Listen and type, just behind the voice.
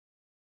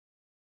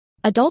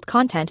Adult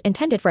content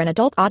intended for an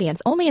adult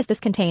audience only, as this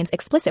contains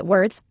explicit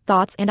words,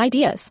 thoughts, and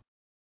ideas.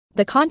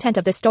 The content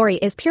of this story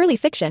is purely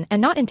fiction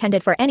and not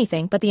intended for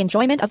anything but the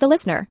enjoyment of the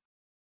listener.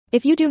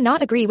 If you do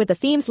not agree with the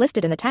themes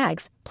listed in the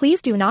tags,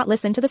 please do not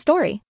listen to the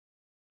story.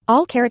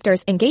 All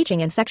characters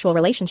engaging in sexual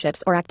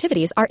relationships or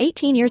activities are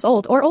 18 years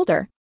old or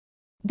older.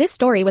 This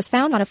story was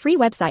found on a free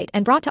website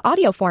and brought to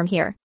audio form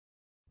here.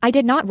 I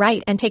did not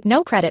write and take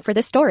no credit for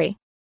this story.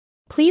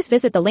 Please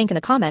visit the link in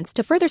the comments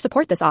to further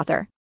support this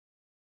author.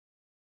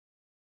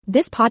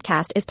 This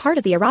podcast is part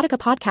of the Erotica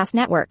Podcast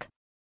Network.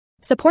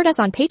 Support us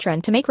on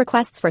Patreon to make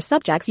requests for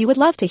subjects you would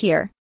love to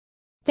hear.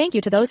 Thank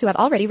you to those who have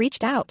already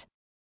reached out.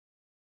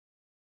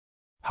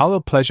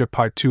 Hollow Pleasure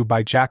Part 2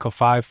 by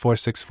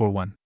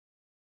Jackal54641.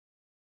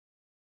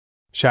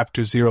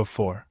 Chapter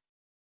 04.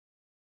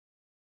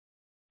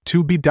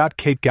 2B.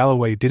 Kate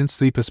Galloway didn't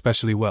sleep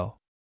especially well.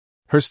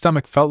 Her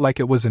stomach felt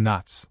like it was in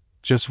knots,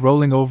 just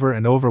rolling over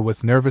and over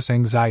with nervous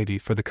anxiety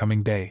for the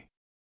coming day.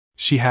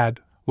 She had,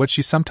 what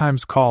she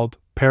sometimes called,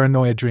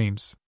 paranoia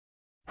dreams.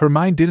 Her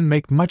mind didn't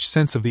make much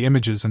sense of the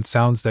images and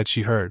sounds that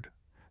she heard,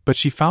 but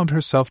she found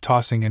herself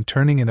tossing and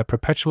turning in a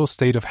perpetual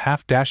state of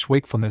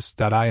half-wakefulness.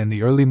 In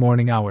the early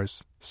morning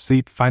hours,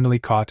 sleep finally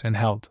caught and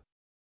held.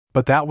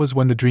 But that was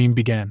when the dream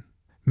began.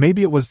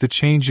 Maybe it was the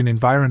change in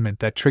environment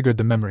that triggered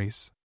the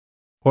memories.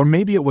 Or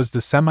maybe it was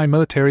the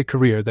semi-military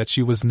career that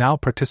she was now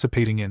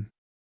participating in.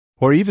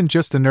 Or even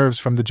just the nerves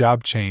from the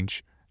job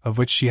change, of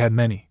which she had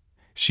many.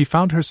 She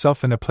found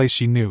herself in a place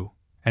she knew,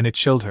 and it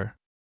chilled her.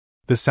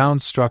 The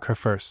sounds struck her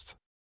first.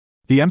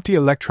 The empty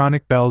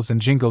electronic bells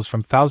and jingles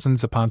from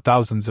thousands upon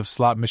thousands of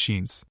slot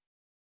machines.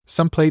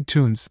 Some played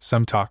tunes,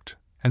 some talked,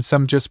 and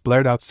some just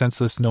blared out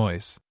senseless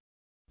noise.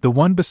 The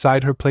one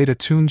beside her played a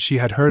tune she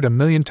had heard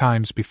 1,000,000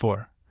 times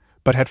before,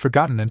 but had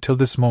forgotten until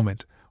this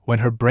moment, when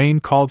her brain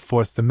called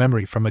forth the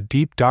memory from a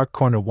deep dark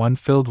corner, one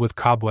filled with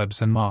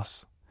cobwebs and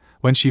moss.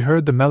 When she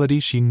heard the melody,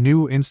 she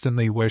knew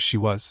instantly where she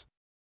was.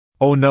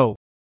 "Oh no!"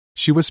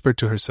 she whispered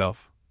to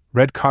herself.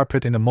 Red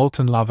carpet in a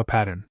molten lava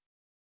pattern.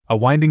 A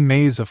winding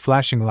maze of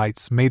flashing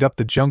lights made up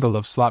the jungle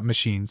of slot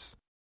machines.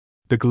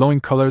 The glowing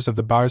colors of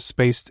the bars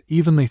spaced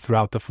evenly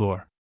throughout the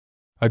floor.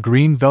 A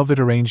green velvet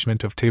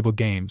arrangement of table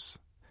games.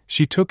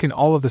 She took in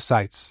all of the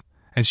sights,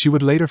 and she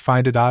would later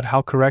find it odd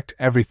how correct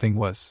everything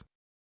was.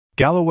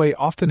 Galloway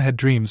often had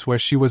dreams where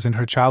she was in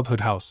her childhood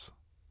house.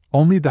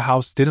 Only the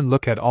house didn't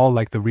look at all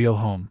like the real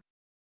home.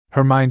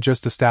 Her mind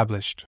just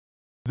established,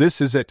 "This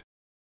is it,"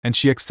 and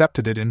she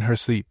accepted it in her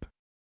sleep.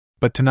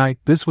 But tonight,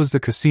 this was the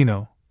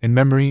casino, in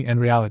memory and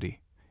reality.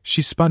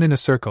 She spun in a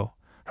circle,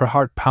 her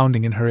heart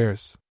pounding in her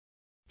ears.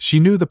 She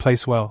knew the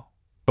place well,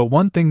 but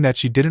one thing that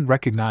she didn't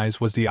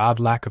recognize was the odd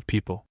lack of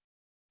people.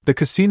 The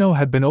casino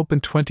had been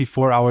open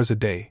 24 hours a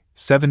day,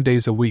 7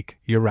 days a week,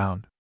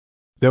 year-round.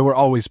 There were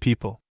always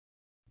people.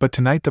 But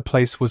tonight the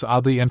place was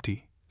oddly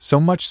empty, so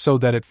much so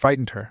that it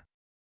frightened her.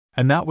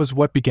 And that was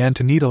what began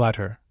to needle at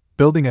her,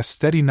 building a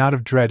steady knot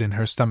of dread in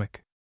her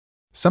stomach.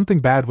 Something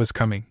bad was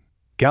coming.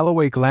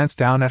 Galloway glanced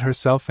down at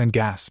herself and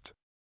gasped.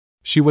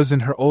 She was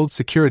in her old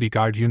security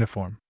guard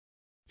uniform.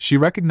 She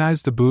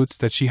recognized the boots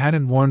that she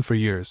hadn't worn for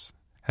years,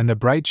 and the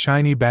bright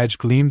shiny badge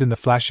gleamed in the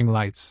flashing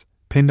lights,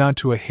 pinned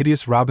onto a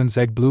hideous robin's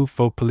egg blue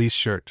faux police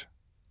shirt.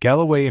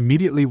 Galloway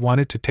immediately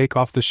wanted to take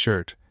off the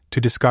shirt, to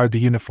discard the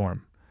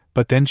uniform,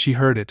 but then she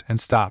heard it and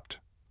stopped.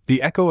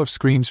 The echo of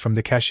screams from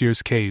the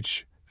cashier's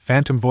cage,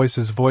 phantom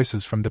voices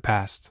from the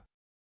past.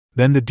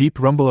 Then the deep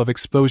rumble of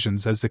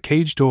explosions as the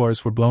cage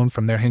doors were blown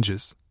from their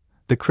hinges.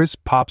 The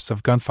crisp pops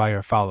of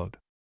gunfire followed.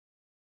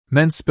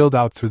 Men spilled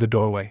out through the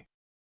doorway.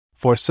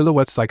 4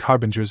 silhouettes like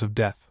harbingers of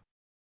death.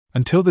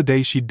 Until the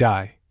day she'd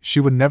die, she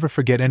would never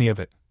forget any of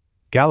it.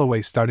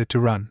 Galloway started to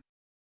run.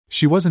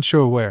 She wasn't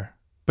sure where,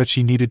 but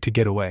she needed to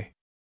get away.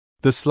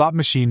 The slot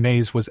machine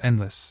maze was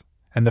endless,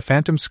 and the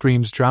phantom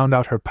screams drowned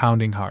out her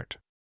pounding heart.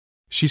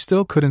 She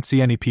still couldn't see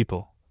any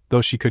people,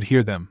 though she could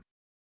hear them.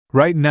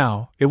 Right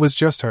now, it was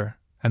just her,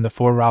 and the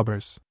 4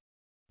 robbers.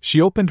 She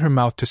opened her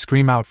mouth to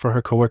scream out for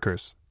her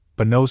coworkers,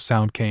 but no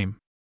sound came.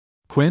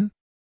 Quinn?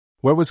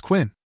 Where was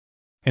Quinn?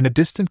 In a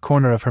distant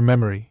corner of her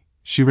memory,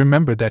 she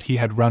remembered that he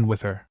had run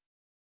with her.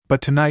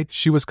 But tonight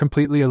she was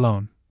completely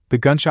alone. The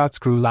gunshots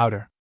grew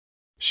louder.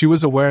 She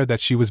was aware that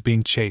she was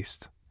being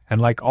chased,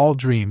 and like all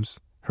dreams,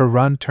 her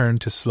run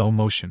turned to slow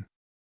motion.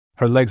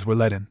 Her legs were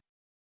leaden.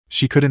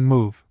 She couldn't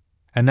move,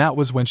 and that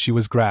was when she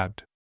was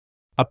grabbed.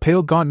 A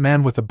pale gaunt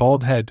man with a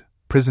bald head,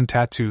 prison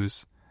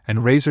tattoos,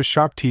 and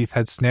razor-sharp teeth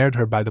had snared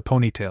her by the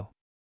ponytail.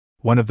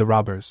 One of the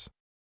robbers.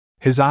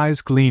 His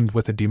eyes gleamed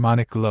with a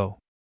demonic glow.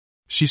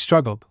 She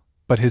struggled,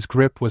 but his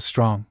grip was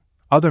strong.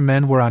 Other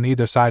men were on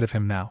either side of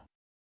him now.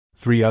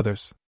 3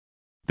 others.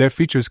 Their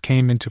features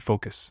came into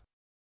focus.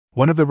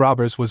 One of the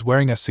robbers was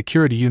wearing a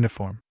security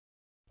uniform.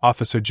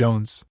 Officer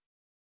Jones.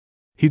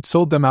 He'd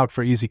sold them out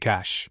for easy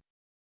cash.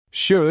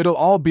 "Sure, it'll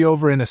all be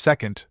over in a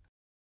second,"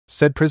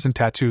 said Prison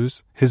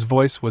Tattoos. His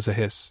voice was a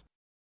hiss.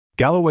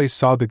 Galloway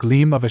saw the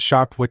gleam of a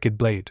sharp, wicked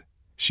blade.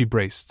 She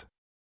braced.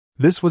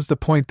 This was the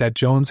point that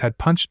Jones had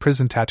punched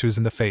Prison Tattoos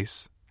in the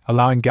face,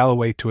 allowing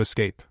Galloway to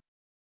escape.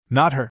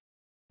 "Not her,"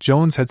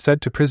 Jones had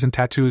said to Prison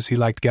Tattoos he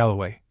liked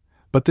Galloway,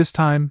 but this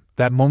time,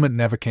 that moment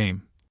never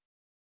came.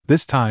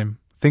 This time,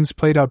 things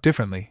played out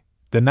differently.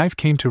 The knife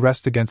came to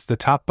rest against the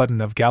top button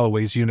of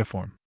Galloway's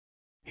uniform.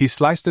 He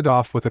sliced it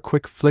off with a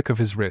quick flick of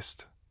his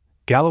wrist.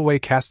 Galloway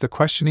cast a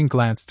questioning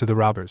glance to the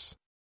robbers.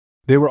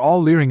 They were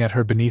all leering at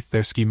her beneath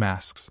their ski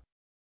masks.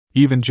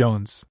 Even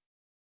Jones.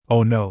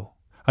 Oh no.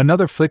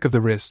 Another flick of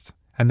the wrist,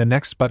 and the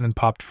next button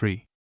popped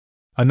free.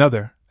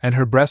 Another, and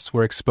her breasts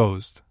were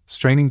exposed,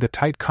 straining the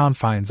tight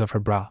confines of her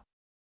bra.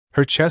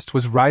 Her chest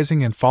was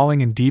rising and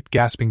falling in deep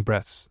gasping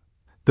breaths.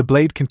 The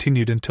blade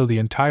continued until the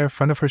entire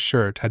front of her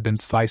shirt had been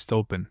sliced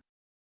open.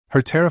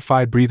 Her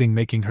terrified breathing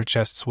making her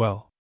chest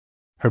swell.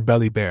 Her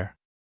belly bare.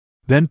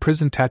 Then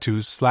Prison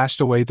Tattoos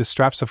slashed away the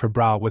straps of her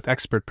bra with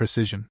expert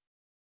precision.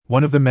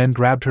 One of the men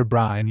grabbed her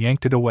bra and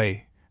yanked it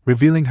away,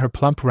 revealing her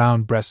plump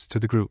round breasts to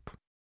the group.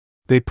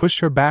 They pushed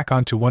her back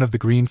onto one of the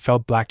green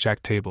felt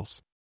blackjack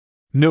tables.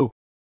 No!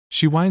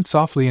 She whined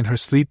softly in her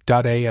sleep.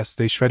 As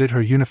they shredded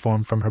her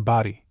uniform from her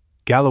body,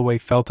 Galloway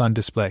felt on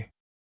display.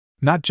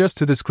 Not just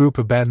to this group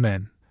of bad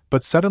men,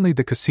 but suddenly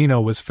the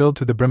casino was filled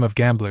to the brim of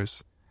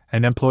gamblers,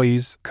 and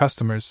employees,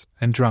 customers,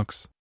 and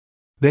drunks.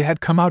 They had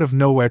come out of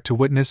nowhere to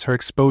witness her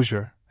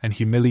exposure and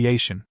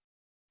humiliation.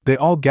 They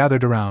all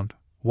gathered around,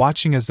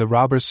 watching as the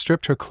robbers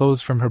stripped her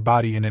clothes from her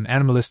body in an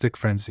animalistic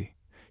frenzy.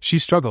 She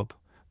struggled,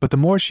 but the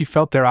more she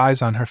felt their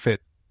eyes on her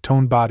fit,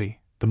 toned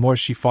body, the more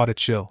she fought a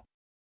chill.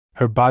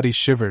 Her body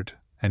shivered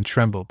and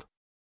trembled.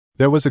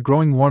 There was a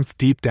growing warmth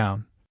deep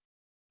down.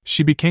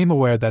 She became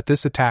aware that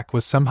this attack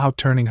was somehow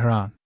turning her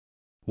on.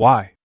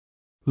 Why?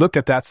 Look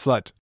at that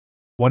slut!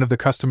 One of the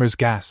customers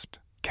gasped,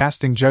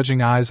 casting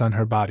judging eyes on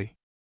her body.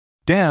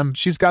 Damn,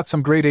 she's got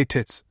some grade A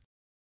tits,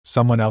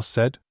 someone else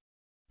said.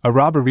 A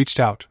robber reached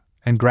out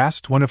and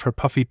grasped one of her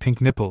puffy pink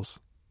nipples,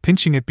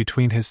 pinching it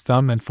between his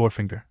thumb and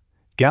forefinger.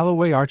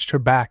 Galloway arched her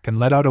back and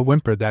let out a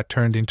whimper that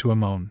turned into a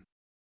moan.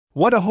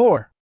 What a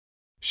whore!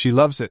 She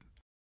loves it,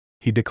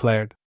 he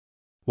declared.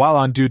 While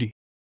on duty,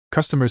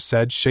 customers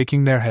said,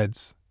 shaking their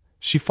heads.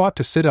 She fought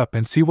to sit up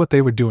and see what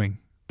they were doing,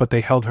 but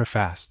they held her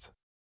fast.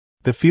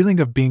 The feeling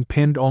of being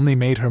pinned only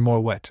made her more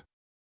wet.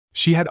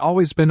 She had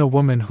always been a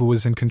woman who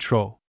was in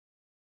control.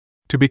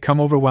 To become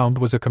overwhelmed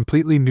was a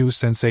completely new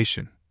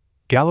sensation.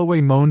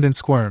 Galloway moaned and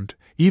squirmed,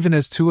 even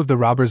as two of the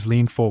robbers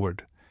leaned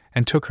forward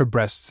and took her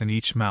breasts in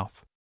each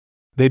mouth.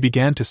 They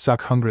began to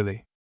suck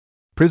hungrily.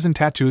 Prison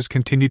Tattoos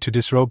continued to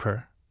disrobe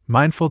her,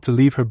 mindful to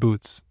leave her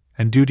boots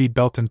and duty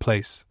belt in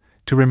place,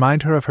 to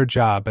remind her of her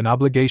job and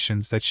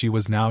obligations that she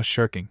was now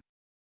shirking.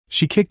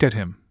 She kicked at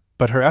him,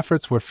 but her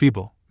efforts were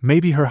feeble.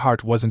 Maybe her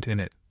heart wasn't in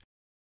it.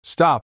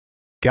 Stop!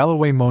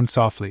 Galloway moaned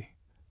softly,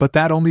 but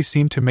that only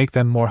seemed to make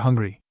them more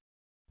hungry.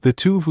 The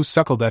two who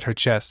suckled at her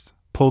chest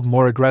pulled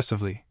more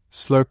aggressively,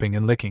 slurping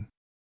and licking.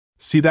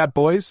 See that,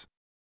 boys?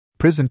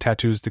 Prison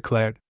Tattoos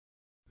declared.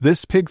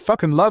 This pig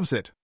fucking loves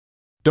it.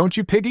 Don't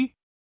you, piggy?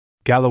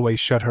 Galloway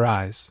shut her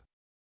eyes.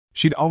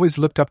 She'd always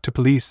looked up to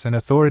police and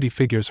authority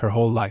figures her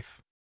whole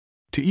life.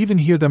 To even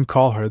hear them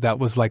call her that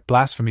was like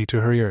blasphemy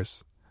to her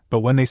ears, but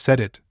when they said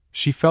it,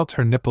 she felt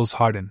her nipples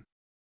harden.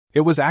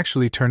 It was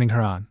actually turning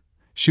her on.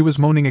 She was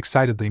moaning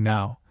excitedly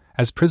now,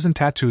 as Prison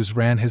Tattoos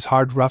ran his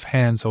hard, rough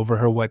hands over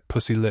her wet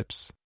pussy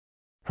lips.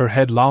 Her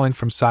head lolling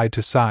from side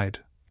to side,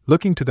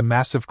 looking to the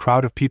massive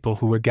crowd of people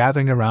who were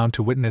gathering around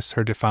to witness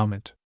her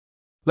defilement.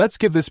 Let's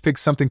give this pig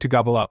something to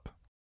gobble up,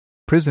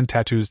 Prison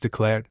Tattoos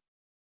declared.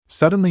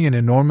 Suddenly an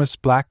enormous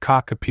black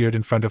cock appeared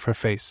in front of her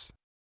face.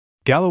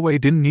 Galloway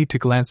didn't need to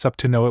glance up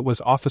to know it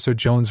was Officer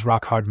Jones'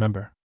 rock-hard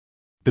member.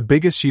 The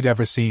biggest she'd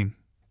ever seen.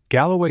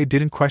 Galloway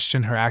didn't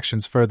question her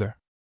actions further.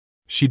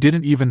 She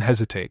didn't even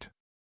hesitate.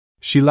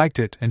 She liked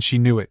it and she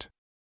knew it.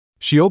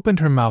 She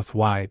opened her mouth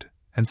wide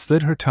and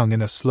slid her tongue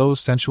in a slow,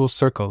 sensual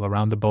circle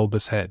around the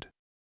bulbous head.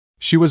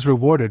 She was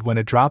rewarded when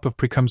a drop of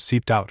precum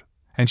seeped out,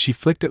 and she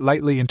flicked it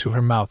lightly into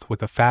her mouth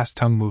with a fast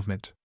tongue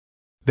movement.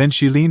 Then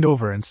she leaned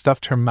over and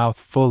stuffed her mouth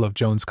full of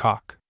Jones'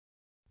 cock.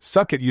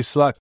 Suck it, you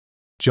slut!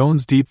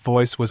 Jones' deep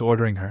voice was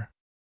ordering her.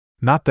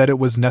 Not that it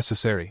was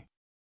necessary.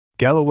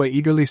 Galloway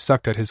eagerly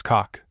sucked at his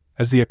cock,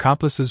 as the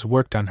accomplices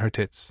worked on her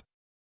tits.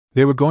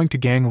 They were going to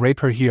gang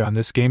rape her here on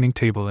this gaming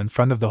table in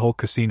front of the whole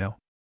casino.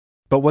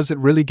 But was it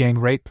really gang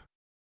rape?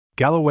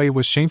 Galloway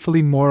was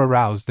shamefully more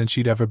aroused than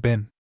she'd ever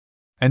been.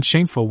 And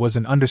shameful was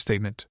an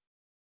understatement.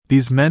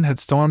 These men had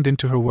stormed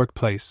into her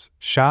workplace,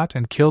 shot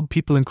and killed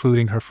people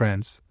including her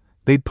friends.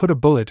 They'd put a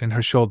bullet in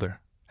her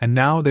shoulder, and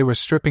now they were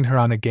stripping her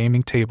on a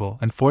gaming table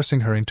and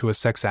forcing her into a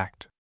sex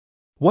act.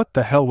 What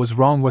the hell was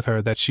wrong with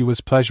her that she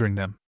was pleasuring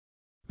them?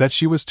 That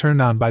she was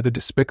turned on by the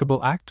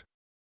despicable act?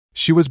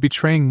 She was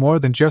betraying more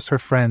than just her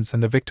friends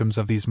and the victims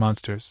of these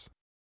monsters.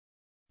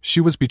 She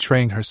was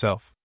betraying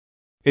herself.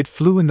 It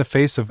flew in the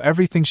face of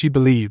everything she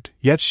believed,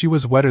 yet she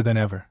was wetter than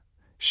ever.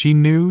 She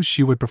knew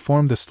she would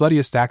perform the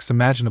sluttiest acts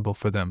imaginable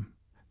for them,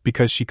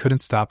 because she couldn't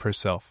stop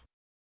herself.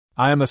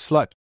 I am a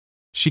slut,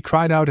 she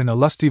cried out in a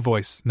lusty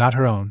voice, not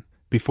her own,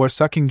 before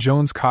sucking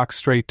Jones' cock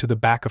straight to the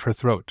back of her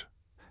throat.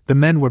 The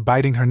men were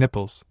biting her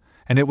nipples,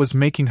 and it was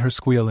making her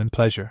squeal in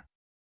pleasure.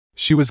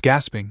 She was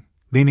gasping,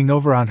 leaning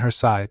over on her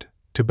side,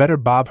 to better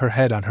bob her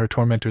head on her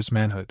tormentor's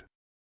manhood.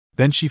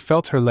 Then she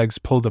felt her legs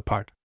pulled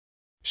apart.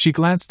 She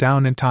glanced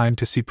down in time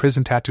to see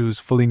Prison Tattoos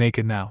fully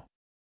naked now.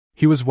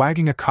 He was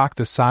wagging a cock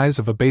the size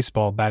of a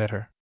baseball bat at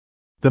her,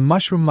 the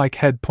mushroom-like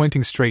head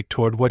pointing straight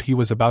toward what he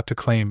was about to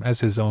claim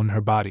as his own,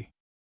 her body.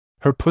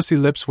 Her pussy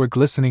lips were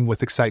glistening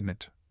with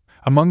excitement.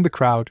 Among the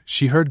crowd,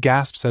 she heard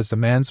gasps as the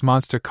man's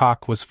monster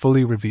cock was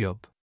fully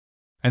revealed.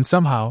 And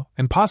somehow,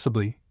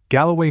 impossibly,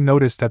 Galloway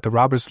noticed that the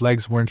robber's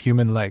legs weren't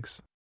human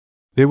legs.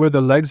 They were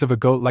the legs of a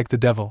goat, like the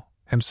devil,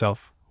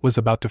 himself, was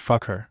about to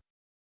fuck her.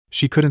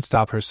 She couldn't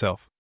stop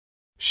herself.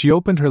 She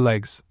opened her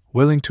legs,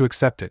 willing to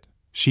accept it.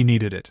 She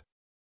needed it.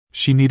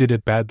 She needed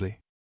it badly.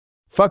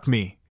 Fuck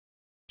me!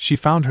 She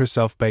found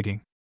herself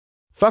begging.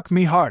 Fuck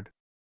me hard!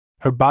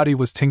 Her body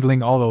was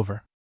tingling all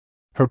over.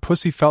 Her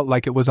pussy felt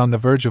like it was on the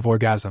verge of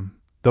orgasm,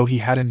 though he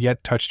hadn't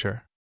yet touched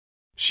her.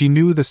 She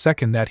knew the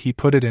second that he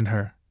put it in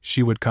her,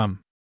 she would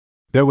come.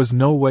 There was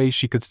no way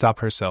she could stop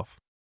herself.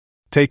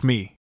 Take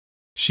me,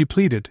 she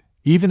pleaded,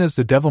 even as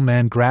the devil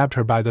man grabbed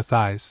her by the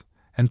thighs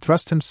and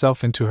thrust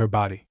himself into her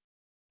body.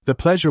 The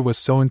pleasure was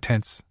so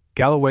intense,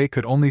 Galloway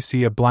could only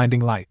see a blinding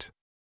light.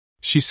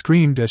 She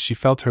screamed as she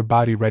felt her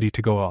body ready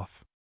to go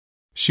off.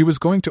 She was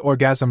going to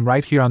orgasm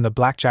right here on the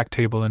blackjack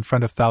table in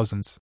front of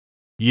thousands.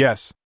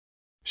 Yes.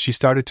 She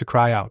started to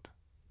cry out.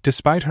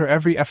 Despite her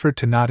every effort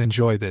to not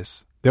enjoy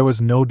this, there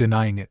was no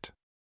denying it.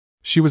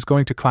 She was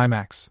going to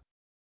climax.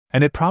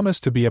 And it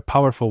promised to be a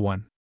powerful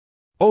one.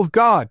 Oh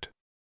God!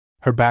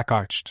 Her back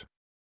arched.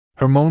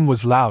 Her moan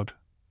was loud.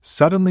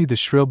 Suddenly the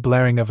shrill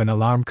blaring of an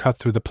alarm cut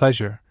through the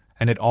pleasure,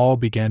 and it all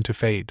began to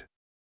fade.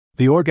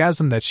 The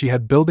orgasm that she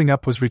had building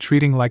up was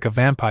retreating like a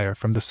vampire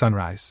from the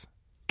sunrise.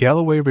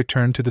 Galloway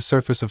returned to the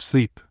surface of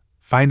sleep,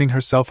 finding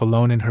herself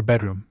alone in her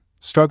bedroom,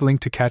 struggling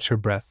to catch her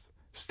breath,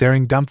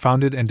 staring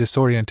dumbfounded and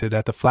disoriented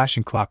at the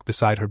flashing clock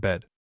beside her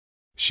bed.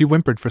 She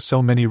whimpered for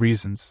so many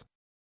reasons.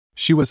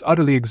 She was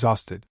utterly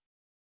exhausted.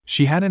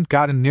 She hadn't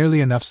gotten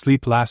nearly enough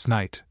sleep last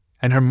night,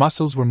 and her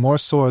muscles were more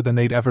sore than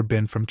they'd ever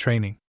been from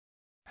training.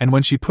 And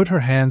when she put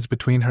her hands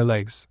between her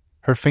legs,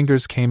 her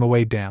fingers came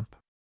away damp.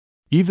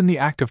 Even the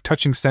act of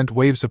touching sent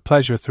waves of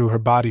pleasure through her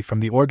body from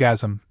the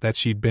orgasm that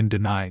she'd been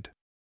denied.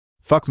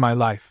 Fuck my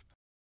life,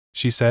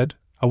 she said,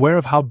 aware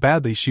of how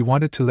badly she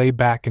wanted to lay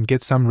back and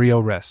get some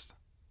real rest,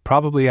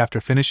 probably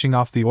after finishing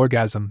off the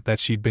orgasm that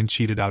she'd been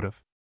cheated out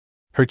of.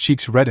 Her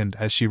cheeks reddened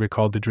as she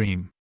recalled the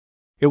dream.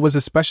 It was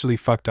especially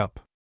fucked up.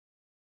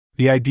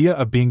 The idea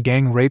of being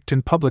gang raped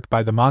in public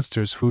by the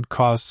monsters who'd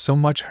caused so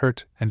much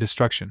hurt and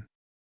destruction.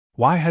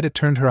 Why had it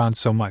turned her on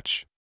so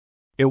much?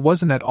 It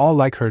wasn't at all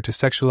like her to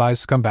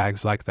sexualize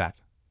scumbags like that.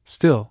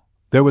 Still,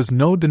 there was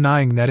no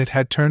denying that it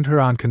had turned her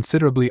on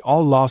considerably.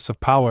 All loss of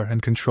power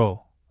and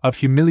control, of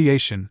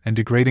humiliation and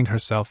degrading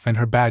herself and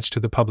her badge to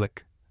the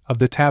public, of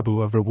the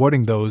taboo of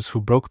rewarding those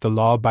who broke the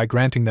law by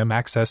granting them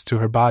access to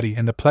her body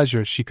and the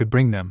pleasure she could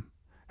bring them.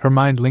 Her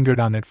mind lingered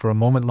on it for a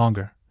moment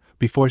longer,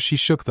 before she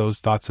shook those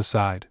thoughts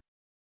aside.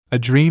 A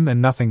dream and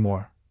nothing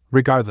more.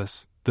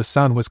 Regardless, the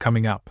sun was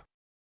coming up.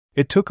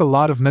 It took a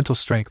lot of mental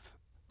strength,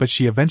 but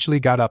she eventually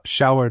got up,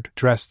 showered,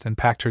 dressed, and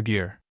packed her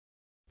gear.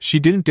 She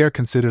didn't dare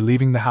consider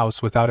leaving the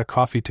house without a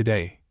coffee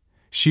today.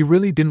 She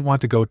really didn't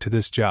want to go to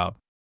this job.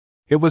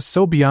 It was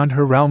so beyond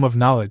her realm of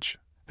knowledge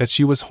that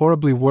she was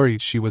horribly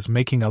worried she was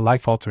making a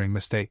life-altering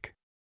mistake.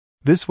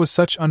 This was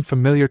such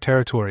unfamiliar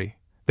territory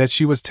that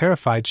she was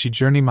terrified she'd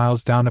journey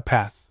miles down a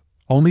path,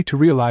 only to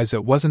realize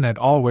it wasn't at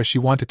all where she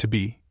wanted to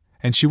be,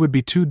 and she would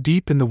be too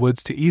deep in the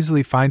woods to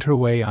easily find her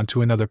way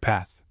onto another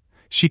path.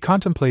 She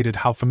contemplated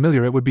how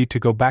familiar it would be to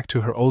go back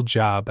to her old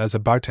job as a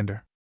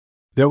bartender.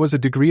 There was a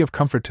degree of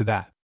comfort to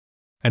that.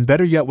 And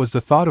better yet was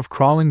the thought of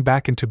crawling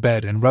back into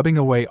bed and rubbing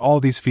away all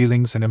these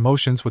feelings and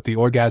emotions with the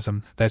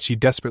orgasm that she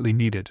desperately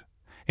needed.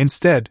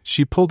 Instead,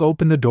 she pulled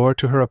open the door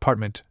to her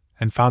apartment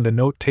and found a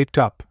note taped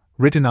up,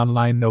 written on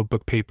lined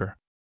notebook paper.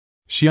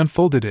 She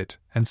unfolded it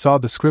and saw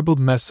the scribbled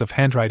mess of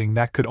handwriting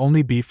that could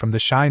only be from the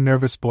shy,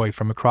 nervous boy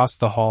from across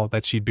the hall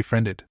that she'd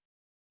befriended.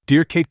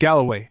 Dear Kate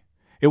Galloway,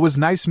 it was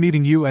nice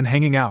meeting you and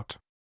hanging out.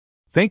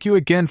 Thank you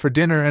again for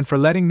dinner and for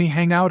letting me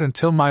hang out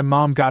until my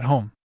mom got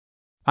home.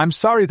 I'm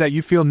sorry that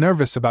you feel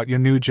nervous about your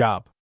new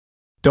job.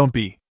 Don't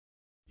be.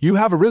 You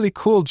have a really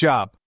cool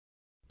job.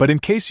 But in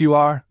case you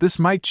are, this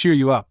might cheer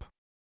you up.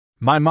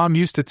 My mom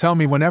used to tell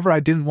me whenever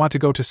I didn't want to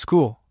go to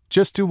school,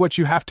 just do what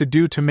you have to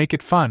do to make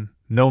it fun,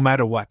 no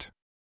matter what.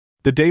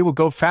 The day will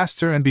go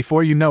faster and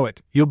before you know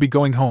it, you'll be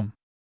going home.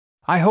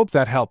 I hope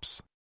that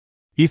helps.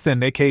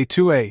 Ethan, aka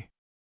 2A.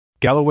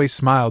 Galloway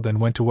smiled and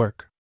went to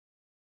work.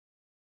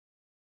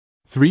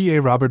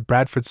 3A Robert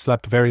Bradford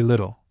slept very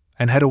little,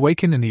 and had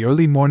awakened in the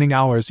early morning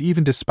hours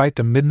even despite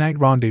the midnight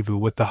rendezvous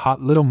with the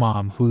hot little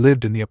mom who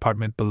lived in the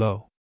apartment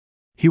below.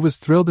 He was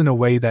thrilled in a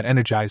way that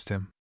energized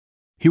him.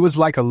 He was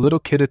like a little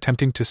kid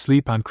attempting to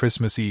sleep on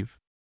Christmas Eve.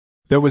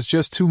 There was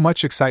just too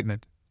much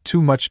excitement,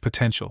 too much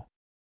potential.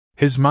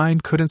 His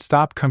mind couldn't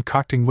stop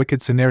concocting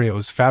wicked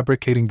scenarios,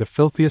 fabricating the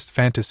filthiest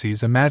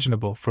fantasies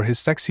imaginable for his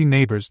sexy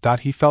neighbors.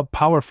 He felt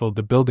powerful.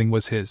 The building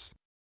was his.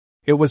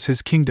 It was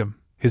his kingdom,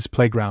 his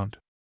playground.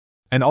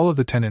 And all of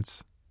the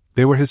tenants,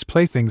 they were his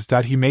playthings.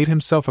 He made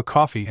himself a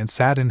coffee and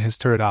sat in his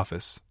turret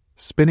office,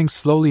 spinning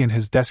slowly in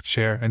his desk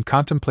chair and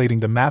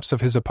contemplating the maps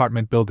of his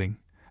apartment building,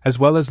 as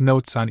well as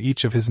notes on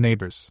each of his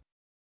neighbors.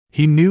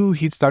 He knew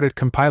he'd started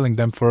compiling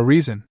them for a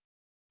reason.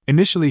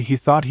 Initially, he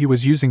thought he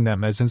was using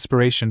them as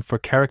inspiration for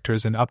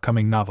characters in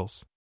upcoming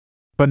novels.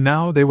 But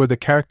now they were the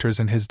characters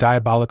in his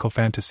diabolical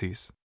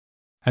fantasies.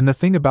 And the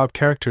thing about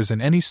characters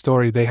in any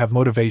story, they have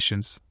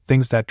motivations,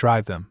 things that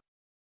drive them.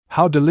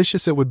 How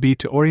delicious it would be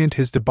to orient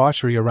his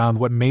debauchery around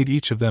what made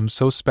each of them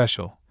so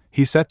special.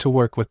 He set to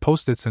work with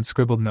post-its and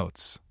scribbled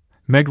notes.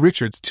 Meg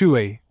Richards,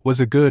 2A, was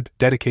a good,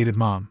 dedicated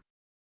mom.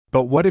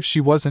 But what if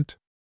she wasn't?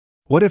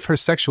 What if her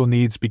sexual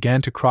needs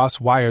began to cross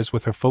wires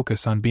with her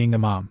focus on being a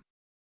mom?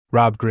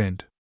 Rob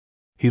grinned.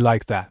 He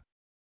liked that.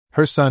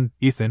 Her son,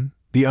 Ethan,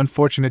 the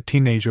unfortunate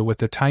teenager with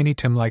the tiny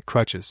Tim-like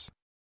crutches.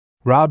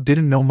 Rob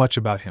didn't know much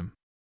about him.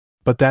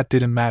 But that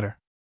didn't matter.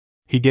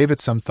 He gave it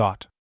some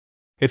thought.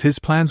 If his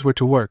plans were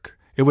to work,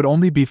 it would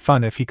only be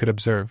fun if he could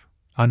observe,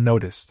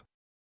 unnoticed.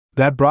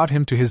 That brought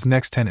him to his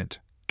next tenant,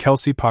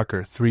 Kelsey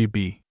Parker,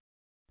 3B.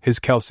 His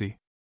Kelsey.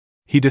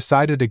 He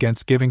decided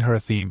against giving her a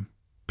theme.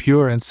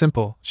 Pure and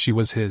simple, she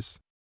was his.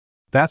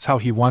 That's how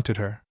he wanted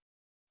her.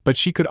 But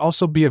she could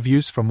also be of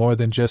use for more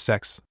than just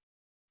sex.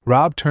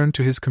 Rob turned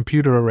to his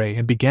computer array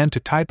and began to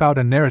type out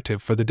a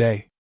narrative for the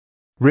day.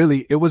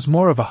 Really, it was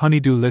more of a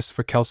honey-do list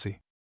for Kelsey.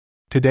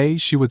 Today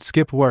she would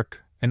skip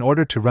work in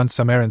order to run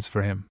some errands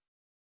for him.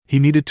 He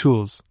needed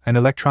tools and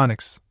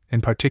electronics,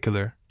 in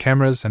particular,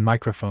 cameras and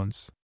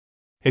microphones.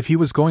 If he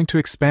was going to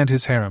expand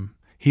his harem,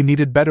 he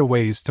needed better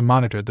ways to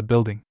monitor the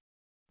building.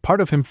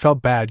 Part of him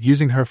felt bad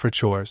using her for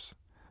chores,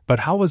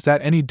 but how was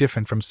that any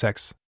different from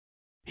sex?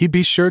 He'd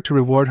be sure to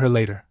reward her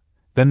later.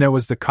 Then there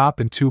was the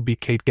cop in 2B,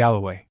 Kate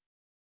Galloway.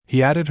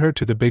 He added her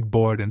to the big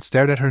board and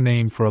stared at her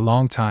name for a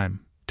long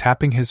time,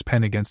 tapping his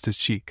pen against his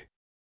cheek.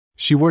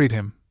 She worried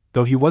him,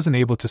 though he wasn't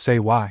able to say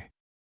why.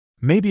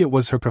 Maybe it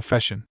was her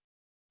profession.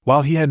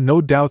 While he had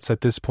no doubts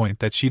at this point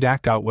that she'd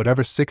act out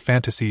whatever sick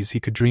fantasies he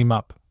could dream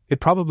up,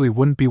 it probably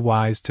wouldn't be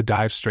wise to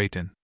dive straight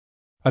in.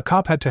 A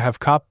cop had to have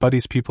cop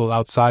buddies, people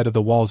outside of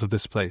the walls of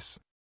this place.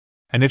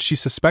 And if she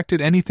suspected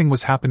anything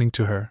was happening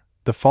to her,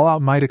 the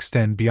fallout might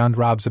extend beyond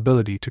Rob's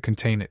ability to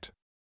contain it.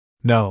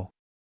 No.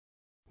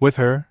 With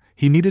her,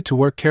 he needed to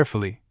work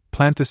carefully,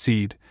 plant the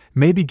seed,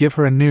 maybe give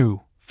her a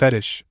new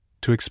fetish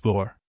to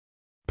explore.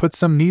 Put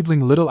some needling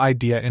little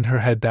idea in her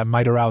head that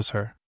might arouse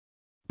her.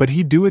 But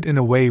he'd do it in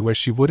a way where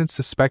she wouldn't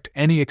suspect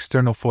any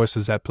external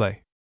forces at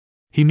play.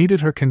 He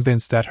needed her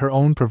convinced that her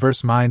own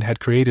perverse mind had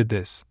created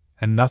this,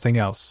 and nothing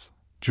else.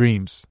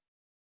 Dreams.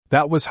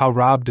 That was how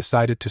Rob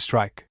decided to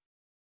strike.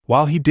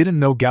 While he didn't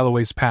know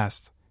Galloway's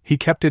past, he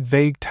kept it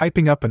vague,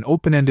 typing up an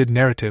open-ended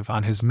narrative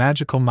on his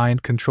magical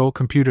mind control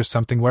computer,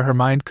 something where her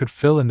mind could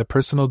fill in the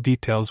personal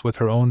details with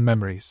her own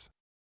memories.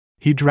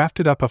 He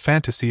drafted up a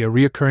fantasy, a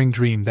reoccurring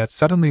dream that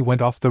suddenly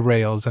went off the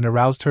rails and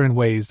aroused her in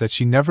ways that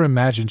she never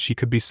imagined. She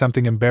could be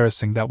something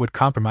embarrassing that would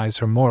compromise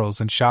her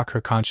morals and shock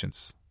her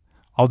conscience.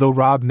 Although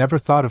Rob never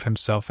thought of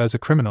himself as a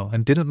criminal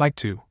and didn't like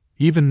to,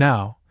 even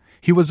now,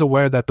 he was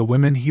aware that the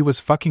women he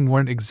was fucking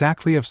weren't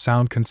exactly of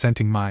sound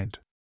consenting mind.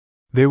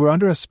 They were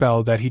under a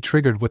spell that he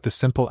triggered with the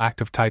simple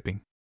act of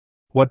typing.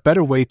 What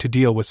better way to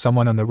deal with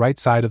someone on the right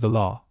side of the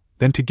law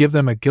than to give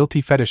them a guilty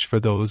fetish for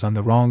those on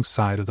the wrong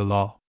side of the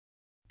law?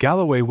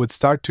 Galloway would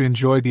start to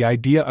enjoy the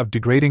idea of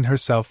degrading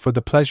herself for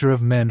the pleasure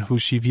of men who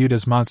she viewed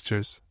as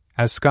monsters,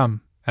 as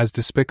scum, as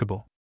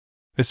despicable.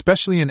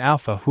 Especially an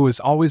alpha who is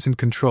always in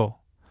control.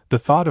 The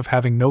thought of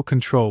having no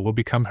control will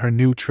become her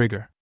new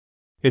trigger.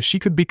 If she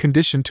could be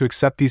conditioned to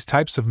accept these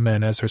types of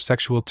men as her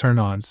sexual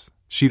turn-ons,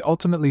 she'd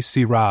ultimately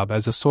see Rob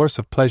as a source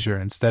of pleasure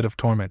instead of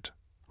torment.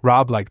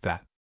 Rob liked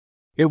that.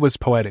 It was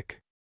poetic.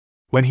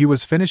 When he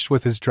was finished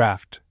with his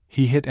draft,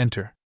 he hit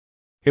enter.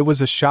 It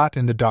was a shot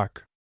in the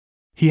dark.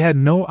 He had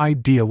no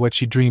idea what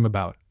she'd dream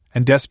about,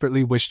 and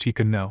desperately wished he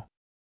could know.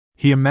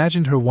 He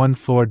imagined her one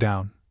floor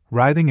down,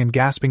 writhing and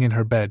gasping in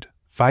her bed,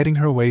 fighting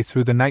her way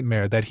through the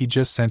nightmare that he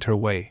just sent her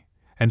way,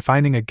 and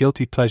finding a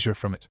guilty pleasure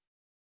from it.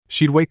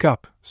 She'd wake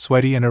up,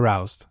 sweaty and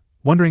aroused,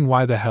 wondering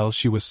why the hell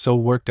she was so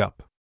worked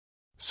up.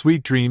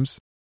 "Sweet dreams,"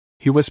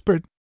 he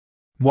whispered.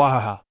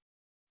 "Wahaha."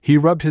 He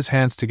rubbed his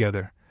hands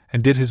together,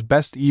 and did his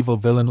best evil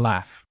villain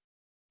laugh.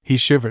 He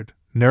shivered,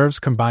 nerves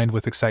combined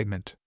with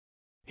excitement.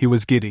 He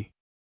was giddy.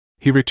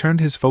 He returned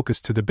his focus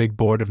to the big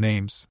board of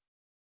names.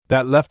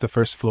 That left the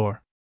first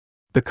floor.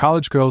 The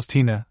college girls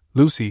Tina,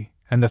 Lucy,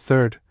 and the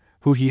third,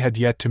 who he had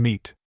yet to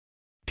meet.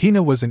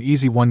 Tina was an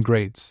easy 1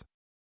 grades.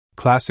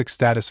 Classic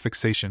status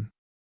fixation.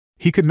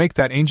 He could make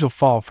that angel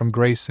fall from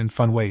grace in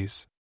fun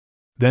ways.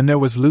 Then there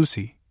was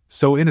Lucy,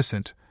 so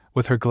innocent,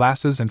 with her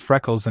glasses and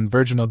freckles and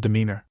virginal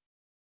demeanor.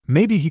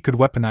 Maybe he could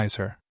weaponize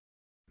her.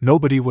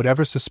 Nobody would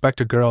ever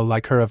suspect a girl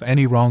like her of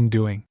any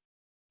wrongdoing.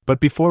 But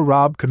before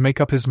Rob could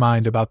make up his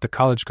mind about the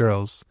college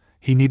girls,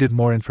 he needed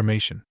more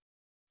information.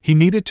 He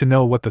needed to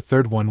know what the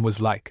third one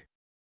was like.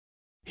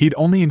 He'd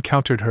only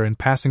encountered her in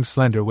passing,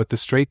 slender with the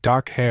straight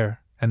dark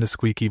hair and the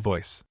squeaky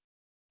voice.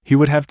 He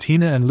would have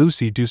Tina and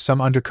Lucy do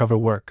some undercover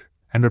work,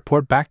 and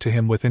report back to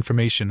him with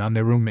information on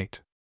their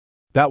roommate.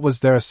 That was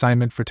their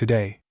assignment for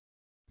today.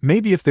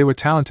 Maybe if they were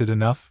talented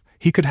enough,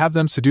 he could have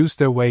them seduce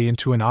their way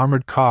into an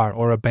armored car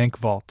or a bank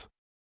vault.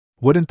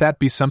 Wouldn't that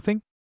be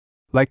something?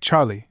 Like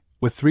Charlie,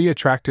 with 3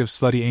 attractive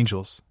slutty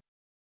angels.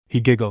 He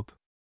giggled.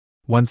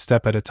 One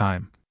step at a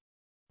time.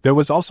 There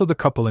was also the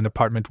couple in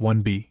apartment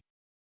 1B.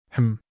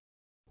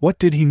 What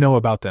did he know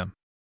about them?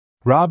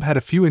 Rob had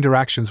a few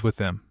interactions with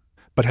them,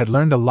 but had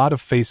learned a lot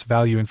of face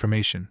value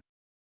information.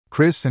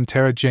 Chris and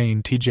Tara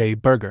Jane T.J.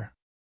 Berger.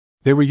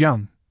 They were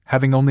young,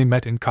 having only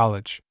met in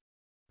college.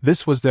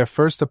 This was their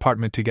first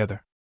apartment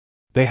together.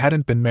 They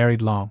hadn't been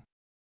married long.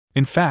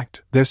 In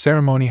fact, their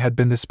ceremony had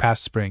been this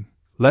past spring,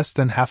 less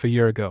than half a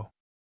year ago.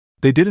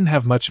 They didn't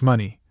have much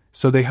money,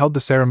 so they held the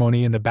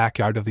ceremony in the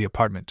backyard of the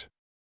apartment.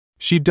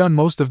 She'd done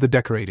most of the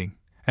decorating,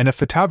 and a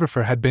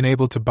photographer had been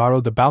able to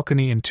borrow the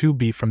balcony in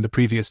 2B from the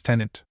previous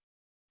tenant.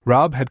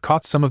 Rob had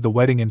caught some of the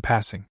wedding in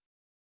passing.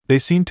 They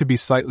seemed to be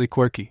slightly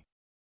quirky.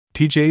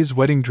 TJ's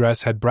wedding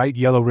dress had bright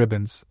yellow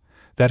ribbons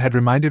that had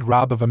reminded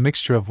Rob of a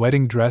mixture of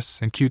wedding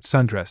dress and cute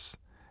sundress,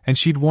 and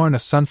she'd worn a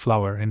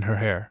sunflower in her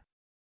hair.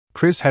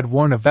 Chris had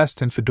worn a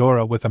vest and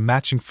fedora with a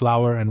matching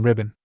flower and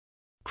ribbon.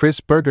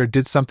 Chris Berger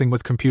did something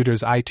with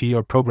computers, IT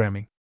or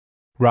programming.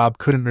 Rob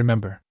couldn't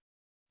remember.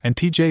 And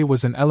TJ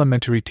was an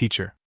elementary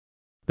teacher.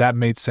 That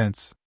made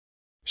sense.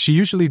 She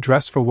usually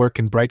dressed for work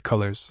in bright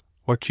colors,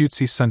 or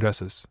cutesy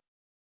sundresses.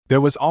 There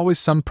was always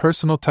some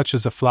personal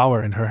touches of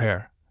flower in her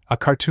hair, a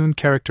cartoon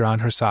character on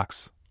her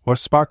socks, or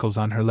sparkles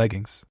on her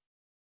leggings.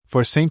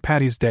 For St.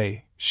 Patty's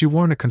Day, she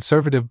wore a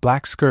conservative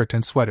black skirt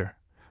and sweater,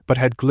 but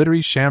had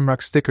glittery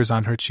shamrock stickers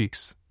on her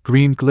cheeks,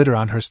 green glitter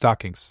on her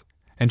stockings,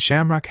 and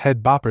shamrock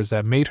head boppers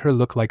that made her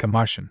look like a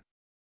Martian.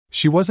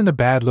 She wasn't a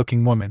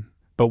bad-looking woman,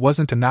 but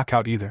wasn't a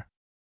knockout either.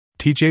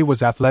 TJ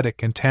was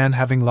athletic and tan,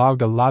 having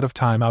logged a lot of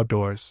time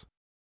outdoors.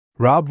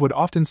 Rob would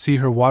often see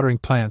her watering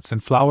plants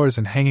and flowers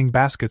and hanging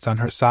baskets on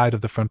her side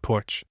of the front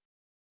porch.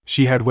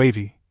 She had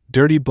wavy,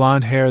 dirty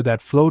blonde hair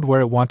that flowed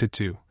where it wanted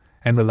to,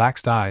 and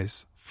relaxed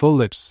eyes, full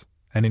lips,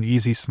 and an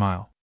easy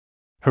smile.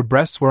 Her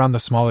breasts were on the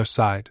smaller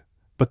side,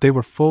 but they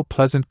were full,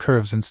 pleasant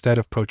curves instead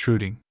of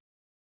protruding.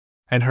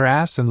 And her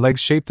ass and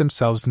legs shaped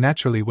themselves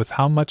naturally with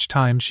how much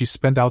time she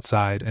spent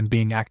outside and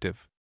being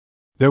active.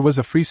 There was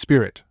a free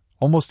spirit,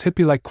 almost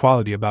hippie-like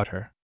quality about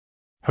her.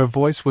 Her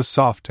voice was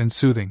soft and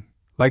soothing,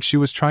 like she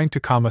was trying to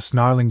calm a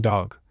snarling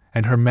dog,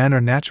 and her manner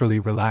naturally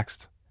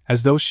relaxed,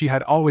 as though she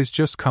had always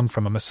just come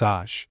from a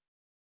massage.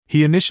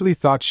 He initially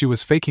thought she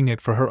was faking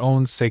it for her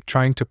own sake,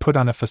 trying to put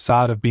on a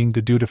facade of being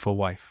the dutiful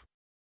wife.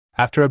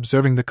 After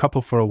observing the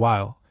couple for a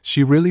while,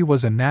 she really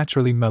was a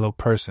naturally mellow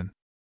person.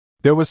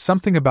 There was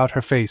something about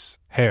her face,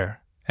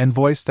 hair, and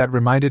voice that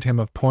reminded him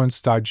of porn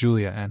star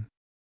Julia N.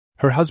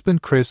 Her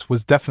husband Chris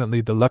was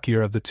definitely the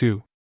luckier of the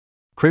two.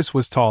 Chris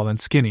was tall and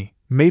skinny,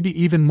 maybe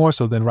even more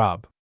so than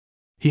Rob.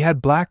 He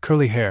had black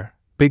curly hair,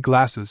 big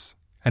glasses,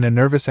 and a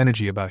nervous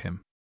energy about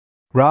him.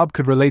 Rob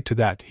could relate to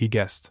that, he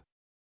guessed.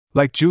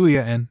 Like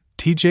Julia N.,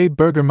 TJ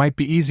Berger might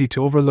be easy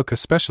to overlook,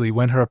 especially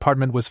when her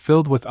apartment was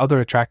filled with other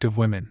attractive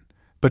women,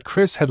 but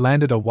Chris had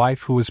landed a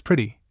wife who was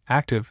pretty,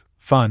 active,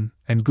 fun,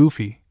 and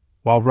goofy,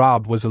 while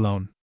Rob was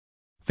alone.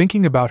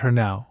 Thinking about her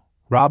now,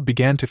 Rob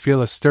began to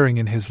feel a stirring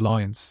in his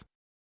loins.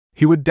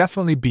 He would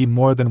definitely be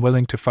more than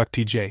willing to fuck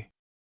TJ.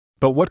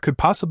 But what could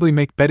possibly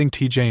make betting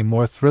TJ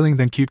more thrilling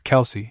than cute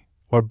Kelsey,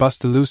 or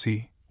Busta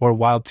Lucy, or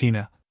Wild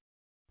Tina?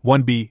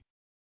 1B,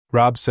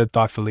 Rob said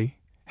thoughtfully,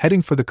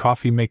 heading for the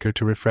coffee maker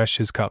to refresh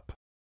his cup.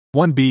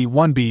 1B,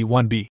 1B,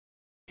 1B,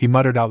 he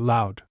muttered out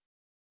loud.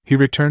 He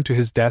returned to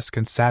his desk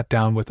and sat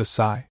down with a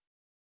sigh.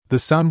 The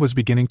sun was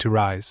beginning to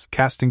rise,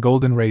 casting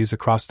golden rays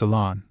across the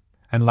lawn,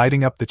 and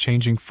lighting up the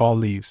changing fall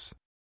leaves.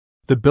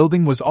 The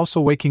building was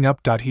also waking up.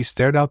 He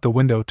stared out the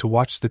window to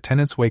watch the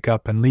tenants wake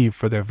up and leave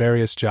for their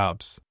various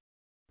jobs.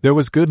 There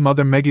was good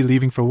Mother Maggie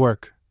leaving for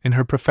work, in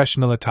her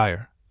professional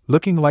attire,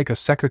 looking like a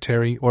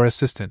secretary or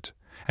assistant,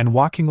 and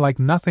walking like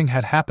nothing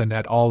had happened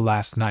at all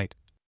last night.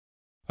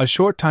 A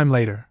short time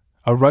later,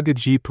 a rugged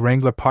Jeep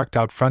Wrangler parked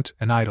out front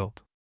and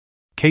idled.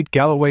 Kate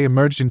Galloway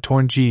emerged in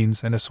torn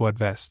jeans and a sweat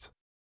vest.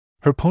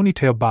 Her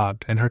ponytail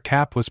bobbed and her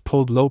cap was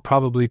pulled low,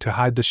 probably to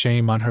hide the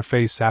shame on her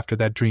face after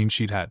that dream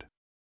she'd had.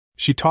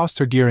 She tossed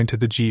her gear into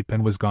the Jeep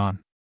and was gone.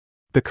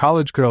 The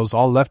college girls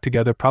all left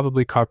together,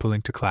 probably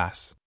carpooling to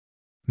class.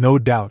 No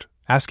doubt,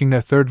 asking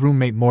their third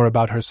roommate more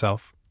about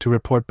herself, to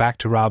report back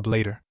to Rob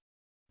later.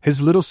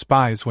 His little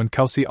spies when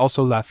Kelsey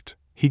also left,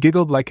 he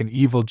giggled like an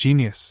evil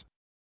genius.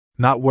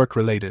 Not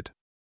work-related.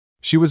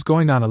 She was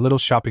going on a little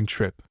shopping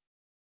trip.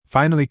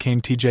 Finally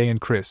came TJ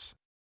and Chris.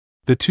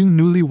 The two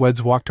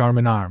newlyweds walked arm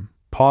in arm,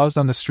 paused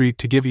on the street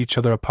to give each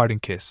other a parting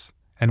kiss,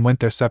 and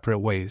went their separate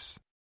ways.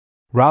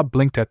 Rob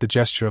blinked at the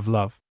gesture of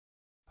love.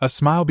 A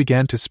smile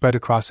began to spread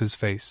across his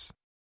face.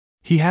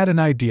 He had an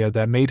idea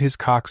that made his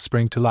cock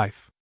spring to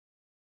life.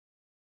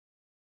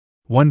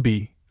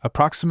 1B,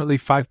 approximately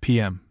 5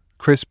 p.m.,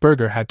 Chris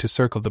Berger had to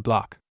circle the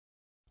block.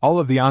 All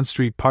of the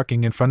on-street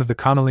parking in front of the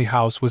Connolly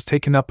house was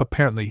taken up.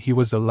 Apparently he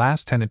was the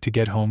last tenant to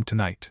get home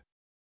tonight.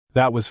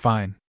 That was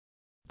fine.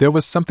 There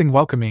was something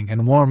welcoming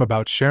and warm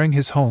about sharing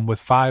his home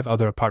with 5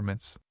 other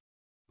apartments.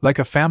 Like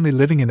a family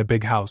living in a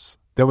big house,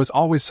 there was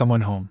always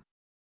someone home.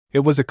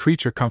 It was a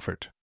creature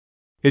comfort.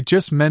 It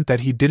just meant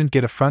that he didn't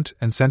get a front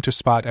and center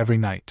spot every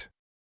night.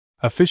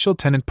 Official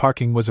tenant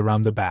parking was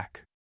around the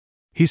back.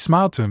 He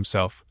smiled to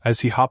himself as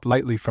he hopped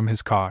lightly from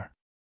his car.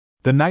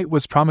 The night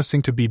was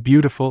promising to be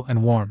beautiful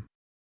and warm.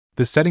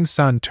 The setting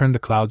sun turned the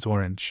clouds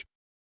orange.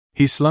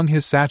 He slung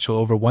his satchel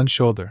over one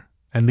shoulder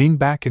and leaned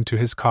back into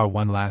his car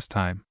one last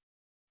time.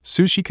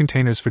 Sushi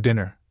containers for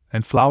dinner,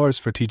 and flowers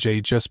for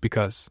TJ just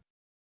because.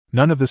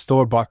 None of the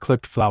store-bought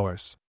clipped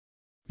flowers.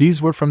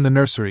 These were from the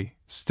nursery,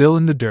 still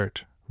in the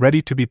dirt,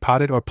 ready to be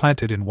potted or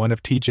planted in one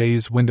of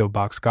TJ's window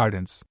box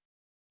gardens.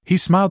 He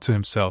smiled to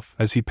himself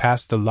as he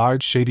passed the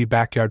large shady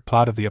backyard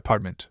plot of the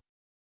apartment.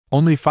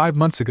 Only 5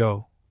 months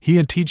ago, he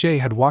and TJ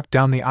had walked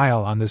down the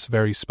aisle on this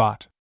very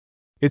spot.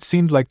 It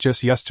seemed like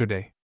just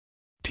yesterday.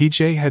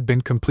 TJ had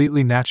been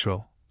completely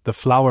natural, the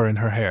flower in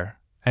her hair,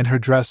 and her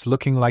dress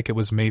looking like it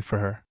was made for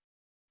her.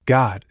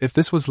 God, if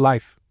this was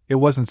life, it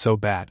wasn't so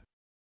bad.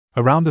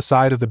 Around the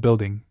side of the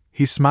building,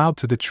 he smiled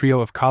to the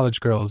trio of college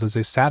girls as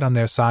they sat on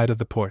their side of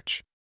the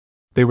porch.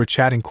 They were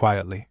chatting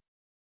quietly.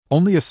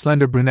 Only a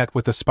slender brunette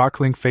with a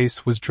sparkling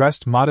face was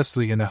dressed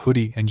modestly in a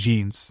hoodie and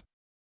jeans.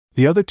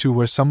 The other 2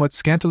 were somewhat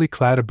scantily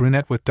clad, a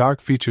brunette with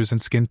dark features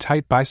and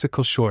skin-tight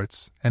bicycle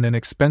shorts and an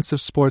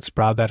expensive sports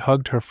bra that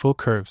hugged her full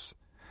curves,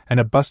 and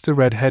a busted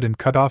red head in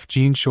cut-off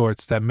jean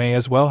shorts that may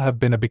as well have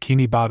been a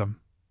bikini bottom,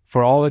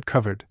 for all it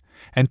covered,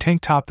 and tank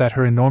top that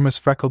her enormous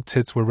freckled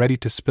tits were ready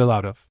to spill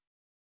out of.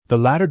 The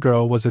latter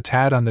girl was a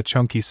tad on the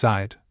chunky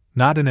side,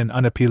 not in an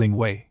unappealing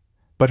way,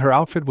 but her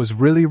outfit was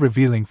really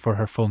revealing for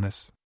her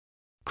fullness.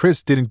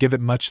 Chris didn't give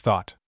it much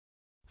thought.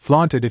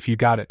 Flaunt it if you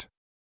got it.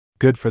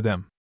 Good for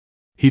them.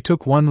 He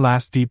took one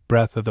last deep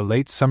breath of the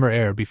late summer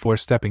air before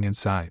stepping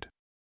inside.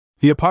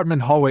 The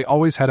apartment hallway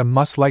always had a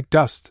musk-like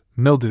dust,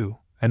 mildew,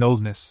 and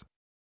oldness.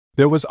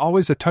 There was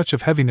always a touch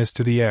of heaviness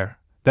to the air,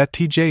 that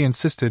TJ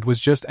insisted was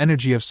just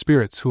energy of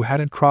spirits who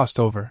hadn't crossed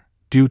over,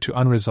 due to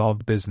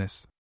unresolved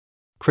business.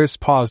 Chris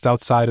paused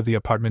outside of the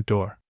apartment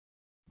door.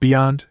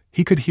 Beyond,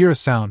 he could hear a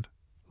sound,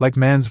 like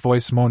man's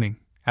voice moaning.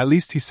 At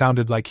least he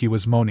sounded like he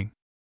was moaning.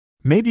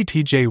 Maybe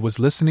TJ was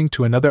listening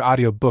to another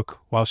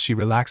audiobook while she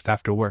relaxed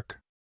after work.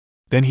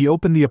 Then he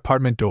opened the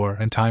apartment door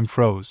and time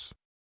froze.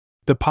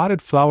 The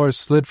potted flowers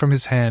slid from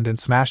his hand and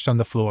smashed on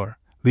the floor,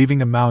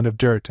 leaving a mound of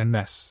dirt and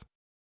mess.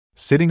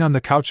 Sitting on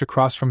the couch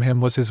across from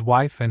him was his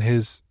wife and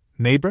his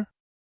neighbor?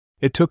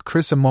 It took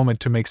Chris a moment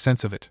to make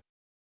sense of it.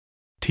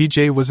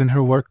 TJ was in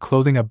her work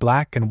clothing, a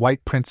black and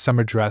white print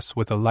summer dress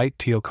with a light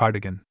teal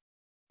cardigan.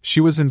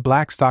 She was in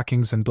black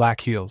stockings and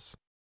black heels.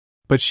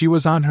 But she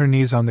was on her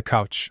knees on the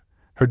couch,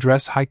 her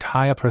dress hiked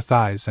high up her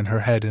thighs and her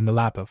head in the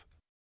lap of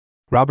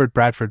Robert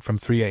Bradford from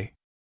 3A.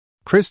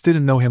 Chris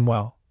didn't know him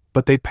well,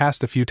 but they'd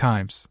passed a few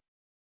times.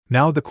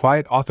 Now the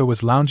quiet author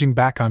was lounging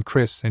back on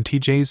Chris and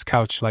TJ's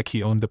couch like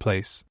he owned the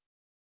place.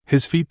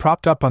 His feet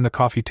propped up on the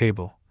coffee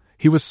table,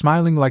 he was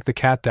smiling like the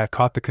cat that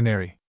caught the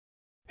canary.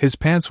 His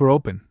pants were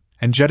open,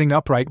 and jutting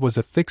upright was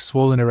a thick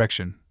swollen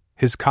erection,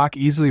 his cock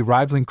easily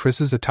rivaling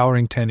Chris's a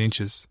towering 10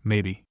 inches,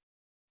 maybe.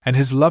 And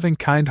his loving,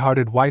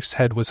 kind-hearted wife's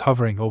head was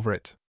hovering over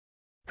it.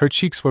 Her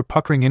cheeks were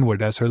puckering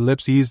inward as her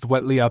lips eased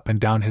wetly up and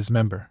down his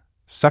member,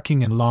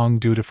 sucking in long,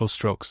 dutiful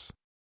strokes.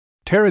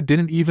 Tara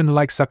didn't even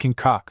like sucking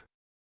cock.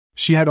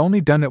 She had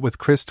only done it with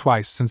Chris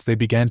twice since they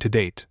began to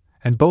date,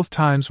 and both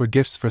times were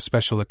gifts for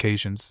special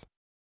occasions.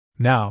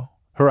 Now,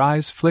 her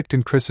eyes flicked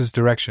in Chris's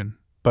direction,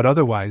 but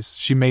otherwise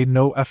she made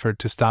no effort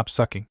to stop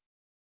sucking.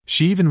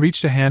 She even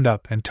reached a hand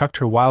up and tucked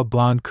her wild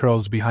blonde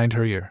curls behind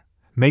her ear,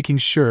 making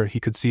sure he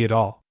could see it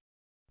all.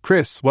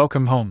 "Chris,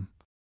 welcome home,"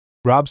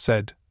 Rob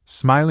said,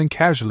 smiling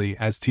casually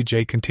as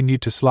TJ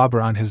continued to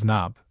slobber on his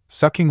knob,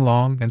 sucking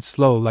long and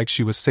slow like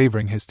she was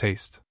savoring his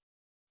taste.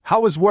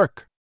 "How was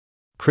work?"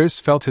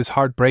 Chris felt his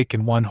heart break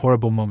in one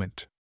horrible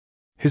moment.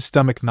 His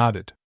stomach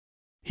nodded.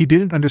 He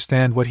didn't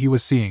understand what he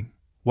was seeing,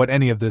 what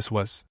any of this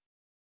was.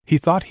 He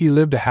thought he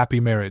lived a happy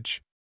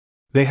marriage.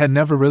 They had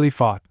never really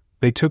fought,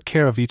 they took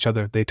care of each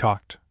other, they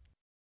talked.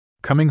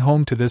 Coming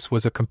home to this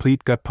was a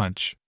complete gut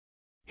punch.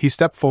 He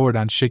stepped forward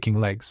on shaking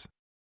legs.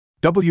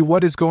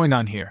 What is going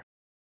on here?"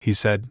 he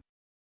said.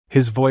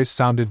 His voice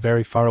sounded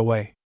very far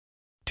away.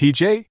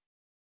 "TJ?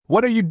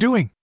 What are you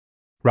doing?"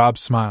 Rob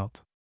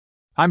smiled.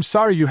 "I'm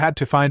sorry you had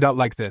to find out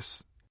like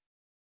this."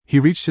 He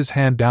reached his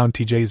hand down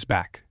TJ's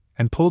back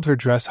and pulled her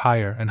dress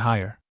higher and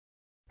higher.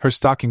 Her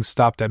stockings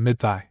stopped at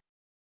mid-thigh.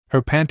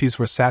 Her panties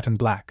were satin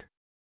black.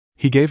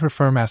 He gave her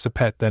firm as a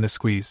pet, then a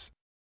squeeze.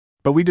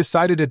 "But we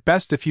decided it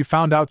best if you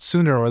found out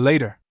sooner or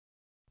later."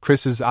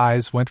 Chris's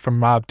eyes went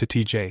from Rob to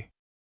TJ.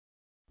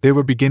 They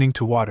were beginning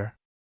to water.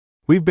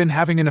 "We've been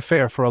having an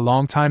affair for a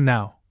long time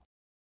now."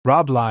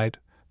 Rob lied,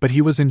 but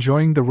he was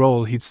enjoying the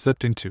role he'd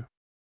slipped into.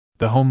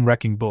 The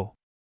home-wrecking bull.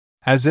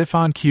 As if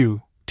on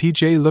cue,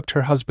 TJ looked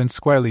her husband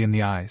squarely in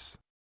the eyes.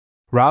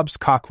 Rob's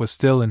cock was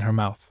still in her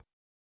mouth.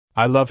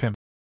 "I love him,"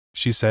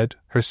 she said,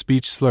 her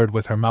speech slurred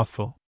with her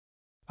mouthful.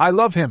 "I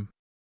love him!"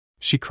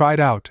 She cried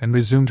out and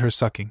resumed her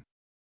sucking.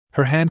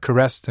 Her hand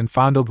caressed and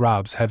fondled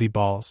Rob's heavy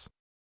balls.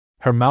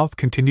 Her mouth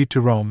continued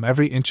to roam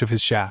every inch of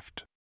his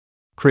shaft.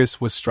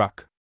 Chris was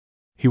struck.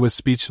 He was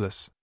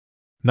speechless.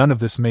 None of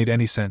this made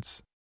any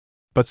sense.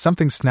 But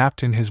something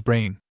snapped in his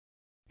brain.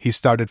 He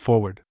started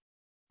forward.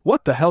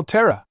 What the hell,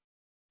 Tara?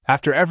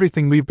 After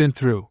everything we've been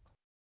through.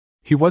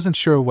 He wasn't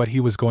sure what he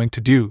was going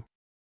to do.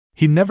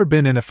 He'd never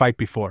been in a fight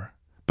before,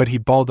 but he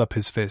balled up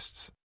his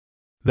fists.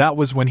 That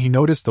was when he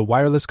noticed the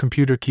wireless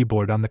computer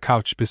keyboard on the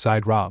couch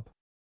beside Rob.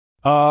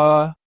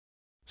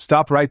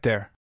 Stop right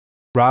there.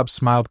 Rob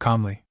smiled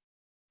calmly.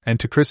 And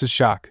to Chris's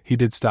shock, he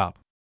did stop.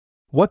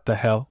 What the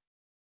hell?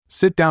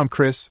 Sit down,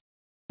 Chris,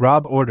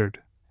 Rob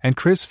ordered, and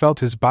Chris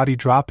felt his body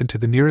drop into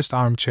the nearest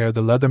armchair,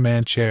 the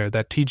Leatherman chair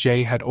that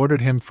TJ had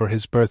ordered him for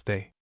his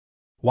birthday.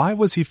 Why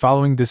was he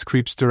following this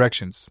creep's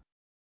directions?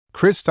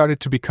 Chris started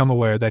to become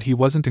aware that he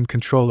wasn't in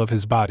control of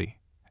his body,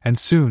 and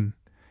soon,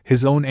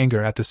 his own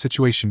anger at the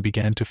situation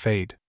began to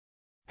fade.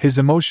 His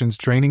emotions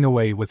draining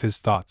away with his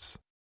thoughts.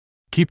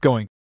 Keep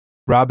going,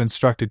 Rob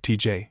instructed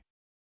TJ.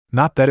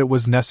 Not that it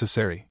was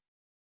necessary.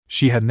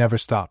 She had never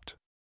stopped.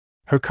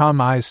 Her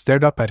calm eyes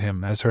stared up at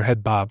him as her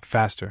head bobbed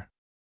faster.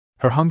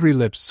 Her hungry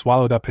lips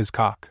swallowed up his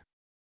cock.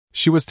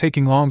 She was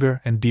taking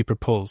longer and deeper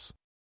pulls.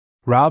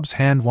 Rob's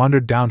hand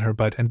wandered down her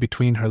butt and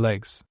between her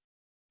legs.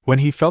 When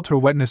he felt her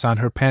wetness on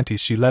her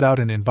panties, she let out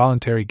an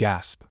involuntary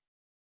gasp.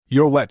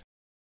 You're wet,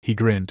 he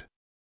grinned.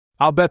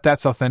 I'll bet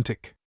that's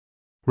authentic.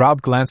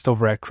 Rob glanced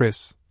over at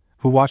Chris,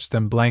 who watched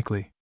them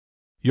blankly.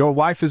 Your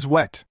wife is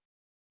wet.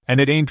 And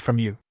it ain't from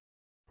you.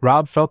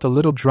 Rob felt a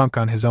little drunk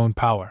on his own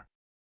power.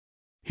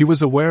 He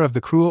was aware of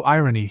the cruel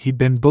irony. He'd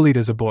been bullied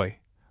as a boy,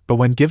 but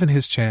when given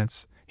his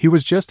chance, he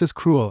was just as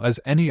cruel as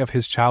any of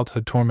his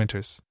childhood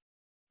tormentors.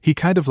 He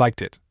kind of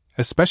liked it,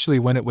 especially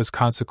when it was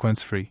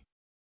consequence-free.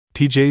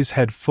 TJ's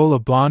head full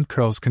of blonde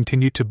curls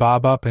continued to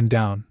bob up and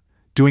down,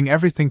 doing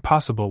everything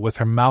possible with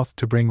her mouth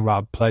to bring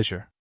Rob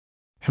pleasure.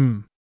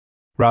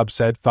 Rob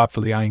said,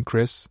 thoughtfully eyeing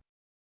Chris.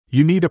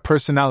 You need a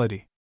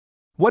personality.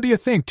 What do you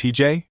think,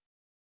 TJ?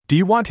 Do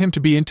you want him to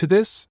be into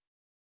this?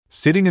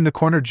 Sitting in the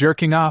corner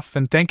jerking off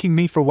and thanking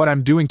me for what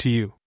I'm doing to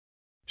you?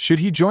 Should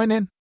he join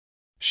in?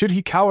 Should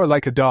he cower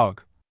like a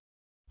dog?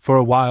 For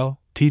a while,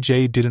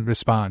 TJ didn't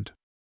respond.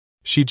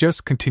 She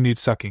just continued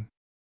sucking,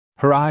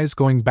 her eyes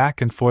going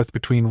back and forth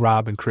between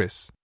Rob and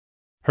Chris.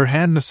 Her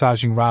hand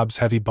massaging Rob's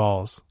heavy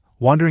balls,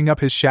 wandering up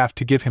his shaft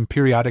to give him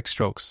periodic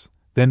strokes,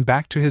 then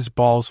back to his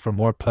balls for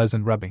more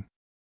pleasant rubbing.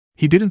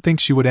 He didn't think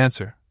she would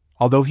answer,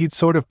 although he'd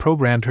sort of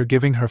programmed her,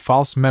 giving her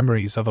false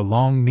memories of a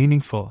long,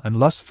 meaningful, and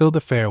lust-filled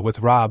affair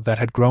with Rob that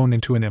had grown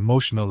into an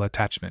emotional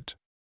attachment.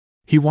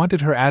 He wanted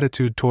her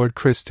attitude toward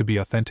Chris to be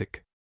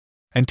authentic.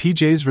 And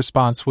TJ's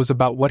response was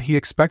about what he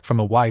expected from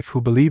a wife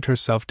who believed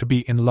herself to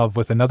be in love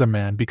with another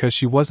man because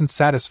she wasn't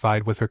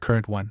satisfied with her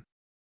current one.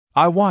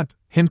 I want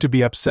him to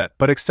be upset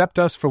but accept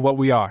us for what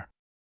we are.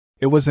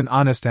 It was an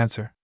honest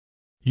answer.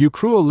 You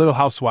cruel little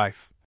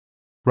housewife.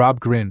 Rob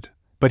grinned,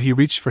 but he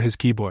reached for his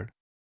keyboard.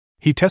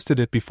 He tested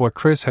it before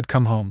Chris had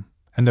come home,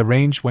 and the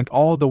range went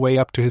all the way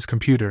up to his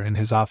computer in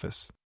his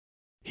office.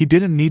 He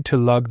didn't need to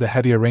lug the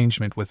heavy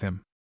arrangement with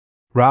him.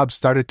 Rob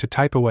started to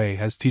type away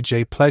as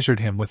TJ pleasured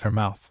him with her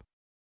mouth.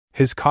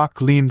 His cock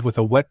gleamed with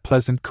a wet,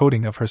 pleasant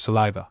coating of her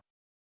saliva.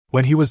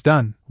 When he was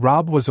done,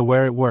 Rob was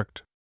aware it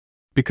worked.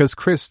 Because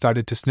Chris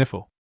started to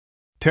sniffle.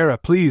 Tara,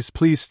 please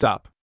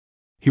stop.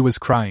 He was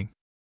crying.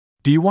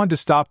 Do you want to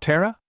stop,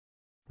 Tara?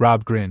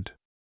 Rob grinned.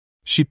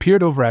 She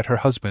peered over at her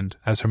husband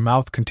as her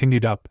mouth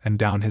continued up and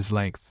down his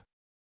length.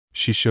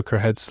 She shook her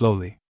head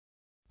slowly.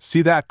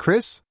 See that,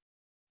 Chris?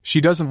 She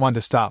doesn't want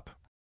to stop.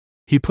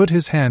 He put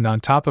his hand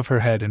on top of her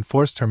head and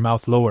forced her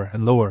mouth lower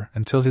and lower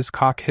until his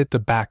cock hit the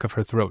back of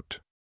her throat.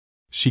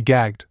 She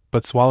gagged,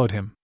 but swallowed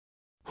him.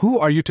 Who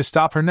are you to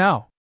stop her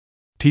now?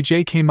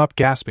 TJ came up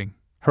gasping,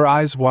 her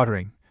eyes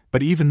watering,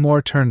 but even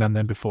more turned on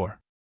than before.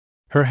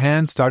 Her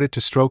hand started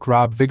to stroke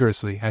Rob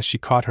vigorously as she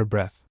caught her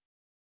breath.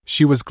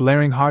 She was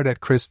glaring hard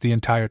at Chris the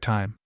entire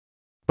time.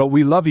 But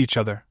we love each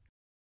other.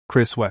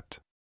 Chris wept.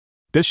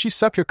 Does she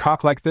suck your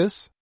cock like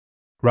this?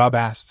 Rob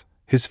asked,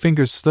 his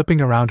fingers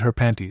slipping around her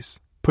panties,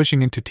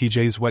 pushing into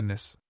TJ's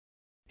wetness.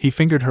 He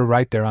fingered her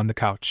right there on the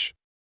couch.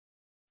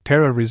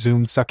 Tara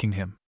resumed sucking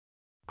him.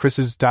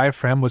 Chris's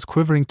diaphragm was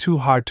quivering too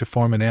hard to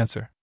form an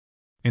answer.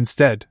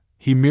 Instead,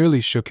 he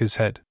merely shook his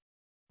head.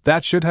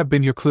 That should have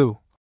been your clue,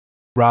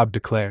 Rob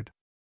declared.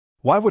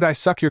 Why would I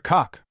suck your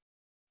cock?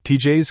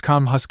 TJ's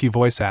calm husky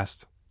voice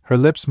asked, her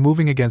lips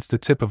moving against the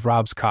tip of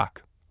Rob's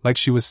cock, like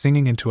she was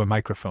singing into a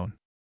microphone.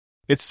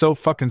 It's so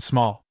fucking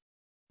small.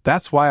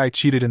 That's why I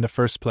cheated in the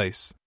first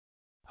place.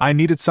 I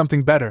needed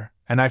something better,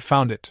 and I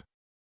found it.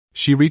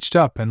 She reached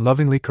up and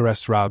lovingly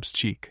caressed Rob's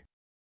cheek.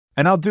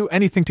 And I'll do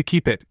anything to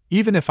keep it,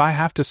 even if I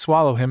have to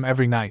swallow him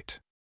every night.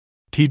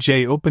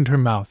 TJ opened her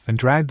mouth and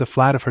dragged the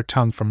flat of her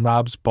tongue from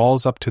Rob's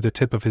balls up to the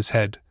tip of his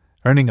head,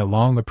 earning a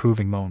long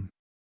approving moan.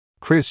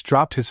 Chris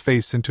dropped his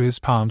face into his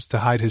palms to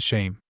hide his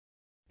shame.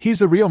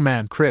 He's a real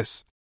man,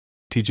 Chris,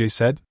 TJ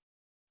said.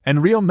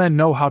 And real men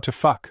know how to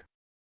fuck.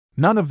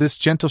 None of this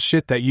gentle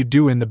shit that you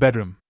do in the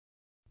bedroom.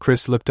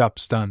 Chris looked up,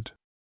 stunned.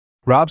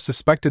 Rob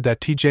suspected that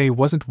TJ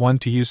wasn't one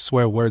to use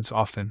swear words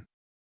often.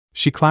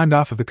 She climbed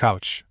off of the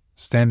couch,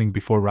 standing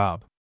before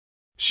Rob.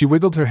 She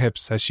wiggled her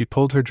hips as she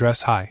pulled her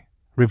dress high,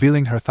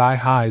 revealing her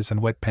thigh-highs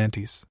and wet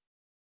panties.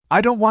 I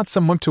don't want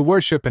someone to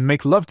worship and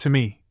make love to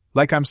me,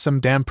 like I'm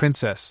some damn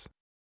princess.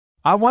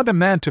 I want a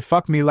man to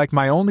fuck me like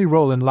my only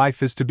role in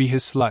life is to be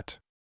his slut.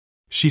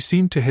 She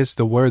seemed to hiss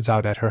the words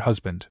out at her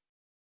husband.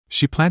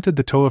 She planted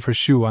the toe of her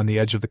shoe on the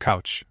edge of the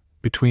couch,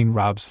 between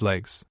Rob's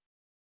legs.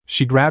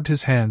 She grabbed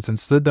his hands and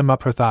slid them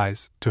up her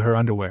thighs, to her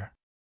underwear.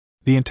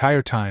 The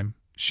entire time,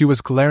 she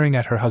was glaring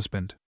at her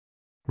husband.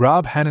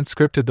 Rob hadn't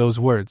scripted those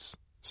words,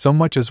 so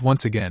much as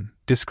once again,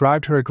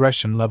 described her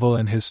aggression level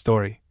in his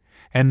story,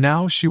 and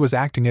now she was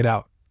acting it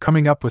out,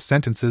 coming up with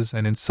sentences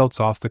and insults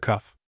off the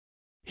cuff.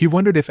 He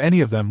wondered if any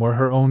of them were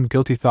her own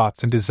guilty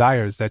thoughts and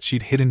desires that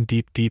she'd hidden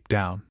deep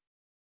down.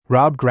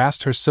 Rob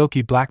grasped her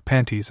silky black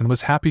panties and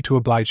was happy to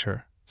oblige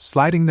her,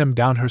 sliding them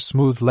down her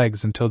smooth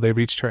legs until they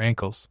reached her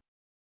ankles.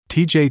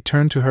 TJ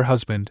turned to her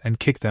husband and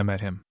kicked them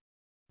at him.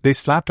 They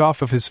slapped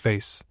off of his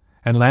face,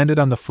 and landed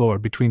on the floor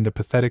between the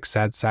pathetic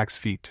sad sack's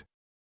feet.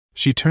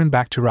 She turned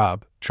back to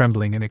Rob,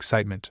 trembling in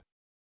excitement.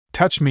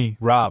 Touch me,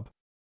 Rob.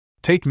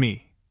 Take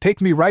me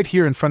right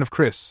here in front of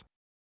Chris.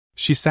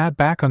 She sat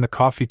back on the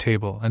coffee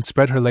table and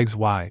spread her legs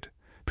wide,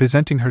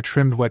 presenting her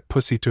trimmed wet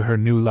pussy to her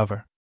new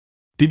lover.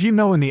 Did you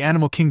know in the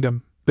animal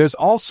kingdom, there's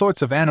all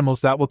sorts of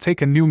animals that will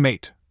take a new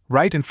mate,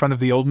 right in front of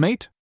the old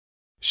mate?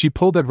 She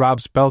pulled at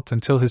Rob's belt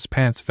until his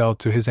pants fell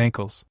to his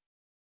ankles.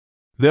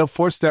 They'll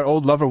force their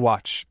old lover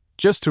watch,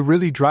 just to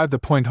really drive the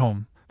point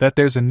home, that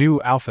there's a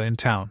new alpha in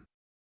town.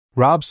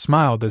 Rob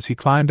smiled as he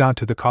climbed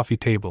onto the coffee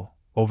table,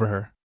 over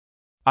her.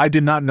 I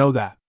did not know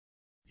that.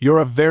 You're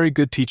a very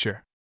good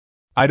teacher.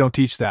 I don't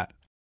teach that.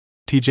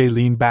 TJ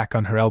leaned back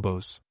on her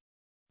elbows,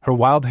 her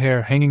wild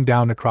hair hanging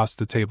down across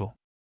the table.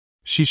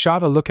 She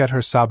shot a look at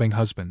her sobbing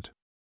husband.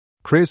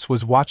 Chris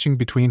was watching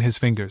between his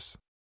fingers.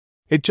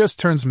 It just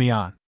turns me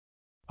on.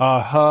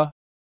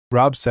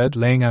 Rob said,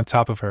 laying on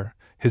top of her,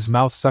 his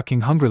mouth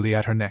sucking hungrily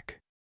at her neck.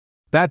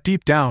 That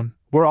deep down,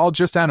 we're all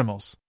just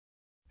animals.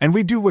 And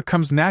we do what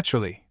comes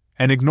naturally,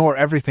 and ignore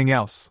everything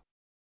else.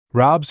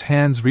 Rob's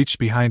hands reached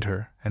behind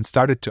her and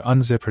started to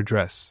unzip her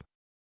dress.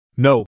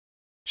 No.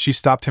 She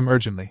stopped him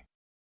urgently.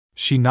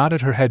 She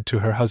nodded her head to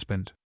her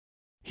husband.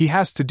 He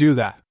has to do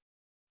that.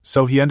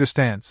 So he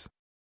understands.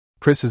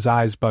 Chris's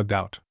eyes bugged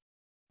out.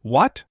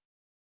 What?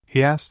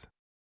 He asked.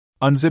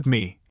 Unzip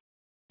me,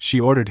 she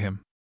ordered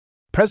him.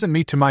 Present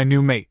me to my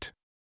new mate.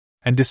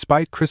 And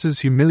despite Chris's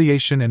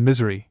humiliation and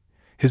misery,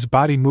 his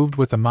body moved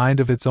with a mind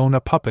of its own,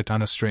 a puppet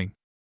on a string.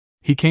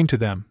 He came to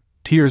them,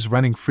 tears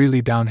running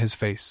freely down his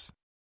face.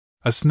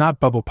 A snot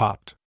bubble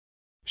popped.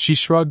 She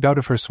shrugged out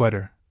of her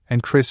sweater,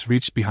 and Chris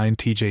reached behind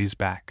TJ's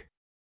back.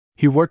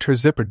 He worked her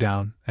zipper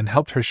down and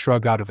helped her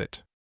shrug out of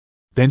it.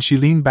 Then she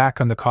leaned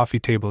back on the coffee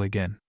table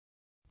again.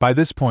 By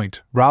this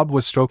point, Rob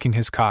was stroking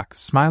his cock,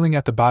 smiling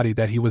at the body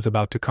that he was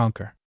about to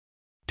conquer.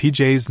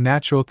 TJ's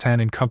natural tan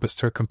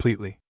encompassed her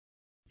completely.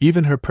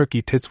 Even her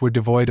perky tits were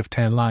devoid of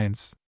tan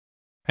lines.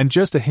 And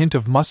just a hint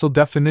of muscle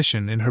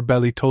definition in her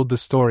belly told the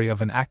story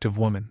of an active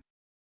woman.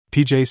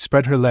 TJ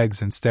spread her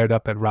legs and stared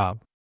up at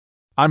Rob.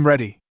 I'm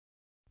ready.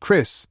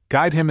 Chris,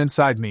 guide him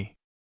inside me.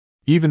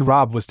 Even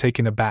Rob was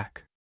taken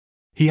aback.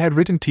 He had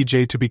written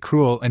TJ to be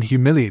cruel and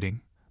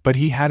humiliating, but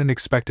he hadn't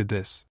expected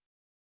this.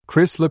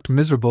 Chris looked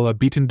miserable, a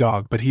beaten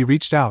dog, but he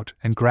reached out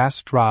and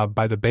grasped Rob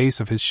by the base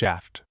of his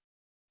shaft.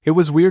 It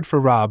was weird for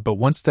Rob, but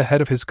once the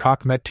head of his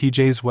cock met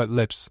TJ's wet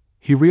lips,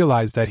 he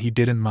realized that he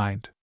didn't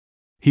mind.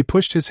 He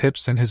pushed his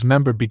hips and his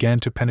member began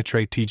to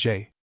penetrate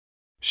TJ.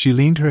 She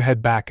leaned her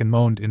head back and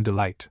moaned in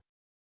delight.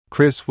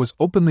 Chris was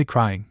openly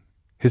crying,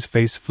 his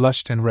face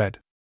flushed and red.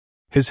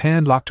 His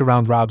hand locked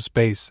around Rob's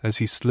base as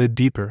he slid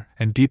deeper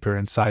and deeper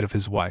inside of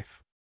his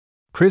wife.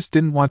 Chris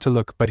didn't want to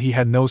look, but he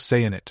had no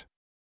say in it.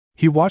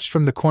 He watched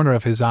from the corner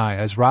of his eye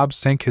as Rob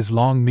sank his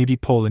long, meaty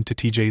pole into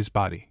TJ's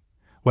body.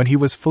 When he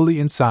was fully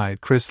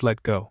inside, Chris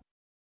let go.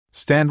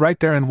 Stand right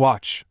there and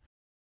watch,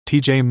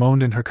 TJ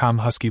moaned in her calm,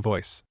 husky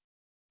voice.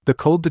 The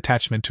cold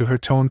detachment to her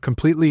tone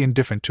completely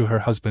indifferent to her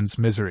husband's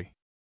misery.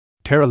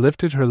 Tara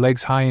lifted her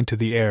legs high into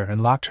the air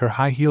and locked her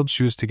high-heeled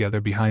shoes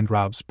together behind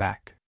Rob's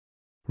back.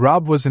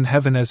 Rob was in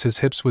heaven as his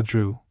hips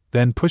withdrew,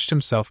 then pushed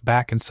himself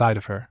back inside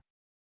of her.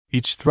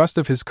 Each thrust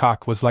of his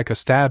cock was like a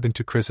stab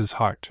into Chris's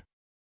heart.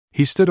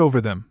 He stood over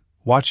them,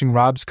 watching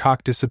Rob's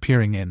cock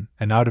disappearing in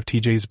and out of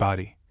TJ's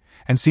body,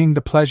 and seeing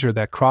the pleasure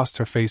that crossed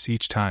her face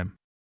each time.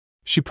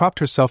 She propped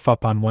herself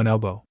up on one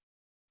elbow.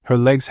 Her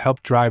legs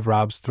helped drive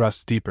Rob's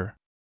thrusts deeper.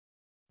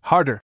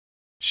 Harder,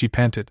 she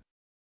panted.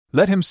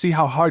 Let him see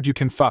how hard you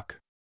can fuck.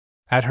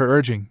 At her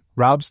urging,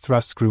 Rob's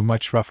thrusts grew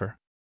much rougher.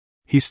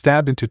 He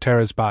stabbed into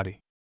Tara's body.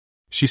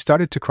 She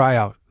started to cry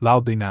out,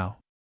 loudly now.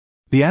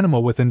 The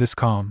animal within this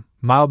calm,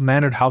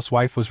 mild-mannered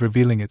housewife was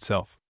revealing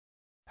itself.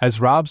 As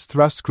Rob's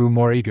thrusts grew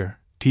more eager,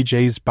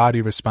 TJ's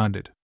body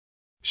responded.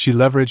 She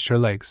leveraged her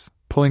legs,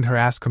 pulling her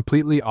ass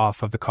completely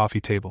off of the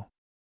coffee table.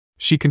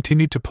 She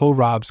continued to pull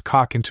Rob's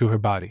cock into her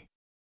body.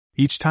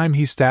 Each time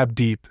he stabbed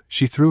deep,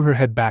 she threw her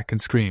head back and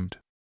screamed.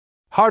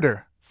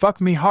 Harder, fuck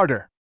me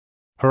harder.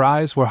 Her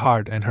eyes were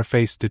hard and her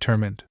face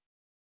determined.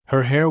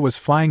 Her hair was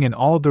flying in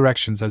all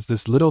directions as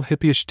this little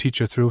hippyish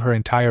teacher threw her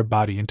entire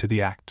body into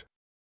the act.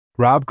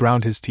 Rob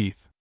ground his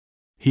teeth.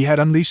 He had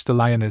unleashed the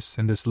lioness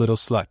in this little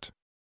slut.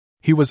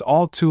 He was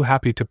all too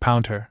happy to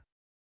pound her.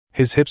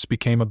 His hips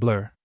became a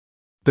blur.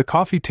 The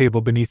coffee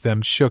table beneath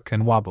them shook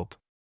and wobbled.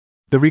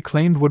 The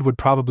reclaimed wood would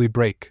probably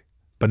break,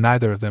 but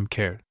neither of them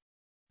cared.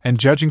 And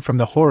judging from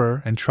the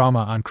horror and trauma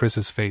on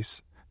Chris's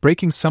face,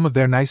 breaking some of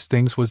their nice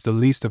things was the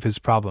least of his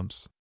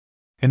problems.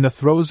 In the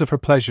throes of her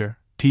pleasure,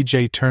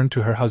 TJ turned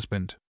to her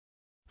husband.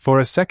 For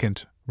a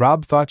second,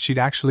 Rob thought she'd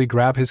actually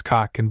grab his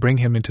cock and bring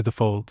him into the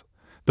fold,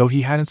 though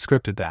he hadn't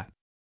scripted that.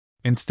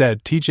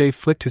 Instead, TJ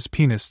flicked his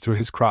penis through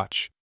his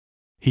crotch.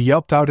 He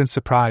yelped out in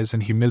surprise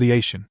and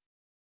humiliation.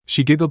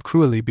 She giggled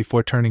cruelly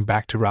before turning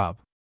back to Rob.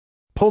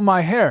 "Pull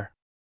my hair!"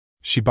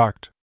 she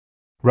barked.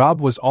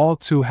 Rob was all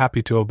too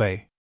happy to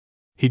obey.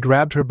 He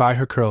grabbed her by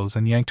her curls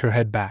and yanked her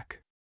head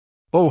back.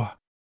 "Oh!"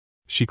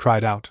 she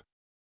cried out.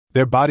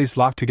 Their bodies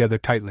locked together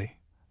tightly.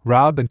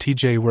 Rob and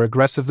TJ were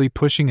aggressively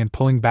pushing and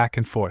pulling back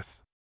and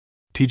forth.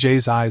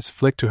 TJ's eyes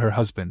flicked to her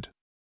husband.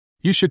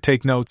 "You should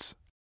take notes,"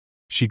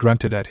 she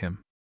grunted at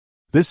him.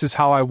 "This is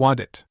how I want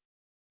it.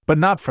 But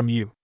not from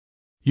you.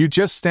 You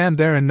just stand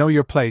there and know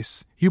your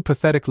place, you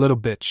pathetic little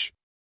bitch."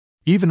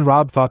 Even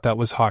Rob thought that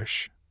was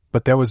harsh,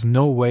 but there was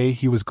no way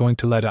he was going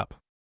to let up.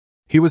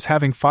 He was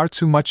having far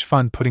too much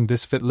fun putting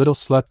this fit little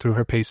slut through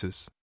her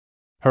paces.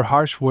 Her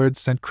harsh words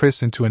sent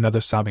Chris into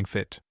another sobbing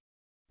fit.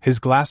 His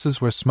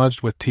glasses were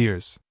smudged with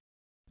tears.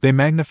 They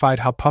magnified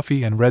how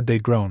puffy and red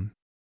they'd grown.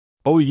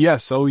 "Oh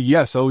yes, oh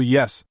yes, oh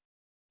yes."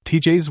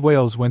 TJ's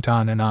wails went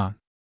on and on.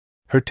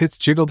 Her tits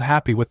jiggled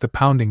happy with the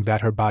pounding that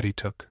her body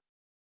took.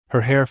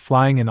 Her hair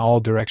flying in all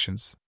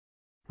directions.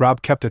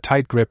 Rob kept a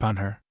tight grip on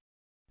her.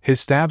 His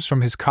stabs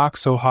from his cock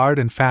so hard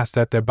and fast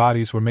that their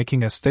bodies were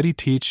making a steady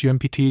THUMP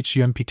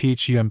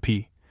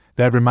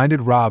that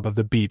reminded Rob of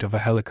the beat of a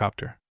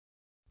helicopter.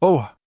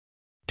 "Oh!"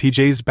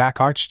 TJ's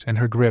back arched and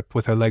her grip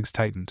with her legs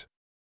tightened.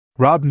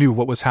 Rob knew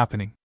what was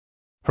happening.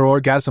 Her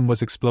orgasm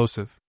was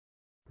explosive.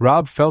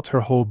 Rob felt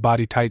her whole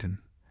body tighten,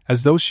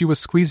 as though she was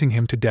squeezing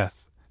him to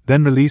death,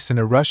 then release in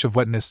a rush of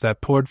wetness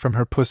that poured from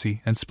her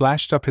pussy and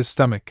splashed up his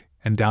stomach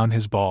and down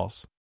his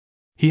balls.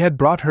 He had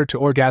brought her to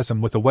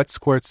orgasm with a wet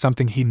squirt,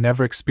 something he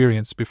never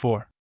experienced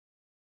before.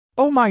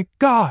 "Oh my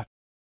God!"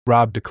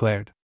 Rob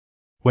declared.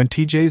 When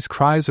TJ's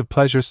cries of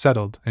pleasure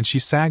settled and she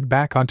sagged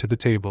back onto the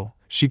table,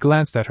 she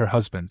glanced at her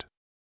husband.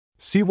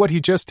 "See what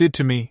he just did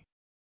to me?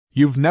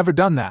 You've never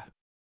done that,"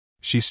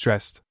 she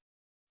stressed.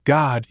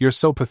 "God, you're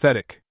so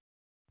pathetic."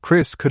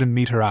 Chris couldn't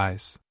meet her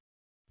eyes.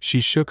 She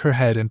shook her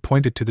head and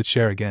pointed to the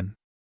chair again.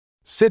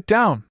 "Sit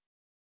down,"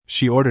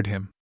 she ordered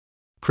him.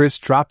 Chris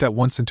dropped at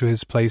once into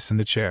his place in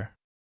the chair.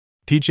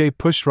 TJ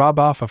pushed Rob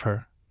off of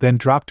her, then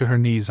dropped to her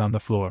knees on the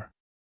floor.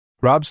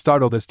 Rob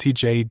startled as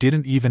TJ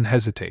didn't even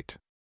hesitate.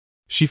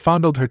 She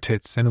fondled her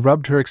tits and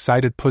rubbed her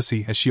excited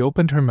pussy as she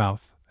opened her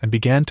mouth and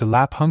began to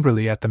lap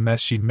hungrily at the mess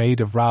she'd made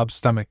of Rob's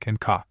stomach and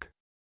cock.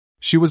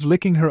 She was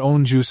licking her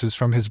own juices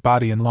from his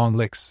body in long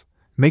licks,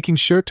 making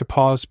sure to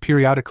pause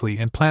periodically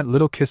and plant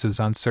little kisses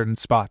on certain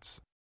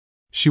spots.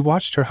 She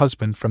watched her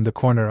husband from the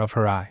corner of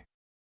her eye.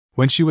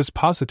 When she was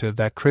positive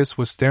that Chris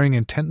was staring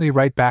intently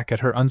right back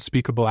at her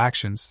unspeakable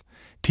actions,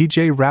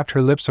 TJ wrapped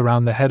her lips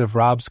around the head of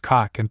Rob's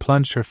cock and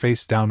plunged her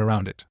face down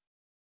around it.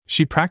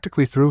 She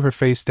practically threw her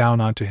face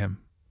down onto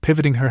him,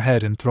 pivoting her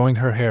head and throwing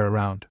her hair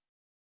around.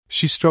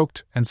 She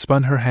stroked and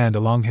spun her hand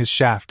along his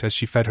shaft as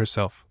she fed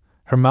herself,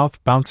 her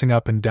mouth bouncing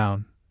up and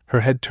down, her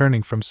head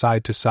turning from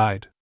side to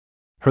side.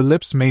 Her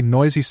lips made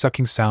noisy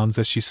sucking sounds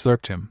as she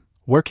slurped him,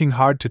 working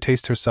hard to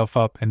taste herself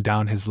up and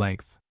down his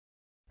length.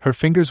 Her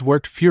fingers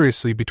worked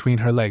furiously between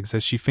her legs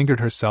as she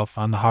fingered herself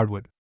on the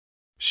hardwood.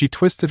 She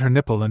twisted her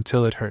nipple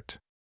until it hurt.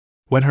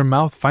 When her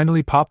mouth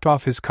finally popped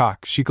off his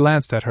cock, she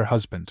glanced at her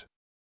husband.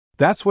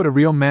 "That's what a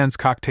real man's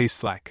cock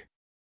tastes like."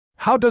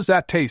 "How does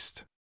that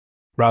taste?"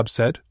 Rob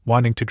said,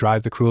 wanting to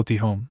drive the cruelty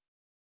home.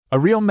 "A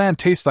real man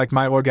tastes like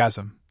my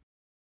orgasm,"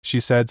 she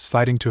said,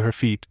 sliding to her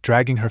feet,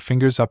 dragging her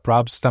fingers up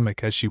Rob's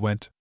stomach as she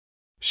went.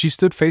 She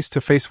stood face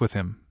to face with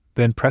him,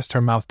 then pressed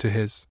her mouth to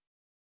his.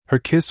 Her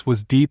kiss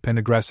was deep and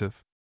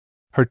aggressive,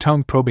 her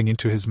tongue probing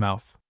into his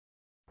mouth.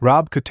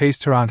 Rob could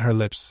taste her on her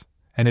lips,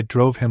 and it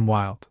drove him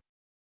wild.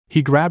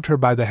 He grabbed her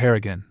by the hair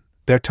again,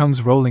 their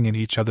tongues rolling in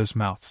each other's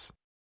mouths.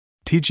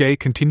 TJ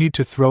continued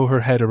to throw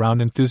her head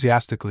around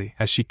enthusiastically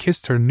as she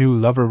kissed her new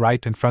lover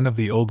right in front of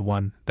the old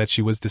one that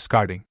she was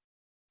discarding.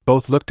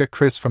 Both looked at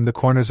Chris from the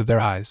corners of their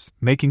eyes,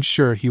 making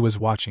sure he was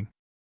watching.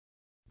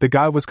 The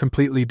guy was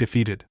completely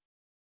defeated.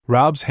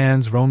 Rob's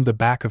hands roamed the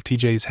back of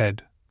TJ's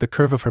head, the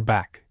curve of her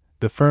back,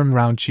 the firm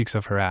round cheeks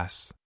of her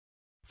ass.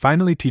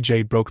 Finally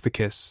TJ broke the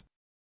kiss.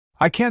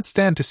 "I can't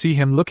stand to see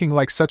him looking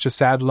like such a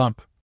sad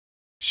lump,"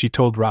 she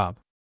told Rob.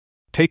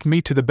 "Take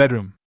me to the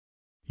bedroom.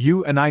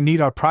 You and I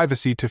need our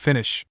privacy to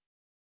finish."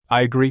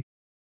 "I agree,"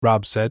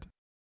 Rob said.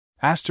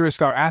 Our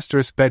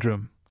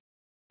bedroom,"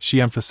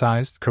 she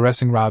emphasized,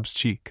 caressing Rob's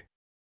cheek.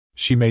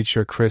 She made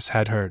sure Chris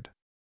had heard.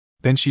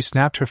 Then she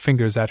snapped her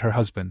fingers at her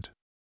husband.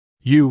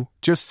 You,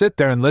 just sit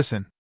there and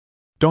listen.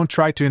 Don't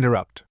try to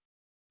interrupt.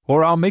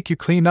 Or I'll make you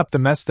clean up the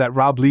mess that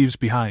Rob leaves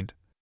behind.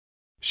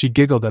 She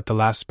giggled at the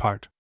last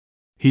part.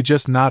 He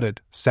just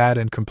nodded, sad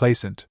and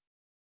complacent.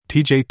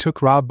 TJ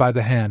took Rob by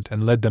the hand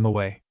and led them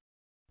away.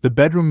 The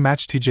bedroom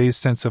matched TJ's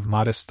sense of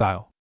modest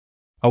style.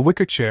 A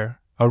wicker chair,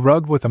 a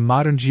rug with a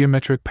modern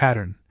geometric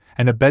pattern,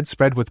 and a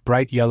bedspread with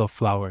bright yellow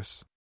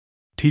flowers.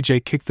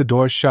 TJ kicked the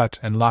door shut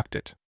and locked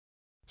it.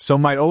 So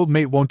my old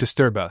mate won't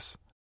disturb us.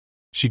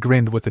 She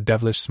grinned with a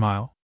devilish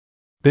smile.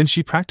 Then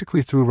she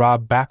practically threw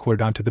Rob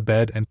backward onto the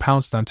bed and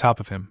pounced on top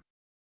of him.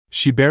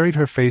 She buried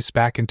her face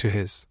back into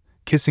his,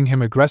 kissing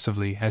him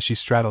aggressively as she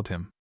straddled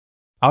him.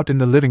 Out in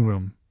the living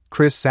room,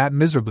 Chris sat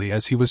miserably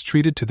as he was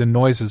treated to the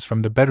noises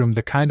from the bedroom,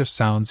 the kind of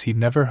sounds he'd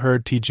never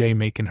heard TJ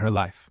make in her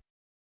life.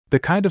 The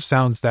kind of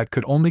sounds that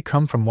could only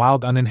come from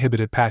wild,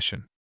 uninhibited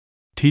passion.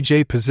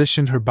 TJ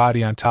positioned her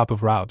body on top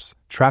of Rob's,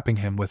 trapping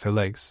him with her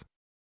legs.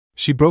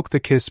 She broke the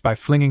kiss by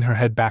flinging her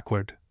head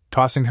backward,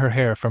 tossing her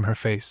hair from her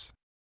face.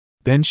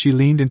 Then she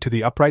leaned into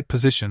the upright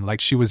position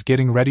like she was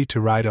getting ready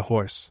to ride a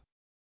horse.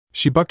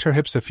 She bucked her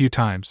hips a few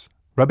times,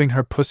 rubbing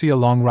her pussy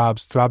along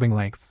Rob's throbbing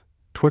length,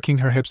 twerking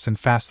her hips in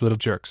fast little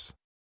jerks.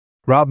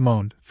 Rob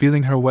moaned,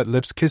 feeling her wet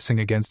lips kissing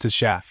against his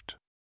shaft.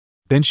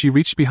 Then she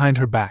reached behind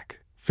her back,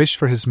 fished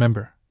for his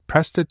member,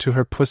 pressed it to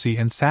her pussy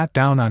and sat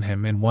down on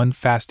him in one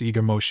fast,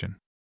 eager motion.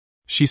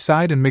 She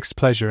sighed in mixed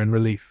pleasure and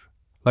relief,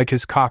 like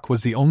his cock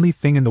was the only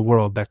thing in the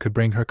world that could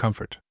bring her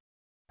comfort.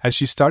 As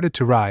she started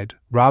to ride,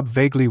 Rob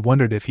vaguely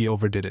wondered if he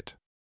overdid it.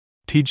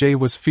 TJ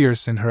was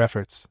fierce in her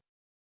efforts.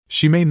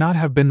 She may not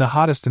have been the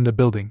hottest in the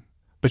building,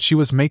 but she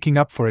was making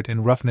up for it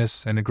in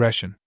roughness and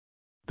aggression.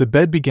 The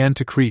bed began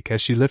to creak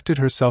as she lifted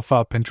herself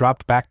up and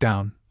dropped back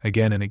down,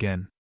 again and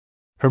again.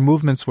 Her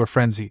movements were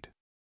frenzied.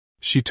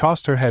 She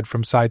tossed her head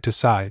from side to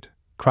side,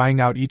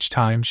 crying out each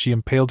time she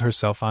impaled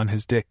herself on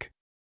his dick.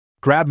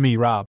 "Grab me,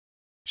 Rob!"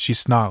 she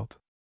snarled.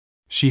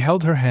 She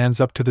held her hands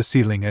up to the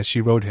ceiling as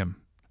she rode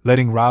him,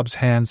 letting Rob's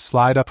hands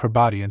slide up her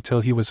body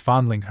until he was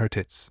fondling her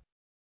tits.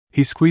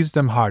 He squeezed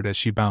them hard as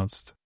she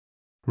bounced.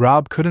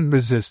 Rob couldn't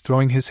resist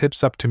throwing his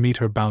hips up to meet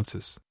her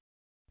bounces.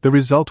 The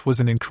result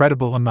was an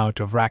incredible amount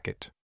of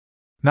racket.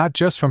 Not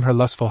just from her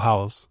lustful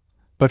howls,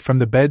 but from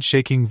the bed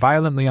shaking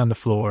violently on the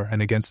floor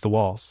and against the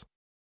walls.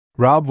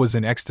 Rob was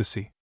in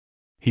ecstasy.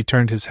 He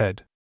turned his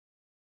head.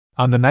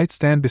 On the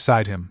nightstand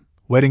beside him,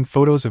 wedding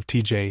photos of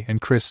TJ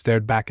and Chris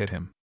stared back at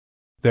him.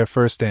 Their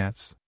first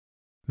dance.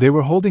 They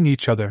were holding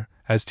each other,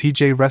 as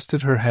TJ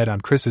rested her head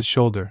on Chris's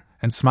shoulder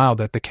and smiled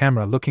at the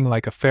camera, looking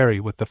like a fairy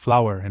with the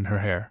flower in her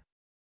hair.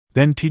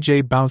 Then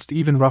TJ bounced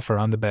even rougher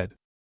on the bed.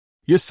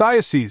 "Your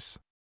Siases!"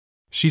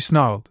 she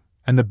snarled,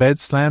 and the bed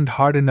slammed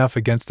hard enough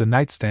against the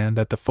nightstand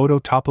that the photo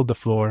toppled the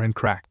floor and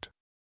cracked.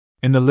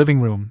 In the living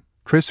room,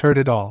 Chris heard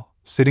it all,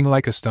 sitting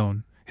like a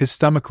stone, his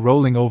stomach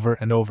rolling over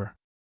and over.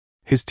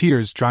 His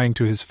tears drying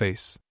to his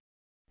face.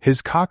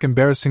 His cock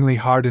embarrassingly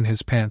hard in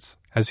his pants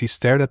as he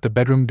stared at the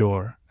bedroom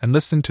door and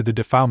listened to the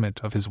defilement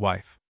of his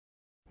wife.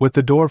 With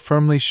the door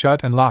firmly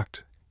shut and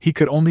locked, he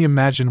could only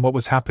imagine what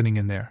was happening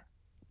in there,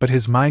 but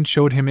his mind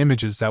showed him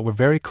images that were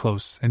very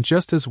close and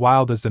just as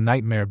wild as the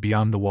nightmare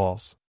beyond the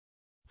walls.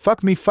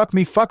 "Fuck me, fuck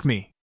me, fuck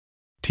me!"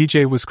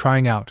 TJ was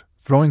crying out,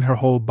 throwing her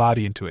whole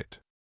body into it.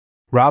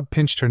 Rob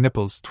pinched her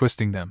nipples,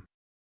 twisting them.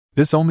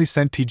 This only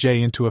sent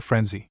TJ into a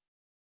frenzy.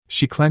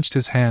 She clenched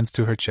his hands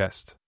to her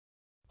chest.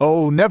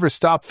 "Oh, never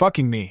stop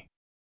fucking me!"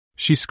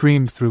 she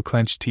screamed through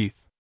clenched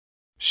teeth.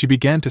 She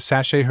began to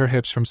sashay her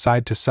hips from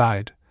side to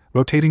side,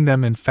 rotating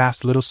them in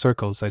fast little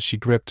circles as she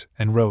gripped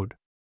and rode.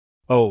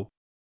 "Oh,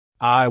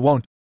 I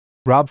won't,"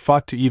 Rob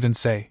fought to even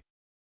say.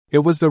 It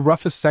was the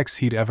roughest sex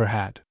he'd ever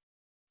had.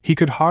 He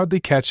could hardly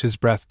catch his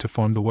breath to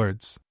form the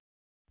words.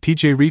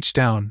 TJ reached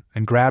down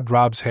and grabbed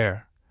Rob's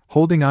hair,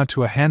 holding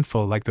onto a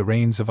handful like the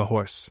reins of a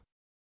horse.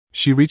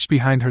 She reached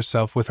behind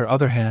herself with her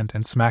other hand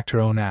and smacked her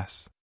own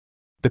ass.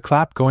 The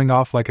clap going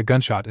off like a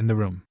gunshot in the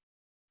room.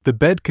 The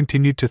bed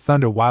continued to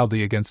thunder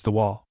wildly against the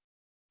wall.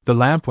 The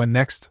lamp went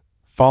next,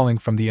 falling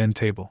from the end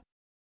table.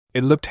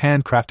 It looked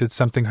handcrafted,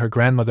 something her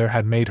grandmother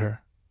had made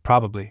her,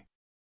 probably.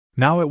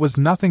 Now it was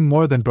nothing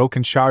more than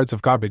broken shards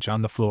of garbage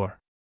on the floor.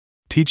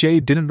 TJ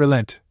didn't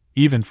relent,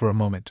 even for a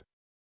moment.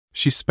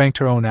 She spanked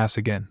her own ass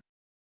again.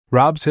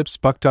 Rob's hips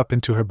bucked up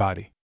into her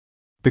body.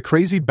 The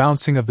crazy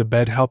bouncing of the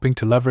bed helping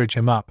to leverage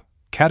him up,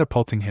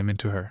 catapulting him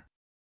into her.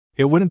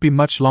 It wouldn't be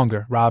much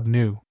longer, Rob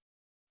knew.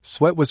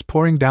 Sweat was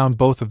pouring down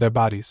both of their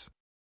bodies.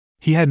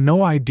 He had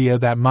no idea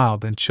that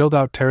mild and chilled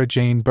out Tara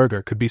Jane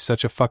Berger could be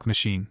such a fuck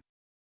machine.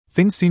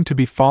 Things seemed to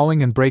be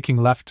falling and breaking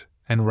left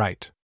and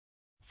right.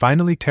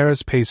 Finally,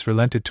 Tara's pace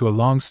relented to a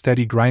long,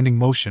 steady grinding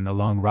motion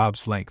along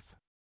Rob's length.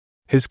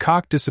 His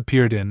cock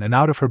disappeared in and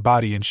out of her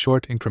body in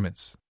short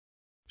increments.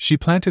 She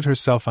planted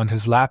herself on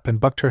his lap and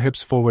bucked her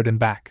hips forward and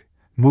back,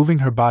 moving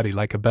her body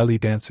like a belly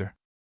dancer.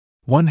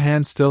 One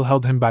hand still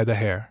held him by the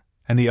hair,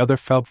 and the other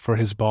felt for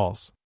his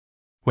balls.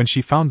 When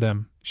she found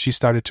them, she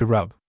started to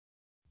rub.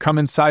 "Come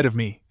inside of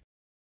me,"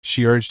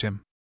 she urged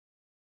him.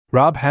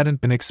 Rob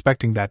hadn't been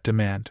expecting that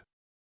demand.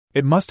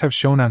 It must have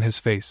shown on his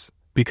face,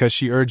 because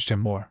she urged him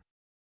more.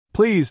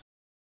 Please,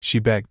 she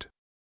begged.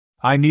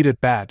 I need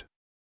it bad.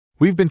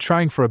 We've been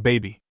trying for a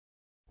baby.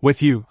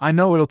 With you, I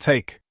know it'll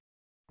take.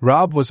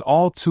 Rob was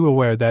all too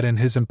aware that in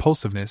his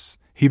impulsiveness,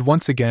 he'd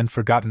once again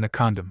forgotten a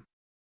condom.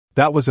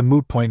 That was a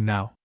moot point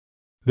now.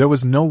 There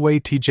was no way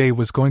TJ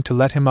was going to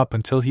let him up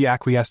until he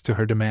acquiesced to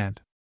her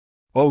demand.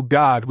 Oh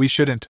God, we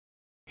shouldn't,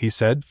 he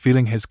said,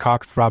 feeling his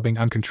cock throbbing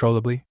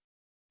uncontrollably.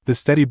 The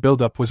steady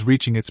buildup was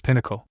reaching its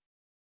pinnacle.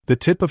 The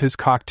tip of his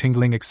cock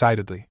tingling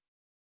excitedly.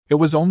 It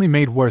was only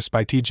made worse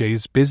by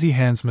TJ's busy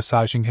hands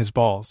massaging his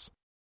balls.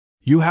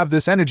 You have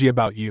this energy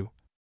about you,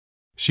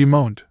 she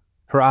moaned,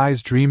 her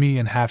eyes dreamy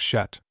and half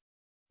shut.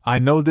 I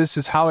know this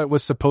is how it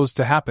was supposed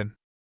to happen.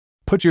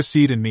 Put your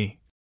seed in me,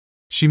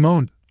 she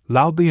moaned,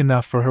 loudly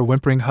enough for her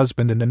whimpering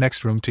husband in the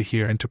next room to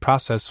hear and to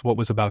process what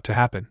was about to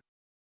happen.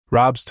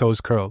 Rob's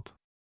toes curled.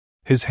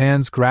 His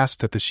hands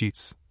grasped at the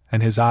sheets,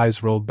 and his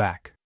eyes rolled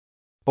back.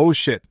 Oh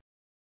shit,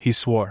 he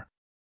swore.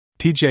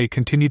 TJ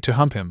continued to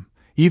hump him,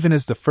 even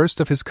as the first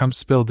of his cum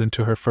spilled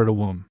into her fertile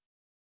womb.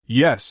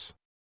 Yes,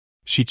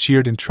 she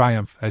cheered in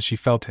triumph as she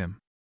felt him.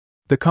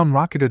 The cum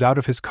rocketed out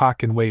of his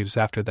cock in waves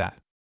after that.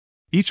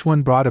 Each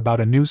one brought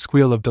about a new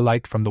squeal of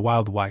delight from the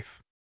wild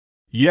wife.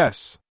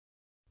 Yes.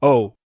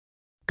 Oh.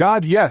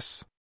 God,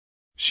 yes,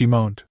 she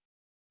moaned.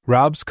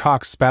 Rob's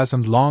cock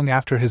spasmed long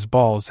after his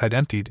balls had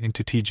emptied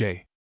into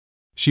TJ.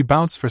 She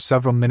bounced for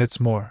several minutes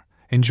more,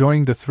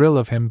 enjoying the thrill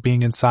of him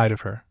being inside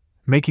of her,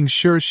 making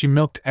sure she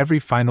milked every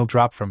final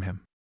drop from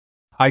him.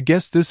 I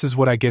guess this is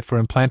what I get for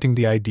implanting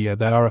the idea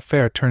that our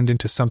affair turned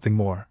into something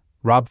more,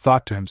 Rob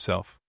thought to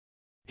himself.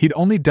 He'd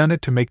only done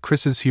it to make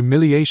Chris's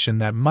humiliation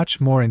that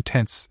much more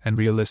intense and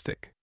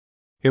realistic.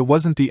 It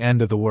wasn't the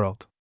end of the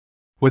world.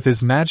 With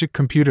his magic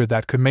computer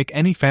that could make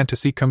any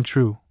fantasy come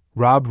true,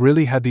 Rob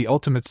really had the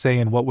ultimate say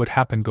in what would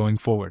happen going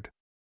forward.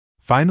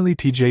 Finally,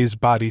 TJ's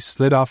body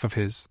slid off of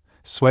his,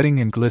 sweating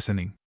and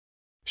glistening.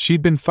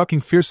 She'd been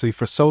fucking fiercely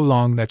for so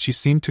long that she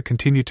seemed to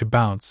continue to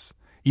bounce,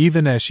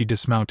 even as she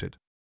dismounted.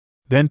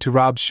 Then, to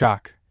Rob's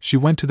shock, she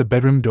went to the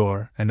bedroom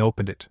door and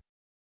opened it.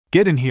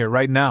 Get in here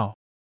right now,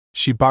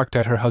 she barked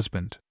at her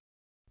husband.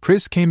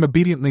 Chris came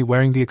obediently,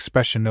 wearing the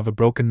expression of a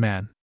broken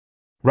man.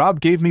 Rob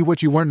gave me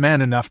what you weren't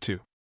man enough to.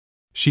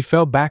 She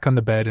fell back on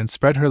the bed and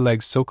spread her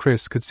legs so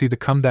Chris could see the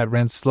cum that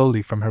ran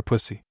slowly from her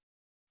pussy.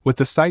 With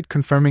the sight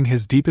confirming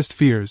his deepest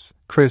fears,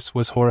 Chris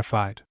was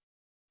horrified.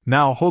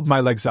 Now hold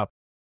my legs up,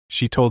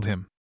 she told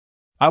him.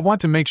 I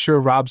want to make sure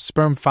Rob's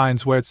sperm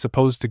finds where it's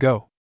supposed to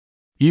go.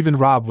 Even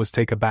Rob was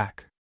taken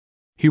aback.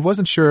 He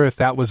wasn't sure if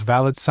that was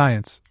valid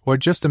science or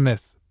just a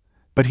myth,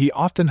 but he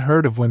often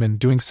heard of women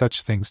doing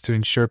such things to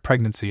ensure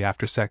pregnancy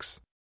after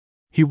sex.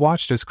 He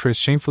watched as Chris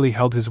shamefully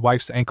held his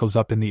wife's ankles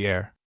up in the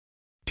air.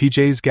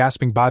 TJ's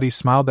gasping body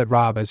smiled at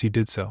Rob as he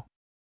did so.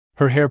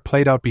 Her hair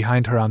played out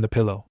behind her on the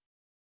pillow.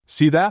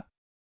 See that?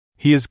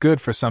 He is good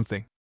for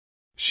something.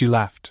 She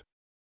laughed.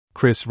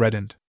 Chris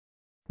reddened.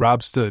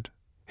 Rob stood,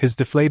 his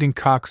deflating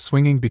cock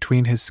swinging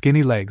between his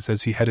skinny legs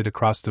as he headed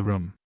across the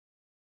room.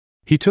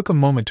 He took a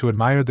moment to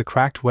admire the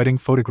cracked wedding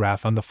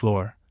photograph on the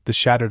floor, the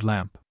shattered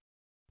lamp.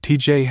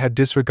 TJ had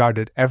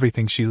disregarded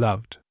everything she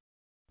loved.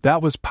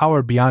 That was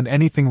power beyond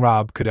anything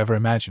Rob could ever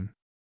imagine.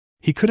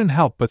 He couldn't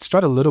help but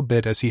strut a little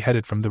bit as he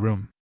headed from the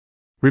room.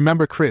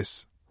 Remember,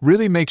 Chris,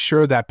 really make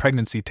sure that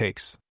pregnancy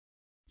takes.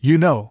 You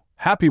know,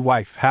 happy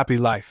wife, happy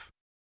life.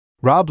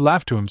 Rob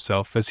laughed to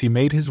himself as he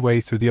made his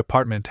way through the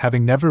apartment,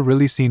 having never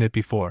really seen it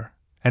before,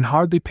 and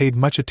hardly paid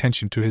much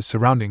attention to his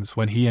surroundings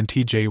when he and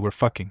TJ were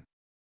fucking.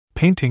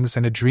 Paintings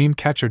and a dream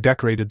catcher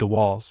decorated the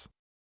walls.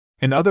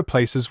 In other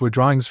places were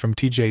drawings from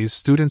TJ's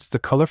students, the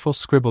colorful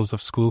scribbles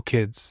of school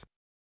kids.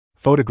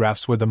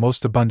 Photographs were the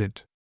most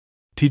abundant.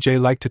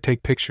 TJ liked to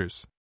take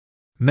pictures.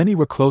 Many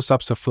were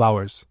close-ups of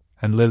flowers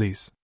and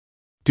lilies.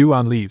 Dew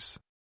on leaves.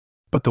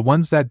 But the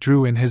ones that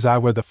drew in his eye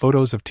were the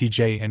photos of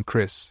TJ and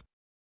Chris.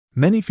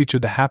 Many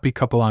featured the happy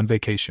couple on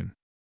vacation.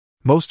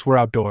 Most were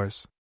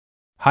outdoors.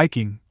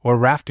 Hiking or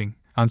rafting,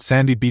 on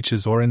sandy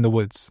beaches or in the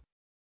woods.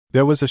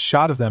 There was a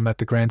shot of them at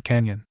the Grand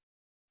Canyon.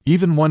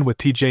 Even one with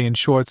TJ in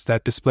shorts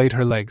that displayed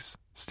her legs,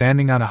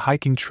 standing on a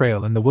hiking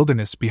trail in the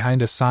wilderness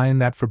behind a sign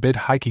that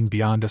forbid hiking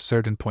beyond a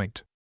certain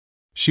point.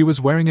 She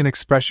was wearing an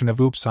expression of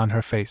oops on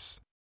her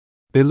face.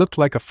 They looked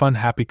like a fun,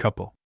 happy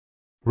couple.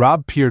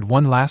 Rob peered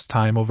one last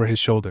time over his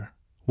shoulder,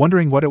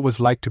 wondering what it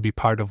was like to be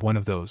part of one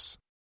of those.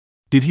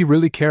 Did he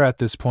really care at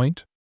this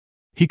point?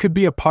 He could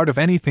be a part of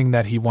anything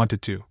that he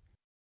wanted to.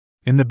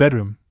 In the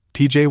bedroom,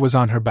 TJ was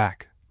on her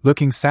back,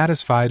 looking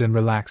satisfied and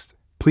relaxed,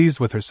 pleased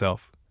with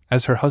herself,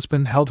 as her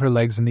husband held her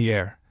legs in the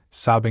air,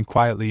 sobbing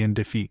quietly in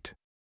defeat.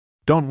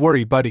 Don't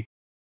worry, buddy,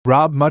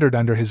 Rob muttered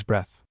under his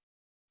breath.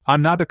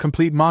 I'm not a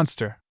complete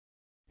monster.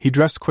 He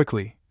dressed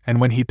quickly, and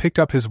when he picked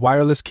up his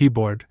wireless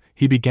keyboard,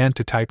 he began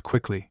to type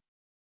quickly.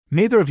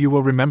 Neither of you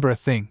will remember a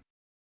thing.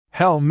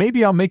 Hell,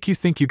 maybe I'll make you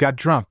think you got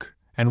drunk,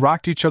 and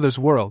rocked each other's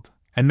world,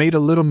 and made a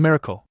little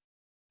miracle.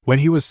 When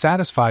he was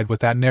satisfied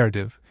with that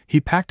narrative, he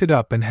packed it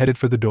up and headed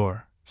for the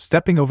door,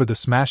 stepping over the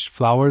smashed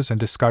flowers and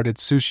discarded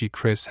sushi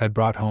Chris had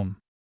brought home.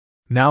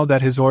 Now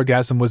that his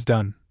orgasm was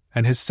done,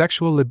 and his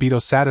sexual libido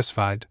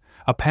satisfied,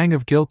 a pang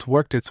of guilt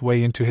worked its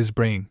way into his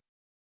brain.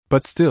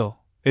 But still,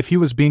 if he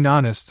was being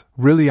honest,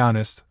 really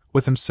honest,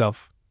 with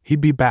himself, he'd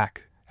be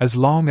back, as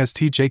long as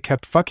TJ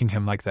kept fucking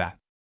him like that.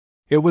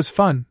 It was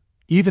fun,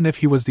 even if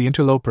he was the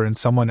interloper in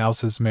someone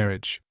else's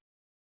marriage.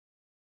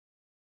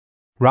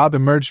 Rob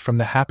emerged from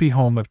the happy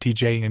home of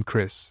TJ and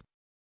Chris.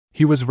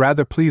 He was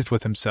rather pleased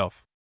with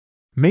himself.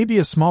 Maybe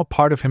a small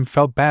part of him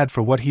felt bad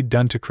for what he'd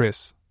done to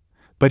Chris,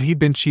 but he'd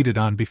been cheated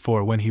on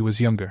before when he was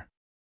younger.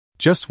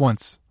 Just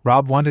once,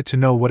 Rob wanted to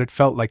know what it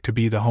felt like to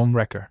be the home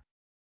wrecker.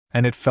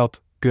 And it felt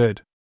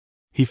good.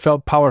 He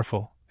felt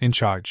powerful, in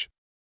charge.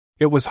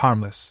 It was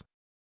harmless.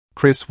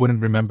 Chris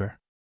wouldn't remember.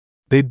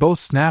 They'd both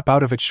snap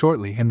out of it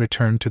shortly and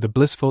return to the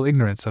blissful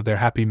ignorance of their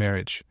happy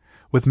marriage,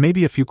 with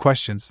maybe a few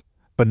questions,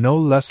 but no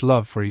less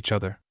love for each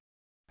other.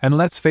 And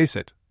let's face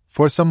it,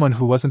 for someone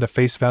who wasn't a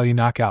face value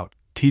knockout,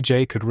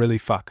 TJ could really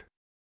fuck.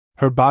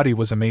 Her body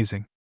was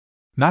amazing.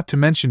 Not to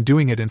mention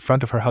doing it in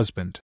front of her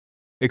husband.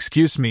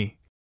 "Excuse me."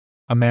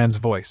 A man's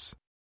voice.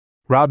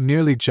 Rob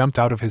nearly jumped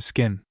out of his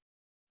skin.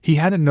 He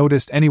hadn't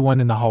noticed anyone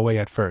in the hallway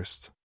at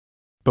first.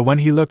 But when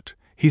he looked,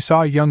 he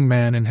saw a young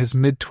man in his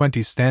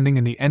mid-20s standing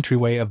in the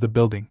entryway of the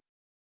building.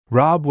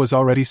 Rob was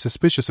already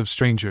suspicious of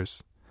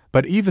strangers,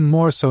 but even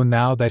more so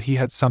now that he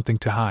had something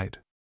to hide.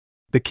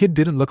 The kid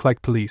didn't look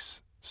like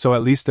police, so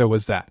at least there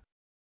was that.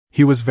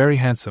 He was very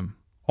handsome,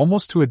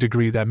 almost to a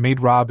degree that made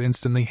Rob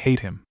instantly hate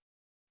him.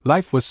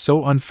 Life was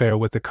so unfair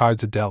with the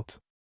cards it dealt.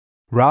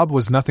 Rob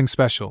was nothing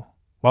special,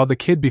 while the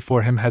kid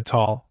before him had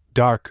tall,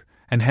 dark,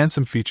 and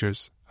handsome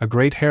features, a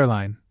great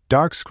hairline,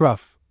 dark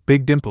scruff,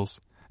 big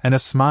dimples, and a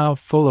smile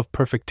full of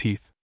perfect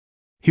teeth.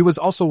 He was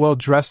also well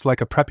dressed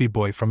like a preppy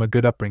boy from a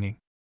good upbringing.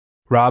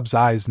 Rob's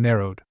eyes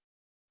narrowed.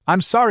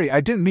 "I'm sorry,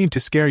 I didn't mean to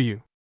scare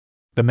you."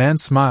 The man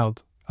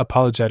smiled,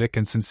 apologetic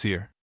and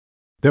sincere.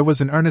 There was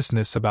an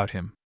earnestness about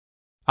him.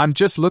 "I'm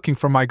just looking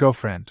for my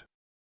girlfriend.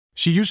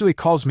 She usually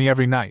calls me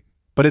every night,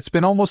 but it's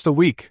been almost a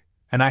week,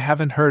 and I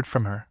haven't heard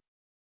from her.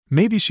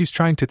 Maybe she's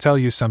trying to tell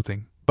you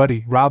something,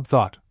 buddy," Rob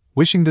thought,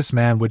 wishing this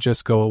man would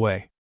just go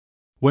away.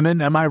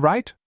 "Women, am I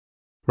right?"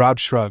 Rob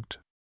shrugged.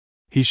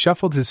 He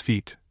shuffled his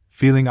feet,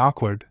 feeling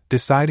awkward,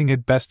 deciding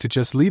it best to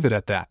just leave it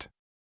at that.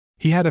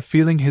 He had a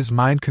feeling his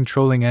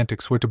mind-controlling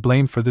antics were to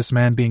blame for this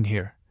man being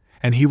here,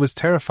 and he was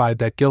terrified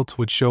that guilt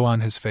would show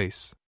on his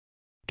face.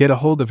 "Get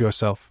a hold of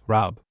yourself,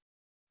 Rob.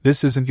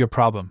 This isn't your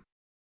problem.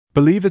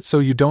 Believe it so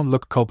you don't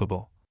look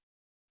culpable."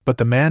 But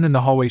the man in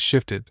the hallway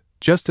shifted,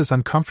 just as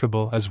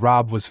uncomfortable as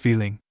Rob was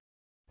feeling.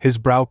 His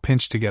brow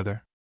pinched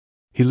together.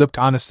 He looked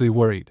honestly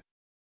worried.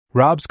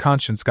 Rob's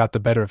conscience got the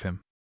better of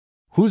him.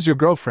 "Who's your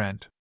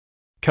girlfriend?"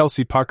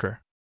 "Kelsey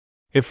Parker."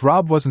 If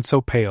Rob wasn't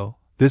so pale,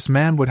 this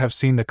man would have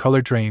seen the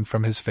color drain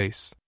from his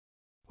face.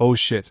 Oh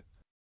shit.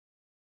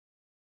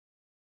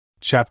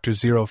 Chapter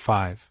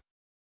 05.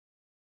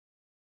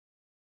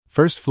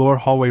 First floor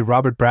hallway.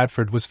 Robert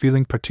Bradford was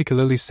feeling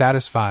particularly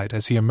satisfied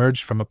as he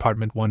emerged from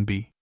apartment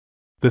 1B.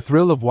 The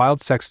thrill of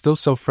wild sex still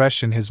so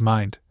fresh in his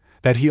mind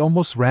that he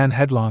almost ran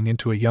headlong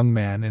into a young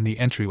man in the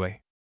entryway.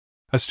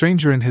 A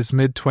stranger in his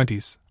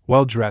mid-20s,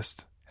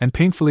 well-dressed, and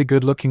painfully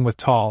good-looking with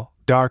tall,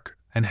 dark,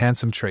 and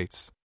handsome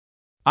traits.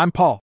 "I'm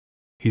Paul,"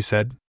 he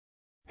said.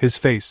 His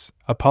face,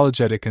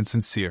 apologetic and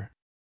sincere.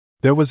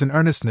 There was an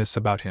earnestness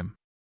about him.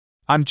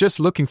 "I'm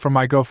just looking for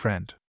my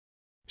girlfriend.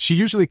 She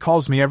usually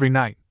calls me every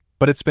night,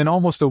 but it's been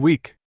almost a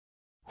week."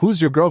 "Who's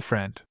your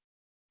girlfriend?"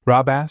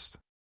 Rob asked.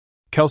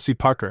 "Kelsey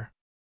Parker."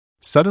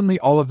 Suddenly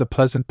all of the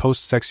pleasant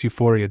post-sex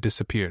euphoria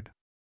disappeared.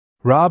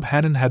 Rob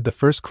hadn't had the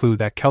first clue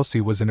that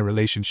Kelsey was in a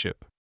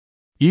relationship.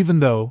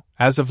 Even though,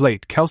 as of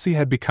late, Kelsey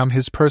had become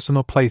his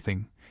personal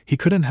plaything, he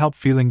couldn't help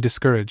feeling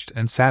discouraged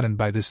and saddened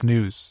by this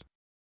news.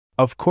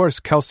 Of course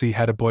Kelsey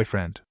had a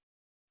boyfriend.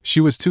 She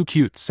was too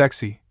cute,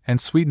 sexy, and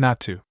sweet not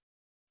to.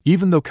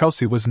 Even though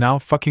Kelsey was now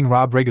fucking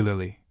Rob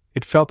regularly,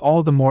 it felt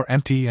all the more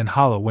empty and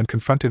hollow when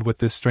confronted with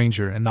this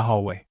stranger in the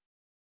hallway.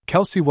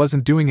 Kelsey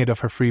wasn't doing it of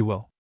her free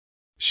will.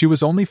 She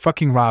was only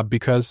fucking Rob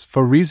because,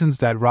 for reasons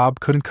that Rob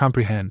couldn't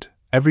comprehend,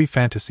 every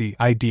fantasy,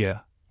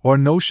 idea, or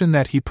notion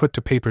that he put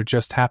to paper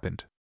just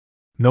happened.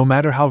 No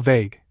matter how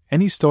vague,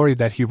 any story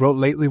that he wrote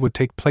lately would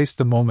take place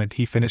the moment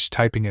he finished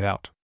typing it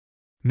out.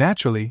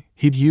 Naturally,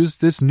 he'd used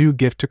this new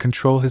gift to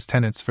control his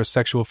tenants for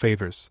sexual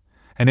favors,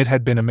 and it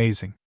had been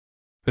amazing.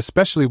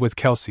 Especially with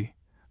Kelsey,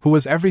 who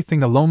was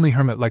everything a lonely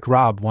hermit like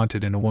Rob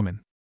wanted in a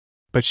woman.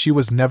 But she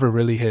was never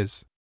really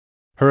his.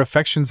 Her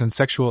affections and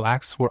sexual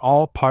acts were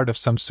all part of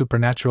some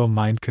supernatural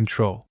mind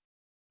control.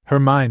 Her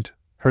mind,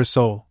 her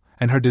soul,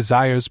 and her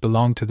desires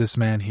belonged to this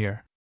man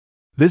here.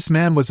 This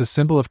man was a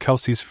symbol of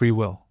Kelsey's free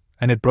will,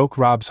 and it broke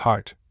Rob's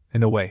heart,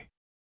 in a way.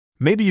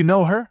 "Maybe you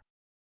know her?"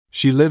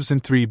 "She lives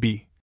in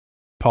 3B,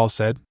 Paul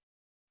said.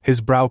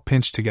 His brow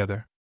pinched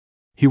together.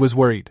 He was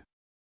worried.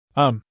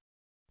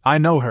 I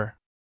know her.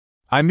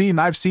 I mean,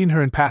 I've seen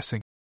her in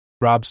passing,"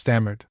 Rob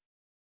stammered.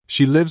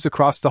 "She lives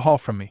across the hall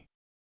from me."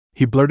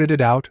 He blurted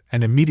it out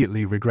and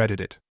immediately regretted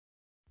it.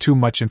 Too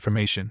much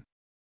information.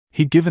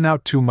 He'd given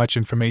out too much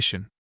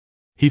information.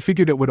 He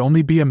figured it would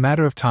only be a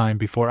matter of time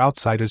before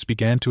outsiders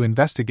began to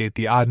investigate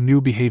the odd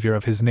new behavior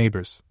of his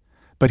neighbors,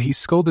 but he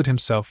scolded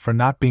himself for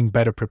not being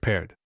better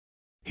prepared.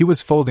 He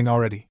was folding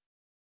already.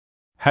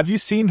 "Have you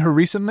seen her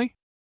recently?"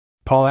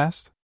 Paul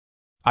asked.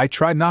 "I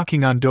tried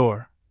knocking on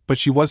door, but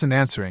she wasn't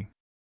answering.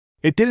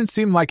 It didn't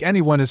seem like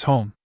anyone is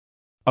home."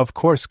 Of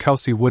course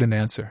Kelsey wouldn't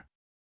answer.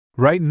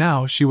 Right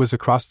now she was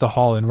across the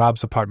hall in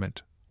Rob's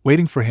apartment,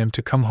 waiting for him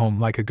to come home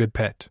like a good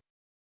pet.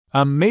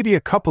 Maybe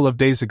a couple of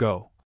days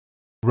ago."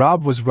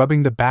 Rob was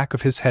rubbing the back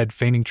of his head,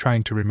 feigning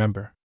trying to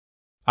remember.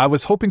 "I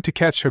was hoping to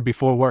catch her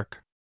before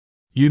work.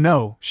 You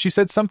know, she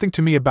said something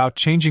to me about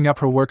changing up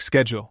her work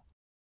schedule."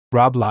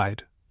 Rob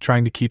lied,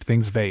 trying to keep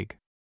things vague.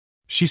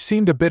 "She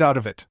seemed a bit out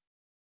of it.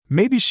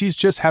 Maybe she's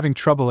just having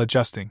trouble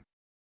adjusting.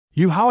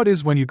 You know how it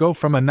is when you go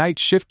from a night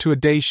shift to a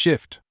day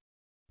shift."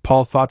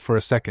 Paul thought for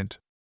a second.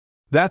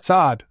 "That's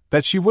odd,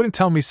 that she wouldn't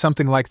tell me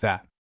something like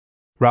that."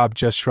 Rob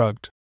just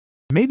shrugged.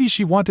 "Maybe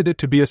she wanted it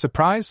to be a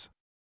surprise?"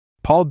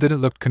 Paul didn't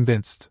look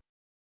convinced.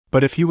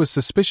 But if he was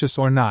suspicious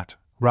or not,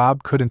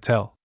 Rob couldn't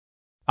tell.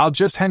 "I'll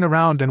just hang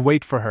around and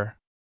wait for her.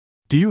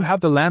 Do you have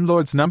the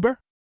landlord's number?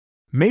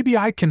 Maybe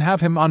I can have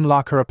him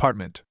unlock her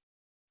apartment."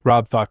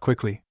 Rob thought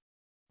quickly.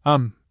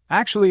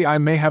 Actually I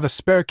may have a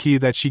spare key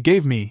that she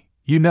gave me,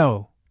 you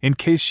know, in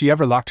case she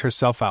ever locked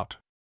herself out."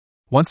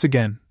 Once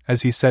again,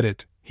 as he said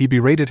it, he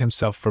berated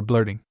himself for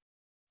blurting.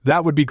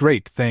 "That would be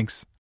great,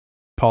 thanks,"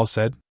 Paul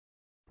said.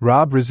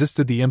 Rob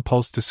resisted the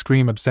impulse to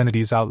scream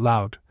obscenities out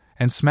loud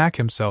and smack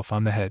himself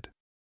on the head.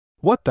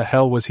 What the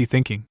hell was he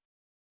thinking?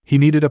 He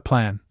needed a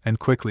plan, and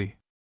quickly.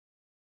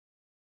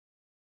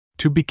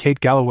 To be Kate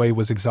Galloway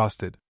was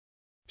exhausted.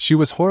 She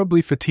was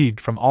horribly fatigued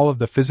from all of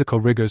the physical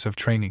rigors of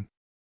training.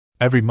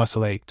 Every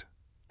muscle ached.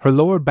 Her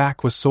lower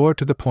back was sore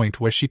to the point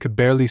where she could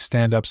barely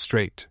stand up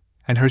straight,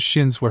 and her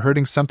shins were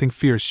hurting something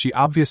fierce. She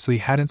obviously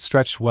hadn't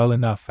stretched well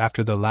enough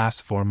after the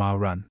last 4-mile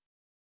run.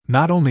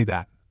 Not only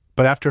that,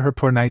 but after her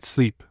poor night's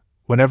sleep,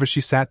 whenever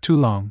she sat too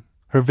long,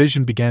 her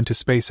vision began to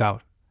space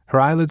out, her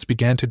eyelids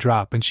began to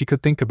drop, and she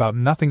could think about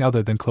nothing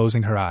other than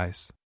closing her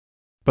eyes.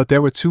 But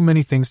there were too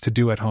many things to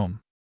do at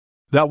home.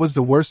 That was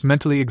the worst.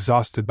 Mentally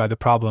exhausted by the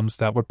problems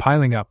that were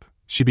piling up,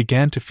 she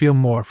began to feel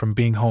more from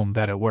being home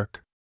than at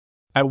work.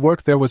 At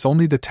work there was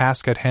only the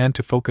task at hand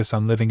to focus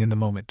on living in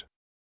the moment.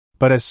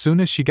 But as soon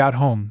as she got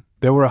home,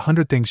 there were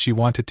 100 things she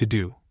wanted to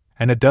do,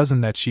 and a dozen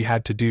that she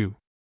had to do.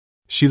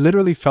 She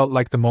literally felt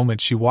like the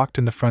moment she walked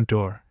in the front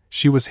door,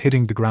 she was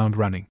hitting the ground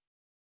running.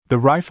 The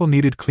rifle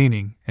needed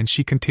cleaning, and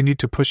she continued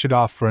to push it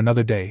off for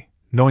another day,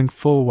 knowing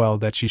full well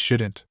that she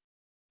shouldn't.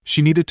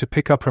 She needed to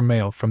pick up her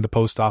mail from the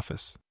post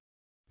office.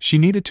 She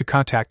needed to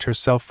contact her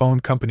cell phone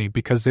company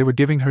because they were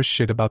giving her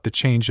shit about the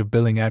change of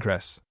billing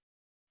address.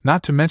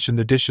 Not to mention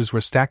the dishes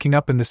were stacking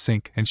up in the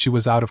sink and she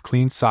was out of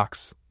clean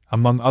socks,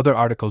 among other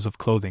articles of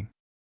clothing.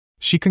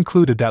 She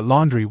concluded that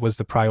laundry was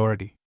the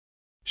priority.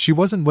 She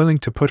wasn't willing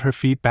to put her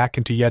feet back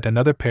into yet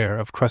another pair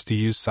of crusty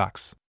used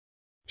socks.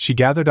 She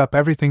gathered up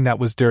everything that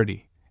was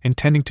dirty,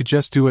 intending to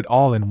just do it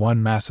all in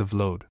one massive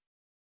load.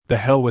 The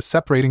hell with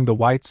separating the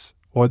whites,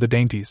 or the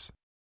dainties.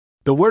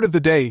 "The word of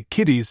the day,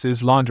 kiddies,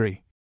 is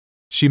laundry,"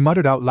 she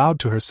muttered out loud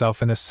to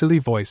herself in a silly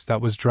voice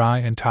that was dry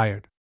and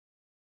tired.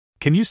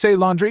 "Can you say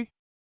laundry?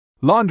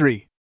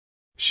 Laundry!"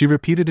 She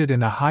repeated it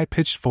in a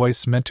high-pitched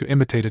voice meant to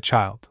imitate a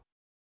child.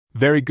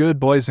 "Very good,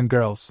 boys and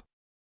girls.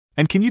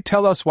 And can you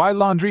tell us why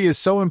laundry is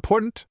so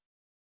important?"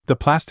 The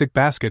plastic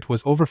basket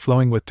was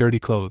overflowing with dirty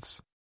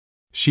clothes.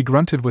 She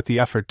grunted with the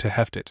effort to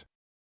heft it.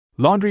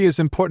 "Laundry is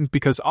important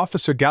because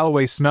Officer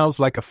Galloway smells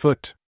like a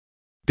foot."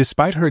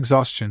 Despite her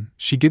exhaustion,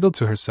 she giggled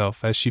to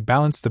herself as she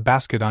balanced the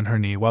basket on her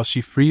knee while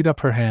she freed up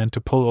her hand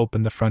to pull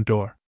open the front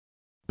door.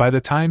 By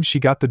the time she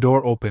got the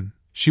door open,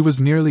 she was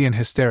nearly in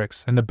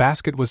hysterics and the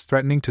basket was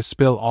threatening to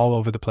spill all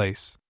over the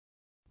place.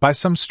 By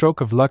some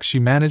stroke of luck she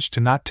managed to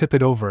not tip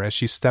it over as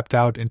she stepped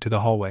out into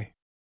the hallway.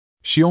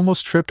 She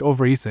almost tripped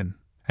over Ethan,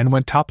 and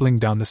went toppling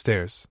down the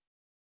stairs.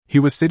 He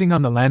was sitting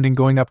on the landing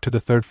going up to the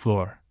 3rd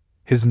floor,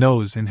 his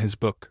nose in his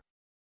book.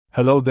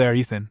 "Hello there,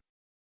 Ethan.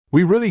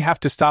 We really have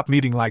to stop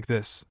meeting like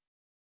this."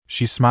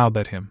 She smiled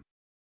at him.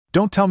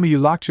 "Don't tell me you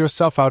locked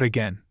yourself out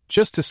again,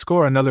 just to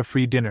score another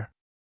free dinner."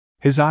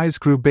 His eyes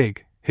grew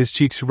big, his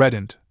cheeks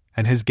reddened,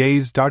 and his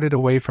gaze darted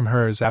away from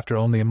hers after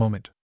only a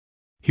moment.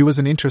 He was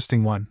an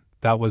interesting one,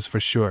 that was for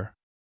sure.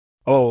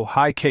 "Oh,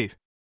 hi Kate.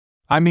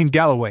 I mean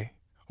Galloway.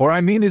 Or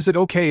is it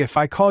okay if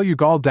I call you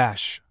Gall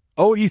Dash?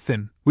 Oh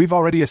Ethan, we've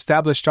already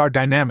established our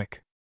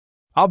dynamic.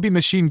 I'll be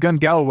Machine Gun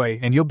Galloway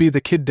and you'll be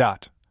the Kid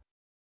Dot."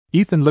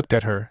 Ethan looked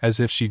at her as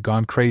if she'd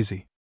gone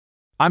crazy.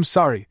 "I'm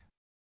sorry.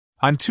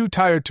 I'm too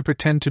tired to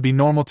pretend to be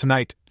normal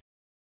tonight,"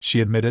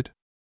 she admitted.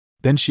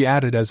 Then she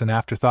added as an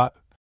afterthought,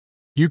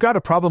 "You got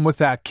a problem with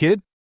that,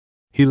 kid?"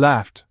 He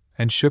laughed,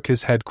 and shook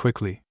his head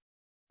quickly.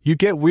 "You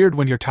get weird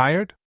when you're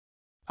tired?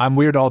 I'm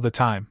weird all the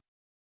time.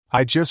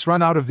 I just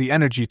run out of the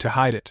energy to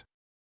hide it."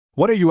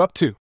 "What are you up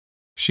to?"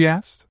 she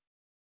asked.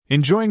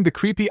 "Enjoying the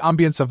creepy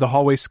ambience of the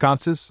hallway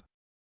sconces?"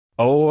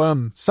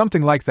 "Oh,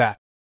 something like that."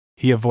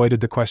 He avoided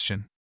the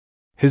question.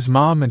 His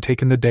mom had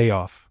taken the day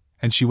off,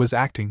 and she was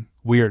acting,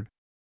 Weird.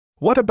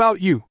 What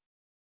about you?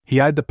 He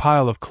eyed the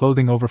pile of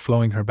clothing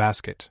overflowing her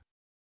basket.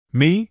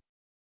 Me?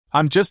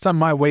 I'm just on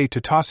my way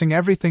to tossing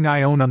everything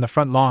I own on the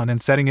front lawn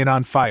and setting it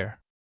on fire.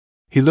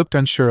 He looked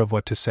unsure of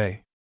what to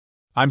say.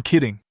 I'm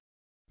kidding.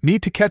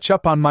 Need to catch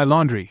up on my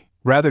laundry,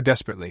 rather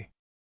desperately.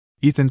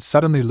 Ethan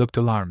suddenly looked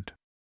alarmed.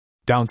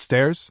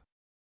 Downstairs?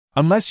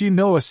 Unless you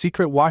know a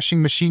secret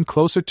washing machine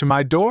closer to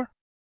my door?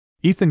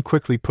 Ethan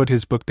quickly put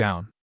his book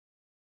down.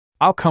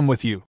 I'll come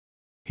with you,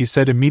 he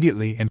said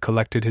immediately and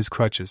collected his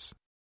crutches.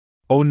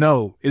 Oh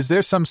no, is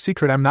there some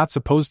secret I'm not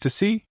supposed to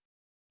see?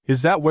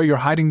 Is that where you're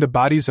hiding the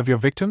bodies of your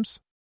victims?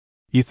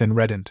 Ethan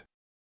reddened.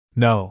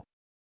 No.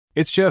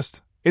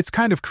 It's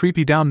kind of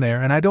creepy down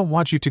there and I don't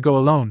want you to go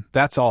alone,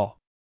 that's all.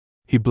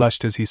 He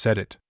blushed as he said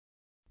it.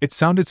 It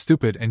sounded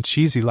stupid and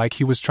cheesy, like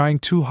he was trying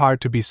too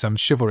hard to be some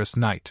chivalrous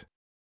knight.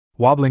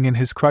 Wobbling in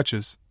his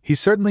crutches, he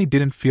certainly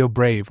didn't feel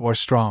brave or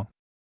strong.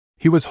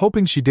 He was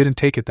hoping she didn't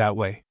take it that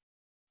way.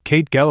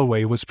 Kate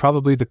Galloway was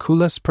probably the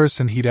coolest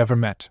person he'd ever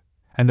met,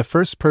 and the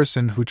first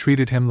person who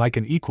treated him like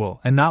an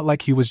equal and not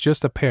like he was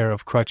just a pair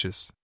of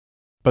crutches.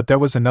 But there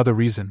was another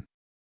reason.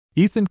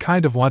 Ethan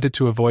kind of wanted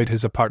to avoid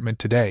his apartment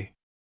today.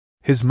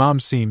 His mom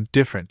seemed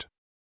different.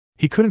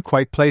 He couldn't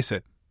quite place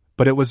it,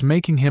 but it was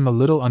making him a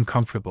little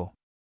uncomfortable.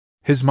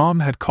 His mom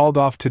had called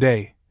off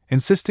today,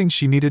 insisting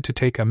she needed to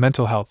take a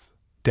mental health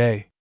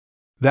day.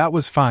 That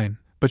was fine,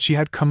 but she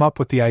had come up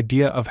with the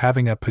idea of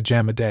having a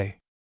pajama day.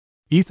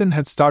 Ethan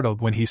had startled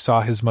when he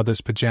saw his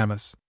mother's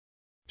pajamas.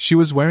 She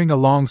was wearing a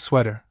long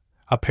sweater,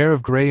 a pair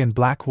of gray and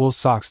black wool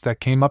socks that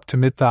came up to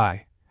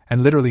mid-thigh,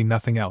 and literally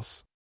nothing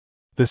else.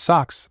 The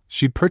socks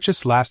she'd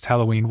purchased last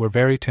Halloween were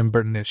very Tim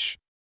Burton-ish,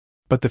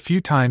 but the few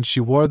times she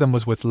wore them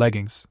was with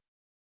leggings.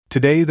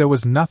 Today there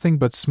was nothing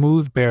but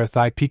smooth bare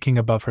thigh peeking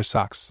above her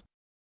socks.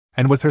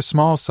 And with her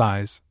small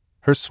size,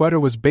 her sweater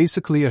was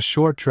basically a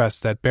short dress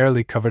that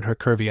barely covered her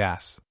curvy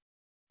ass.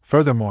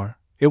 Furthermore,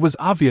 it was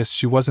obvious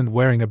she wasn't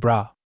wearing a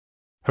bra.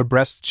 Her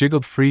breasts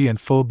jiggled free and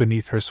full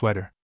beneath her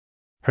sweater.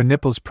 Her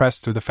nipples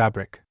pressed through the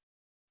fabric.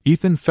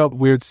 Ethan felt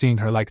weird seeing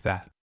her like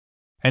that.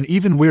 And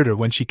even weirder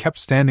when she kept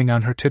standing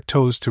on her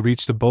tiptoes to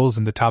reach the bowls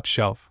in the top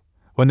shelf,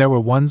 when there were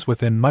ones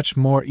within much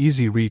more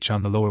easy reach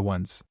on the lower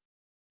ones.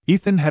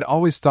 Ethan had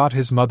always thought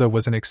his mother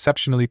was an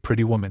exceptionally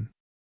pretty woman.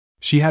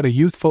 She had a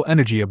youthful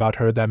energy about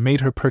her that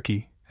made her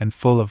perky and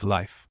full of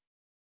life.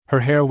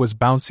 Her hair was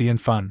bouncy and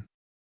fun.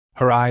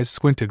 Her eyes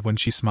squinted when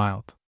she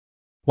smiled.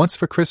 Once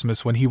for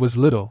Christmas when he was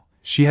little,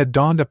 she had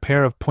donned a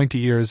pair of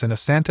pointy ears and a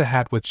Santa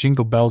hat with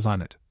jingle bells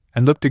on it,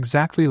 and looked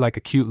exactly like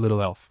a cute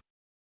little elf.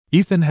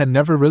 Ethan had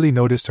never really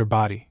noticed her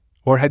body,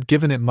 or had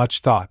given it much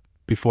thought,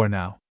 before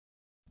now.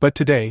 But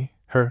today,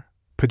 her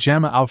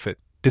pajama outfit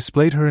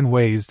displayed her in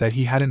ways that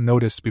he hadn't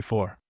noticed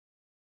before.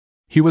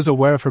 He was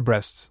aware of her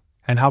breasts,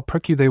 and how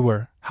perky they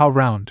were, how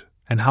round,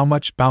 and how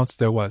much bounce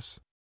there was.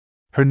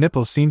 Her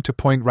nipples seemed to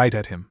point right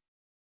at him.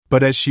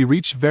 But as she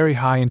reached very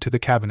high into the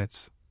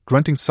cabinets,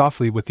 grunting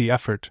softly with the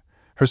effort,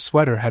 her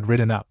sweater had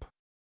ridden up.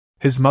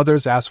 His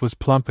mother's ass was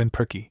plump and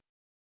perky.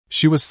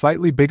 She was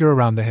slightly bigger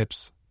around the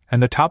hips,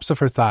 and the tops of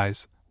her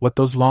thighs, what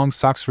those long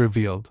socks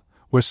revealed,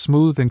 were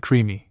smooth and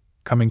creamy,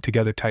 coming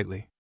together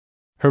tightly.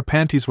 Her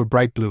panties were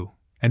bright blue,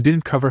 and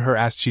didn't cover her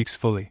ass cheeks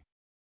fully.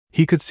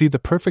 He could see the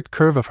perfect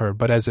curve of her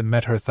but as it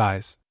met her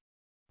thighs.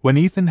 When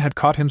Ethan had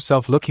caught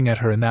himself looking at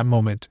her in that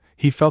moment,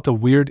 he felt a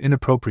weird,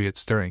 inappropriate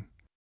stirring.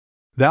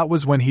 That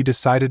was when he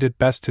decided it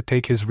best to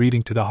take his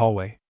reading to the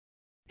hallway.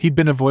 He'd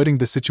been avoiding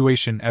the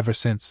situation ever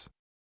since.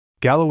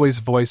 Galloway's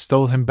voice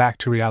stole him back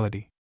to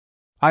reality.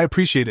 I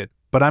appreciate it,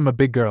 but I'm a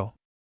big girl.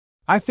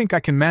 I think I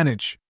can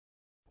manage.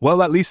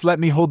 Well, at least let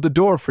me hold the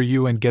door for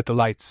you and get the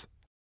lights,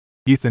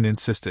 Ethan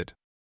insisted.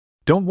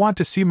 Don't want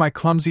to see my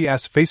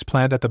clumsy-ass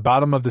faceplant at the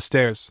bottom of the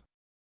stairs?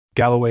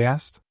 Galloway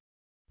asked.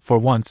 For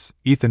once,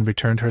 Ethan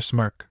returned her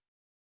smirk.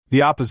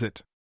 The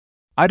opposite.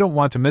 I don't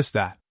want to miss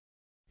that.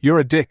 You're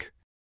a dick.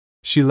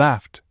 She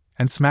laughed,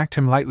 and smacked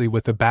him lightly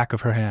with the back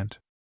of her hand.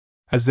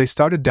 As they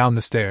started down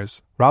the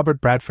stairs,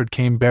 Robert Bradford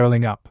came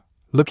barreling up,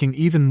 looking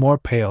even more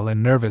pale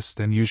and nervous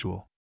than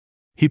usual.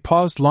 He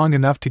paused long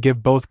enough to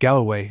give both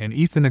Galloway and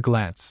Ethan a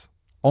glance,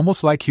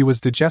 almost like he was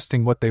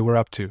digesting what they were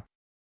up to.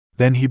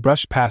 Then he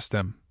brushed past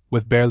them,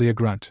 with barely a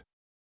grunt.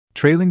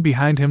 Trailing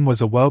behind him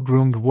was a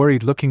well-groomed,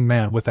 worried-looking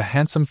man with a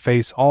handsome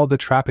face, all the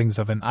trappings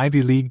of an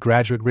Ivy League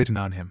graduate written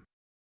on him.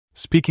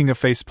 Speaking of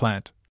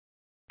faceplant,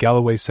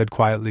 Galloway said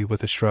quietly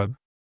with a shrug.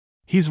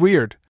 He's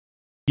weird.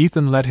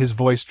 Ethan let his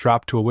voice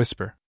drop to a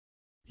whisper.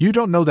 You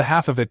don't know the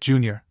half of it,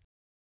 Junior,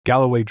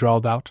 Galloway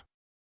drawled out.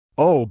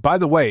 Oh, by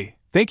the way,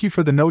 thank you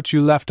for the note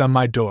you left on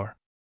my door.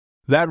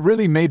 That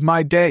really made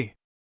my day.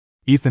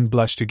 Ethan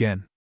blushed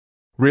again.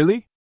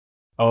 Really?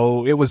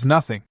 Oh, it was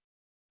nothing.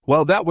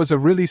 Well, that was a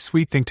really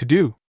sweet thing to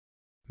do.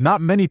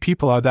 Not many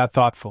people are that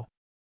thoughtful.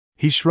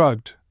 He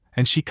shrugged,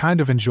 and she kind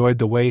of enjoyed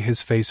the way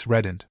his face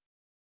reddened.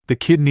 The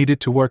kid needed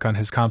to work on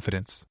his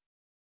confidence.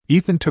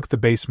 Ethan took the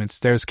basement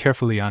stairs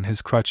carefully on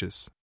his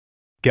crutches.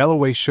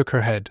 Galloway shook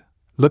her head,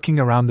 looking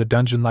around the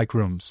dungeon-like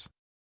rooms.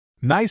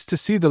 Nice to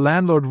see the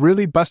landlord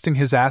really busting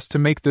his ass to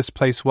make this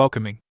place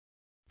welcoming.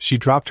 She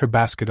dropped her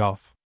basket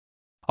off.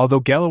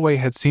 Although Galloway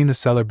had seen the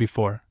cellar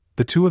before,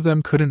 the two of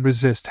them couldn't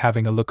resist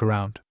having a look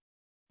around.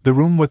 The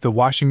room with the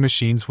washing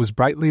machines was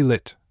brightly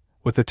lit,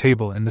 with a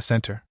table in the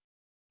center.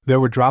 There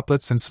were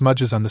droplets and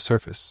smudges on the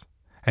surface,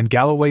 and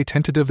Galloway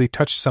tentatively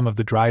touched some of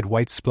the dried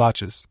white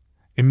splotches,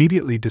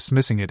 immediately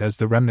dismissing it as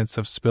the remnants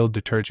of spilled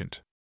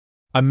detergent.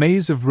 A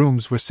maze of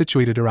rooms were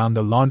situated around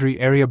the laundry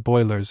area,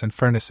 boilers and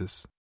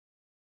furnaces.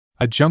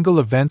 A jungle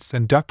of vents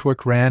and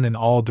ductwork ran in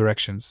all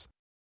directions.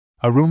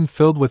 A room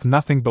filled with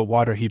nothing but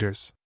water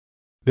heaters.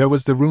 There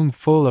was the room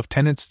full of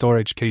tenant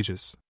storage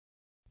cages.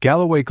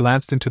 Galloway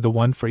glanced into the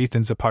one for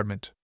Ethan's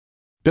apartment.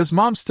 "Does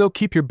Mom still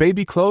keep your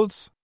baby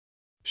clothes?"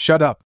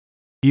 "Shut up."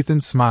 Ethan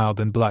smiled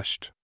and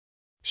blushed.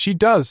 "She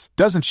does,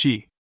 doesn't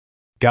she?"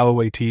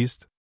 Galloway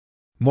teased.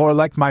 "More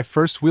like my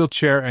first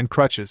wheelchair and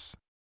crutches.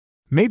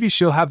 Maybe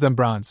she'll have them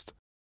bronzed."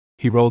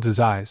 He rolled his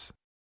eyes.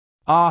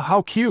 "Ah,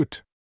 how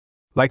cute!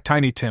 Like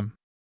Tiny Tim."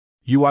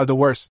 "You are the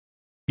worst,"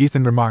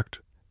 Ethan remarked,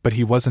 but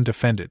he wasn't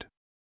offended.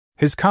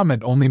 His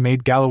comment only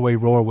made Galloway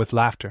roar with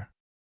laughter.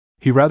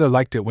 He rather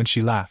liked it when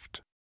she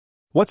laughed.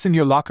 "What's in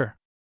your locker?"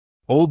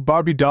 "Old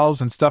Barbie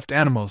dolls and stuffed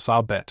animals,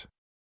 I'll bet."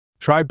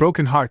 "Try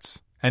broken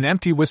hearts and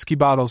empty whiskey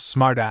bottles,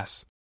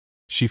 smartass,"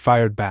 she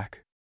fired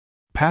back.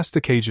 Past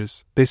the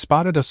cages, they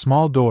spotted a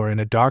small door in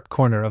a dark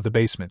corner of the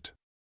basement.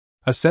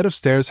 A set of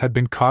stairs had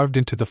been carved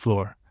into the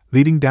floor,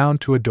 leading down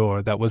to a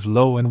door that was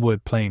low and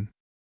wood plain.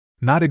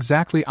 Not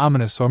exactly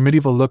ominous or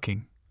medieval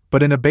looking,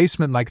 but in a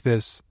basement like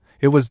this,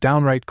 it was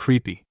downright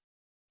creepy.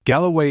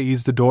 Galloway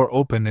eased the door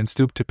open and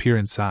stooped to peer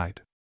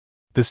inside.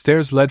 The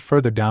stairs led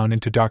further down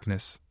into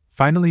darkness,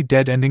 finally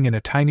dead-ending in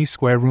a tiny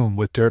square room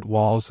with dirt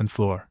walls and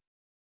floor.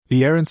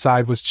 The air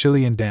inside was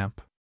chilly and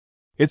damp.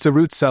 "It's a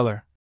root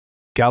cellar,"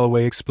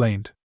 Galloway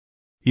explained.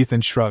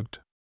 Ethan shrugged.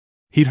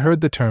 He'd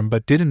heard the term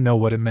but didn't know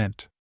what it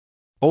meant.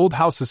 Old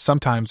houses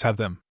sometimes have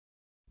them.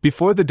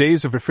 Before the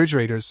days of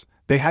refrigerators,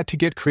 they had to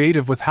get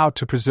creative with how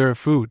to preserve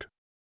food.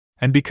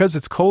 And because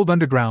it's cold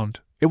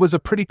underground, it was a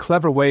pretty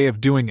clever way of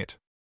doing it.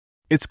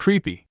 It's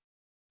creepy.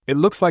 It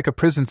looks like a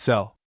prison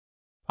cell.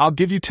 "I'll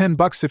give you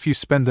 $10 if you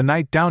spend the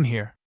night down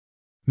here."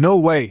 "No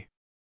way.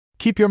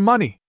 Keep your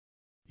money,"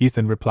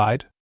 Ethan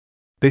replied.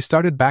 They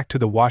started back to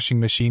the washing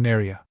machine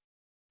area.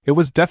 It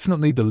was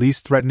definitely the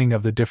least threatening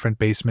of the different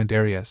basement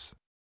areas.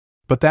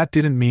 But that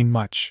didn't mean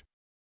much.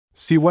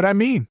 "See what I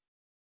mean?"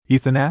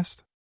 Ethan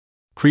asked.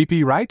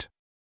 "Creepy, right?"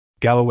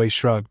 Galloway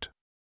shrugged.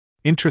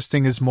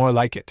 "Interesting is more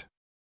like it.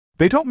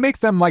 They don't make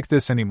them like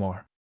this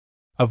anymore."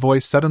 A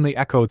voice suddenly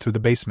echoed through the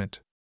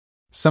basement.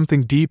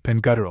 Something deep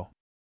and guttural.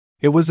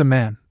 It was a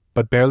man,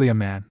 but barely a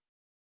man.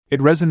 It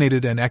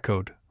resonated and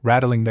echoed,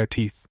 rattling their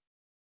teeth.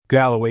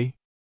 "Galloway?"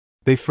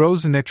 They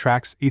froze in their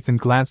tracks. Ethan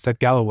glanced at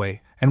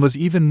Galloway and was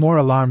even more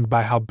alarmed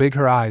by how big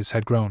her eyes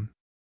had grown.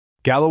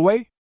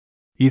 "Galloway?"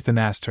 Ethan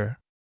asked her.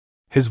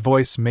 His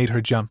voice made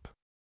her jump.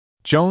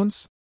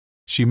 "Jones?"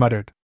 she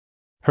muttered.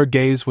 Her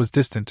gaze was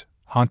distant,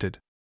 haunted.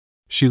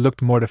 She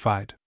looked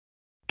mortified.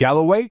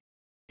 "Galloway?"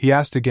 he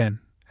asked again,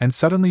 and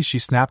suddenly she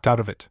snapped out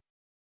of it.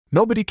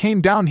 "Nobody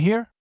came down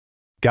here?"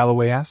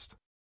 Galloway asked.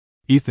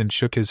 Ethan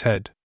shook his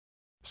head.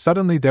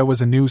 Suddenly there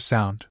was a new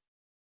sound.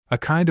 A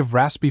kind of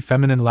raspy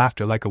feminine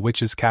laughter like a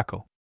witch's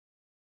cackle.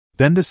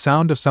 Then the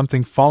sound of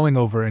something falling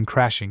over and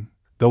crashing,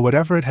 though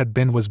whatever it had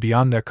been was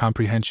beyond their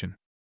comprehension.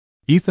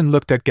 Ethan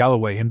looked at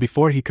Galloway and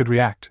before he could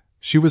react,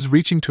 she was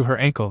reaching to her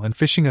ankle and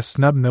fishing a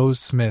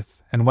snub-nosed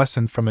Smith &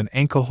 Wesson from an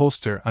ankle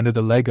holster under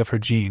the leg of her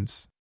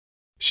jeans.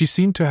 She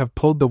seemed to have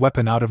pulled the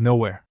weapon out of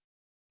nowhere.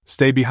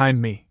 "Stay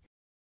behind me,"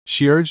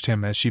 she urged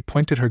him as she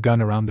pointed her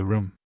gun around the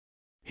room.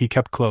 He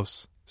kept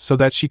close, so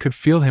that she could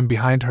feel him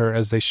behind her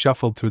as they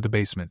shuffled through the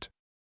basement.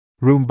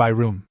 Room by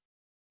room.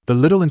 The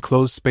little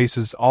enclosed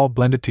spaces all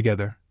blended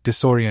together,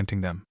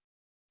 disorienting them.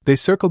 They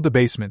circled the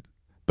basement,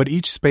 but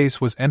each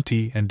space was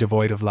empty and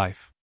devoid of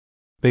life.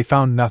 They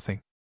found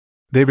nothing.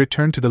 They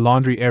returned to the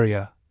laundry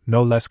area,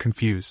 no less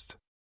confused.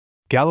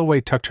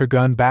 Galloway tucked her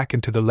gun back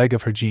into the leg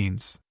of her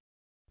jeans.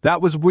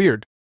 "That was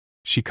weird,"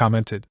 she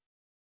commented.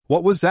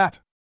 "What was that?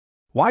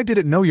 Why did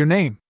it know your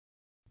name?"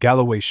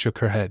 Galloway shook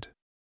her head.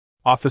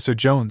 "Officer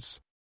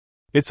Jones.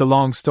 It's a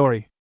long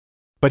story.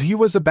 But he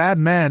was a bad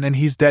man and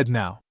he's dead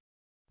now.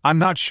 I'm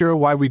not sure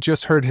why we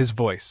just heard his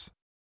voice."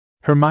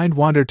 Her mind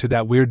wandered to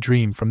that weird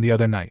dream from the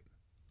other night,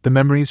 the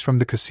memories from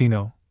the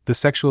casino, the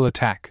sexual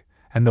attack,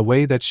 and the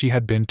way that she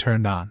had been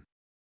turned on.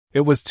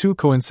 It was too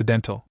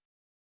coincidental.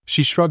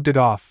 She shrugged it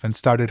off and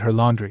started her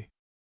laundry.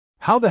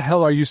 "How the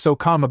hell are you so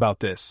calm about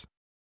this?"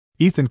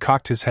 Ethan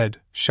cocked his head,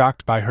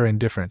 shocked by her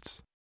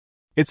indifference.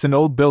 "It's an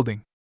old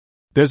building.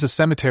 There's a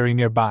cemetery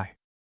nearby.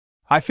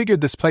 I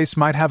figured this place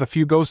might have a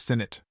few ghosts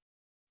in it.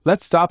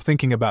 Let's stop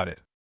thinking about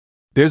it.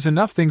 There's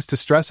enough things to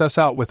stress us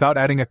out without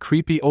adding a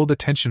creepy old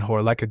attention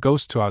whore like a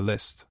ghost to our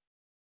list."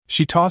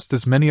 She tossed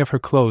as many of her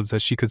clothes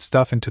as she could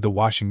stuff into the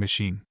washing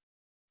machine.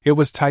 It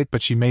was tight,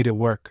 but she made it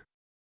work.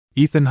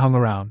 Ethan hung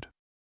around.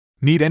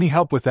 "Need any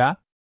help with that?"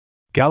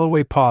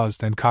 Galloway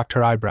paused and cocked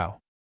her eyebrow.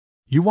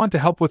 "You want to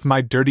help with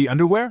my dirty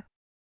underwear?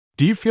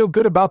 Do you feel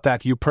good about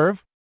that, you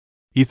perv?"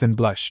 Ethan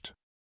blushed.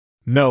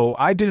 No,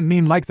 I didn't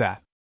mean like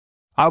that.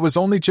 I was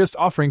only just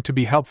offering to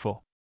be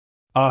helpful.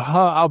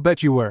 I'll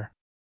bet you were.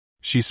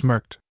 She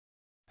smirked.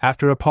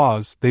 After a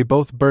pause, they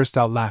both burst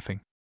out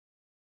laughing.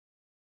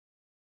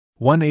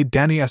 1-8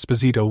 Danny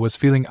Esposito was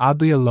feeling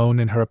oddly alone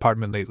in her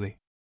apartment lately.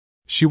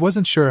 She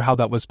wasn't sure how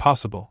that was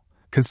possible,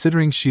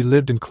 considering she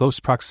lived in close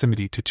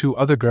proximity to 2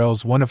 other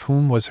girls, one of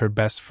whom was her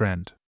best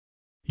friend.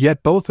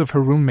 Yet both of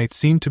her roommates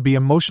seemed to be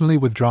emotionally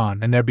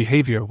withdrawn and their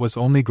behavior was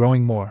only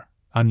growing more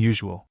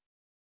unusual.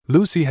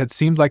 Lucy had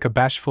seemed like a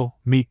bashful,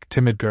 meek,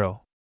 timid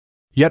girl.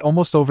 Yet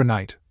almost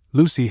overnight,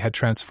 Lucy had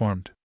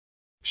transformed.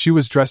 She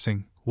was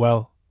dressing,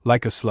 well,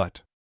 like a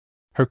slut.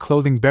 Her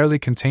clothing barely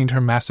contained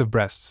her massive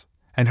breasts,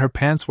 and her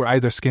pants were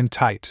either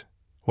skin-tight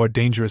or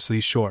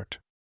dangerously short.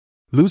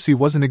 Lucy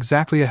wasn't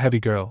exactly a heavy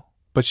girl,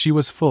 but she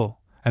was full,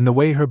 and the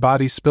way her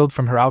body spilled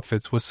from her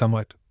outfits was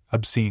somewhat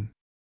obscene.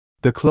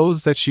 The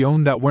clothes that she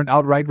owned that weren't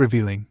outright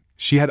revealing,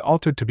 she had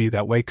altered to be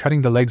that way,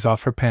 cutting the legs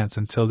off her pants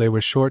until they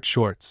were short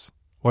shorts,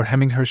 or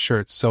hemming her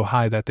shirts so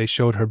high that they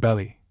showed her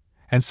belly,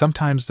 and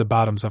sometimes the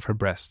bottoms of her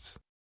breasts.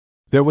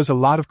 There was a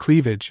lot of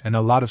cleavage and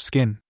a lot of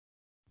skin.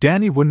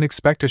 Danny wouldn't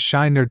expect a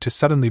shy nerd to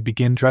suddenly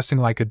begin dressing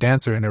like a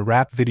dancer in a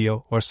rap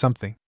video or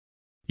something.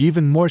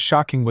 Even more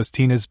shocking was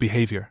Tina's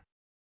behavior.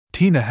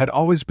 Tina had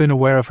always been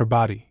aware of her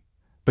body,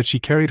 but she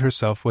carried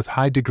herself with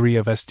high degree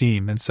of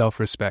esteem and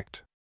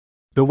self-respect.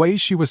 The way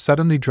she was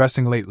suddenly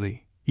dressing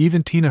lately,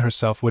 even Tina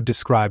herself would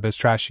describe as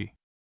trashy.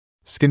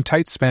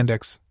 Skin-tight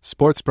spandex,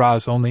 sports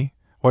bras only,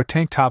 or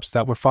tank tops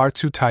that were far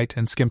too tight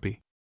and skimpy.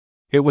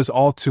 It was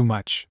all too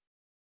much.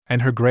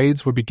 And her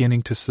grades were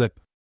beginning to slip.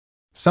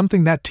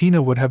 Something that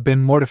Tina would have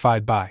been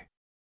mortified by.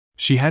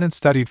 She hadn't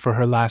studied for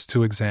her last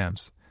 2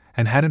 exams,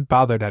 and hadn't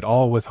bothered at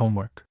all with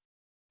homework.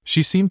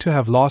 She seemed to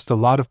have lost a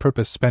lot of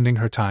purpose spending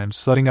her time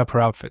slutting up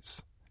her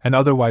outfits, and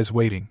otherwise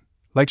waiting,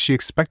 like she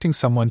expecting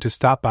someone to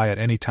stop by at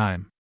any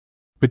time.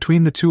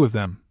 Between the 2 of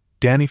them,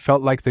 Danny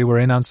felt like they were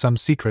in on some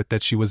secret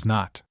that she was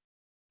not.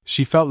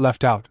 She felt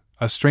left out,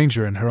 a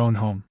stranger in her own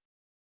home.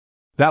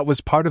 That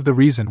was part of the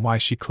reason why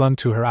she clung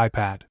to her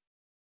iPad.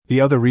 The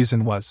other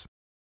reason was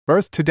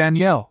Earth to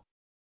Danielle.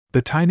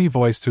 The tiny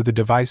voice through the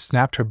device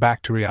snapped her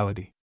back to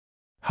reality.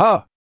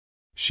 Huh!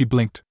 She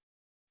blinked.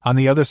 On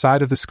the other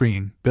side of the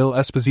screen, Bill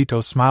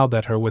Esposito smiled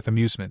at her with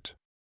amusement.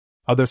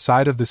 Other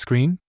side of the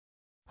screen?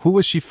 Who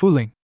was she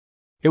fooling?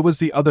 It was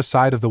the other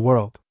side of the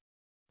world.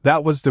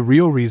 That was the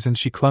real reason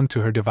she clung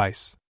to her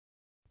device.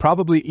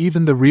 Probably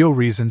even the real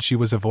reason she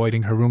was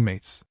avoiding her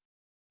roommates.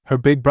 Her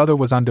big brother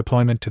was on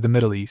deployment to the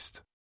Middle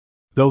East.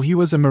 Though he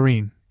was a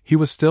Marine, he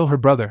was still her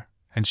brother,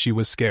 and she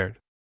was scared.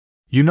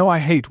 You know I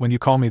hate when you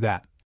call me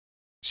that,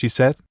 she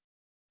said.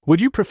 Would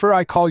you prefer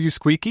I call you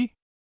Squeaky?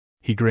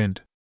 He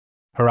grinned.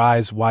 Her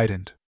eyes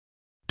widened.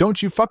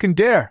 Don't you fucking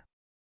dare!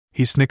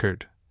 He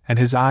snickered, and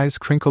his eyes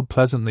crinkled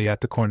pleasantly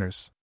at the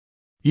corners.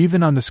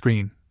 Even on the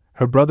screen,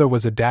 her brother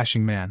was a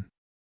dashing man.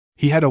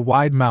 He had a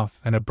wide mouth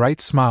and a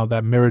bright smile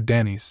that mirrored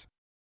Danny's.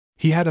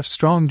 He had a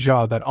strong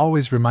jaw that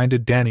always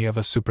reminded Danny of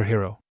a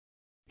superhero.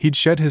 He'd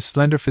shed his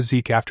slender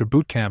physique after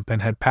boot camp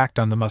and had packed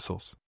on the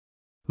muscles.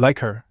 Like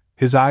her,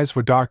 his eyes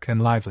were dark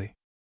and lively.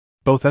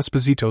 Both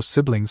Esposito's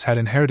siblings had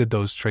inherited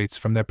those traits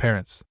from their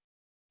parents.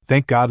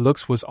 Thank God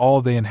looks was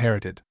all they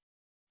inherited.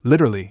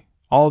 Literally,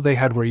 all they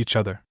had were each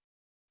other.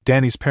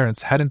 Danny's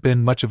parents hadn't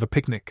been much of a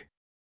picnic.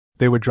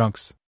 They were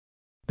drunks.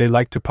 They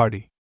liked to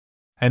party.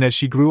 And as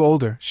she grew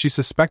older, she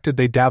suspected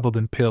they dabbled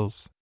in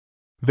pills.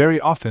 Very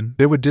often,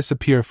 they would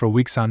disappear for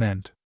weeks on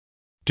end.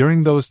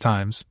 During those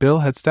times, Bill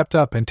had stepped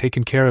up and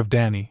taken care of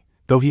Danny,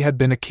 though he had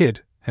been a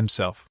kid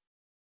himself.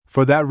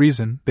 For that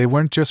reason, they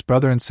weren't just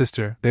brother and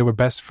sister, they were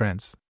best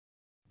friends.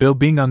 Bill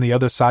being on the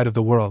other side of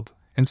the world,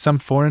 in some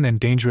foreign and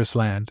dangerous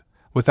land,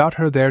 without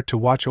her there to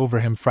watch over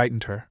him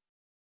frightened her.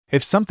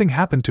 If something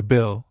happened to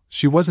Bill,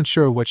 she wasn't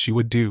sure what she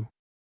would do.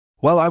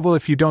 Well, I will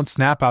if you don't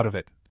snap out of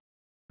it,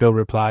 Bill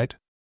replied.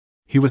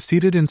 He was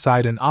seated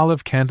inside an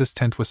olive canvas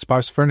tent with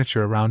sparse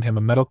furniture around him,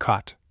 a metal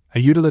cot, a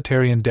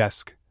utilitarian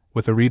desk,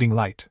 with a reading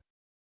light.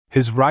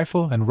 His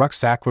rifle and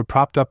rucksack were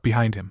propped up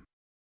behind him.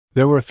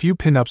 There were a few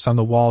pin-ups on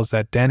the walls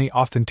that Danny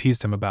often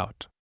teased him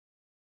about.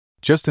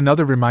 Just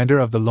another reminder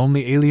of the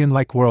lonely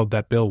alien-like world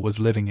that Bill was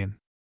living in.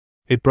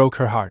 It broke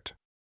her heart.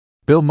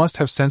 Bill must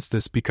have sensed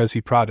this because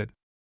he prodded.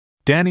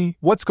 Danny,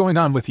 what's going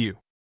on with you?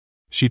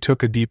 She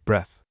took a deep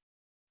breath.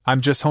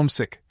 I'm just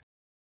homesick.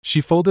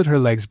 She folded her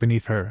legs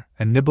beneath her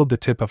and nibbled the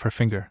tip of her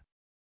finger.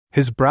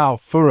 His brow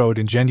furrowed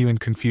in genuine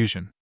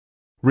confusion.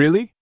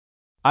 Really?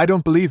 I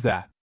don't believe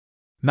that.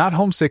 Not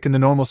homesick in the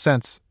normal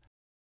sense,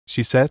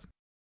 she said.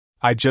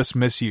 I just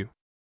miss you.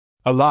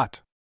 A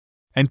lot.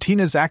 And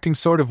Tina's acting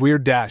sort of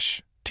weird.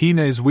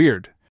 Tina is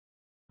weird,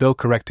 Bill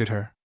corrected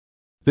her.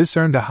 This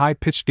earned a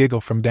high-pitched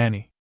giggle from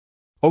Danny.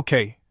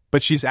 Okay,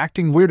 but she's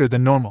acting weirder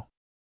than normal.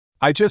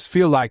 I just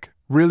feel like,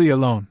 really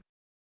alone.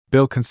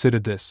 Bill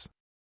considered this.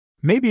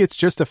 Maybe it's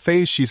just a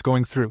phase she's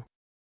going through.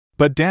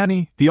 But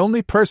Danny, the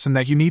only person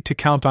that you need to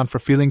count on for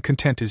feeling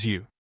content is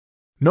you.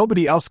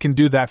 Nobody else can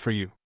do that for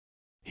you.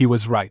 He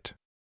was right.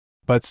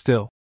 But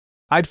still,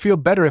 I'd feel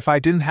better if I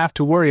didn't have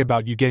to worry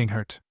about you getting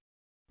hurt.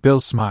 Bill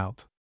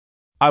smiled.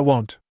 I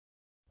won't.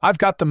 I've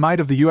got the might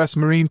of the U.S.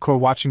 Marine Corps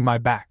watching my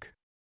back.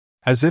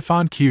 As if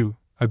on cue,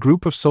 a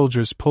group of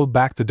soldiers pulled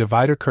back the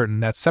divider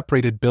curtain that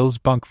separated Bill's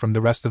bunk from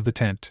the rest of the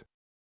tent.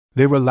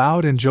 They were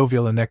loud and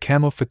jovial in their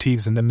camel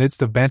fatigues in the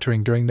midst of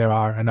bantering during their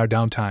R&R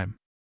downtime.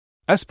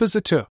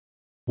 Esposito,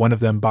 one of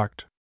them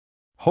barked.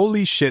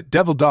 Holy shit,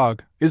 devil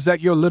dog, is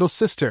that your little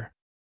sister?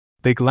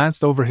 They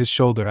glanced over his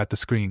shoulder at the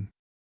screen.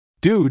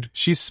 Dude,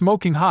 she's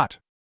smoking hot.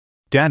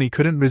 Danny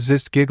couldn't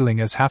resist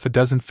giggling as half a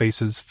dozen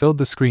faces filled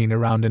the screen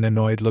around an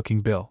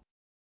annoyed-looking Bill.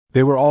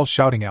 They were all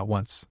shouting at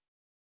once.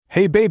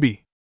 Hey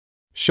baby!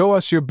 Show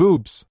us your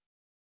boobs!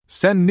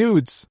 Send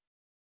nudes!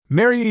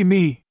 Marry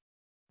me!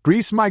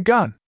 Grease my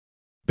gun!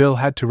 Bill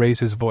had to raise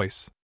his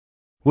voice.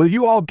 Will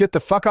you all get the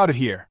fuck out of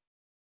here?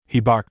 He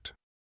barked.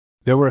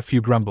 There were a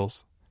few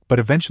grumbles, but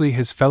eventually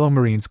his fellow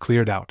Marines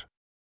cleared out.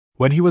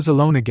 When he was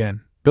alone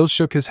again, Bill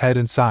shook his head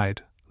and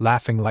sighed,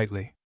 laughing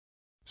lightly.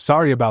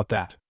 Sorry about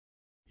that.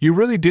 You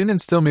really didn't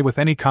instill me with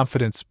any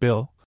confidence,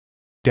 Bill.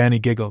 Danny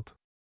giggled.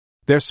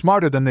 They're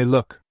smarter than they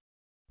look.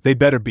 They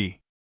better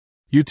be.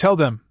 You tell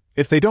them,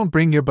 if they don't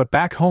bring your butt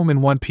back home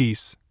in one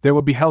piece, there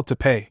will be hell to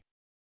pay.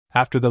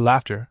 After the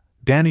laughter,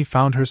 Danny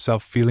found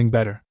herself feeling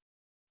better.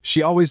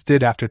 She always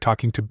did after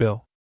talking to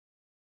Bill.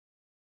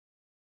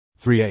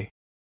 3A.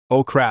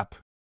 Oh crap.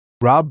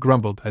 Rob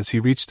grumbled as he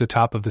reached the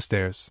top of the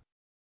stairs.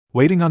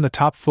 Waiting on the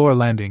top floor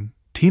landing,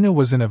 Tina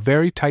was in a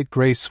very tight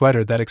gray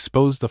sweater that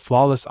exposed the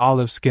flawless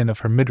olive skin of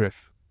her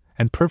midriff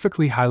and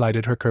perfectly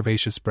highlighted her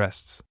curvaceous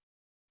breasts.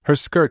 Her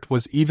skirt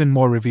was even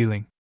more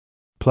revealing.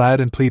 Plaid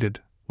and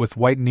pleated, with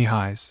white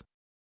knee-highs.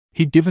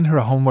 He'd given her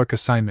a homework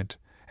assignment,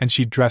 and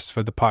she dressed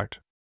for the part.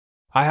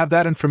 I have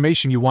that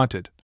information you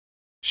wanted.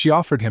 She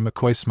offered him a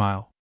coy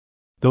smile.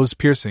 Those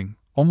piercing,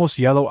 almost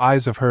yellow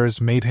eyes of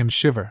hers made him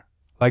shiver,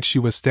 like she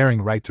was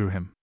staring right through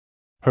him.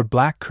 Her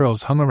black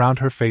curls hung around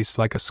her face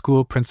like a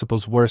school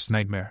principal's worst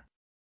nightmare.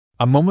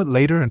 A moment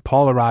later and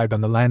Paul arrived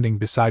on the landing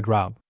beside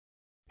Rob.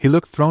 He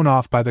looked thrown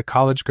off by the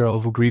college girl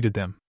who greeted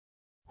them.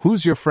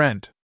 Who's your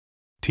friend?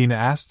 Tina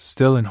asked,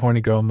 still in horny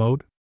girl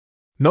mode.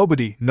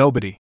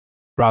 Nobody,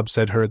 Rob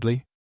said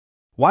hurriedly.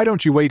 Why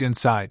don't you wait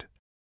inside?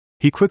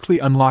 He quickly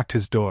unlocked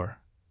his door,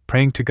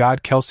 praying to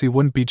God Kelsey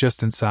wouldn't be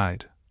just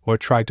inside, or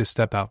try to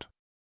step out.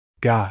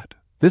 God,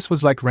 this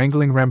was like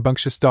wrangling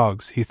rambunctious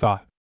dogs, he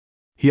thought.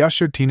 He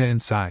ushered Tina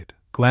inside,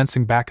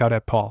 glancing back out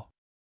at Paul.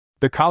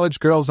 The college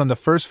girls on the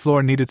first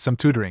floor needed some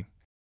tutoring,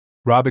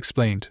 Rob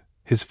explained,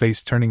 his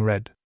face turning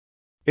red.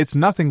 It's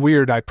nothing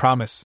weird, I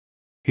promise.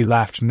 He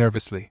laughed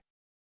nervously.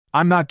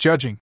 I'm not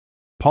judging.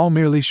 Paul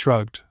merely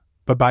shrugged,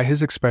 but by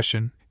his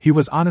expression, he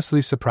was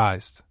honestly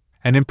surprised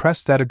and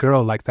impressed that a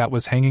girl like that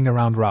was hanging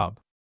around Rob.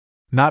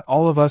 Not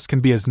all of us can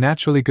be as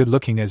naturally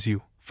good-looking as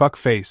you,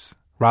 fuckface,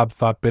 Rob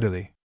thought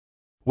bitterly.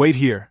 Wait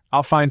here,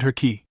 I'll find her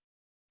key.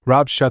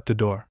 Rob shut the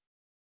door.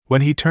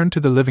 When he turned to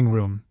the living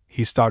room,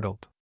 he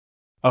startled.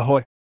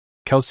 Ahoy!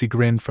 Kelsey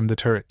grinned from the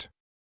turret.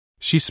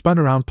 She spun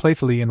around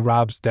playfully in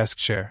Rob's desk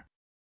chair.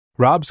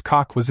 Rob's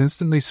cock was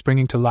instantly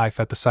springing to life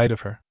at the sight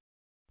of her.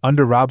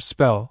 Under Rob's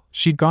spell,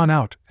 she'd gone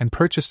out and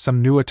purchased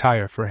some new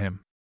attire for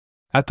him.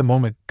 At the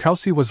moment,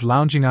 Kelsey was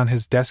lounging on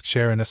his desk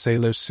chair in a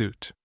sailor's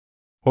suit.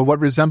 Or what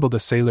resembled a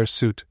sailor's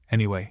suit,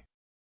 anyway.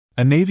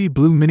 A navy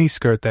blue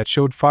miniskirt that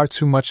showed far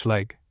too much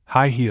leg,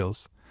 high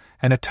heels,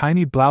 and a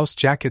tiny blouse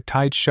jacket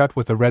tied shut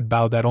with a red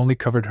bow that only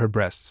covered her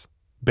breasts,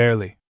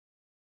 barely.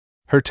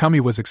 Her tummy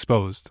was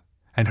exposed,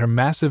 and her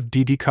massive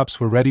DD cups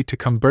were ready to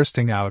come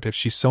bursting out if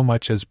she so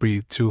much as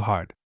breathed too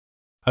hard.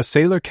 A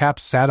sailor cap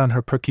sat on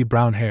her perky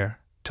brown hair,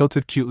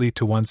 tilted cutely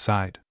to one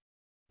side.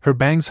 Her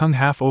bangs hung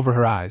half over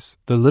her eyes,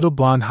 the little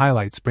blonde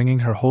highlights bringing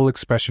her whole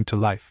expression to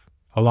life,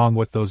 along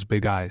with those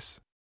big eyes.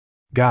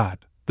 God,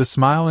 the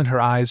smile in her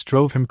eyes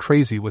drove him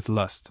crazy with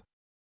lust.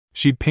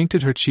 She'd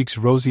painted her cheeks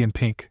rosy and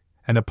pink,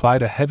 and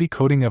applied a heavy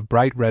coating of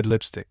bright red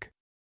lipstick.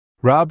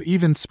 Rob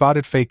even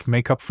spotted fake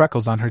makeup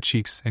freckles on her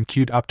cheeks and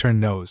cute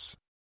upturned nose.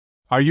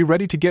 Are you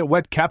ready to get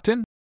wet,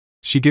 Captain?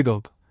 She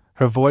giggled,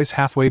 her voice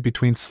halfway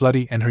between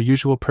slutty and her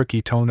usual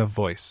perky tone of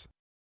voice.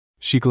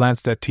 She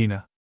glanced at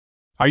Tina.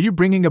 Are you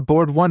bringing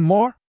aboard one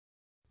more?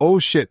 Oh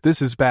shit,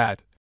 this is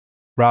bad.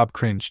 Rob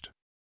cringed.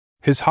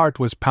 His heart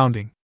was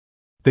pounding.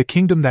 The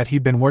kingdom that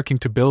he'd been working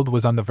to build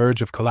was on the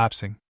verge of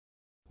collapsing.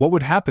 What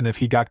would happen if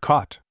he got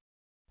caught?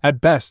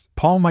 At best,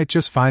 Paul might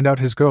just find out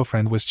his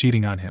girlfriend was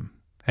cheating on him,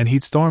 and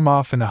he'd storm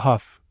off in a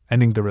huff,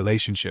 ending the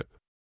relationship.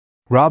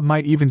 Rob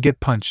might even get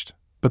punched,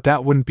 but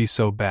that wouldn't be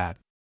so bad.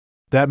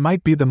 That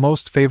might be the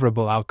most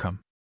favorable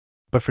outcome.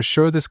 But for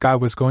sure this guy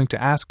was going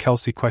to ask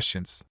Kelsey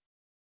questions.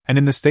 And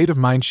in the state of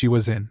mind she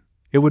was in,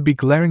 it would be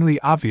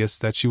glaringly obvious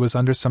that she was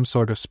under some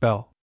sort of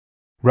spell.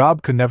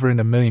 Rob could never in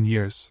a million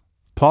years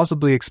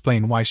plausibly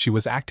explain why she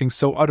was acting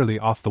so utterly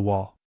off the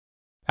wall.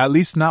 At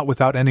least not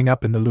without ending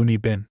up in the loony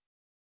bin.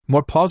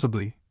 More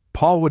plausibly,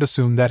 Paul would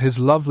assume that his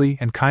lovely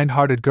and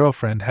kind-hearted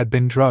girlfriend had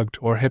been drugged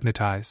or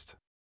hypnotized.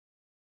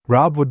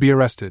 Rob would be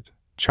arrested,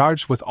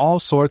 charged with all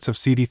sorts of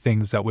seedy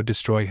things that would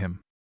destroy him.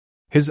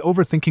 His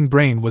overthinking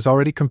brain was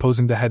already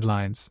composing the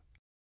headlines.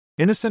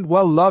 Innocent,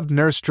 well-loved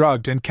nurse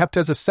drugged and kept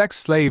as a sex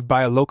slave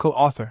by a local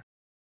author.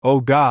 Oh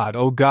God,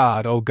 oh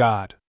God, oh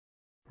God.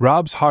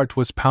 Rob's heart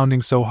was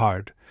pounding so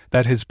hard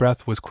that his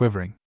breath was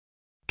quivering.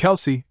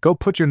 Kelsey, go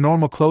put your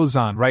normal clothes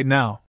on right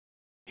now,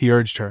 he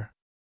urged her.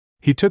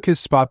 He took his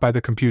spot by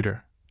the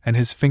computer, and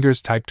his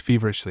fingers typed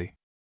feverishly.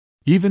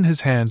 Even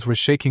his hands were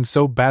shaking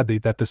so badly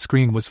that the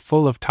screen was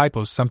full of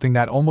typos, something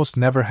that almost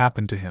never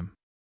happened to him.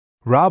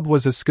 Rob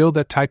was as skilled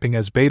at typing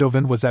as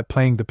Beethoven was at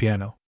playing the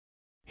piano.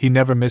 He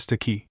never missed a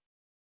key.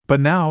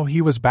 But now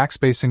he was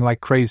backspacing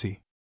like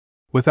crazy.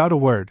 Without a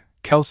word,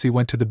 Kelsey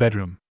went to the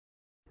bedroom.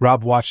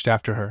 Rob watched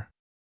after her.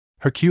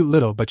 Her cute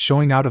little butt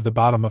showing out of the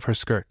bottom of her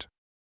skirt.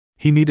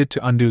 He needed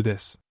to undo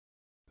this.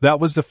 That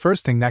was the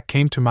first thing that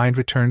came to mind.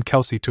 Return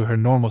Kelsey to her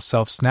normal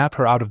self, snap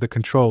her out of the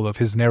control of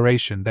his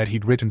narration that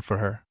he'd written for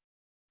her.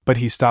 But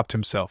he stopped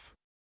himself.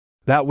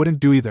 That wouldn't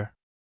do either.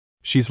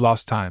 She's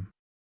lost time.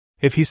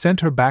 If he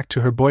sent her back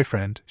to her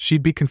boyfriend,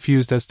 she'd be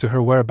confused as to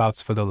her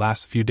whereabouts for the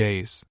last few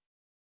days.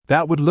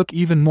 That would look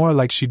even more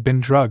like she'd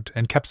been drugged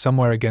and kept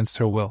somewhere against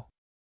her will.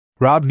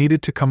 Rob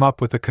needed to come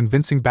up with a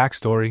convincing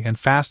backstory, and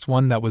fast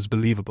one that was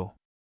believable.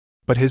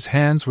 But his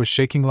hands were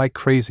shaking like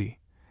crazy,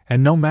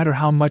 and no matter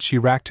how much he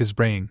racked his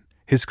brain,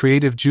 his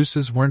creative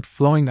juices weren't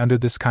flowing under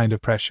this kind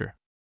of pressure.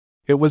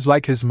 It was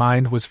like his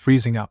mind was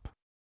freezing up.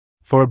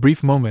 For a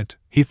brief moment,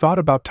 he thought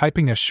about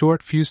typing a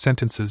short few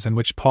sentences in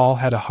which Paul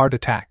had a heart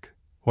attack,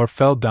 or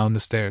fell down the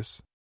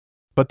stairs.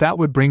 But that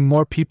would bring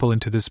more people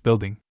into this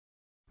building.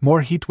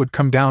 More heat would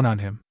come down on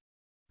him.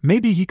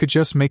 Maybe he could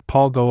just make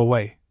Paul go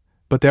away,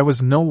 but there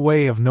was no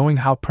way of knowing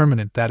how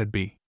permanent that'd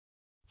be.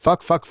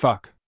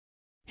 Fuck.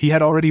 He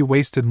had already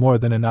wasted more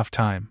than enough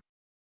time.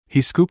 He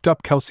scooped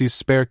up Kelsey's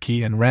spare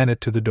key and ran it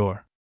to the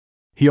door.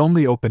 He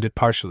only opened it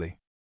partially.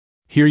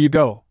 Here you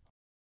go.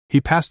 He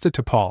passed it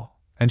to Paul,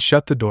 and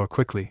shut the door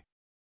quickly.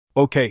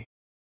 Okay,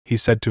 he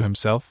said to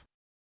himself.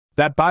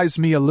 That buys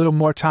me a little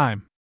more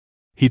time.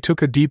 He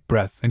took a deep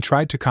breath and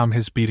tried to calm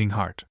his beating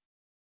heart.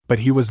 But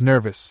he was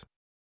nervous.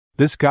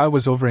 This guy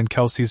was over in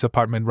Kelsey's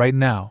apartment right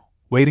now,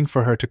 waiting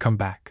for her to come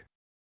back.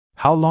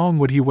 How long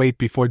would he wait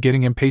before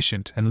getting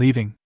impatient and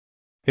leaving?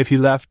 If he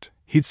left,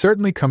 he'd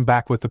certainly come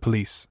back with the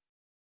police.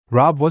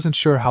 Rob wasn't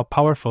sure how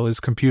powerful his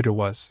computer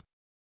was.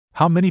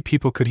 How many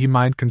people could he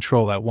mind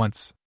control at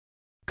once?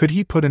 Could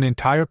he put an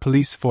entire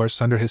police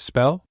force under his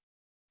spell?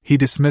 He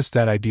dismissed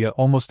that idea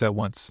almost at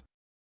once.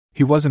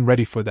 He wasn't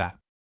ready for that.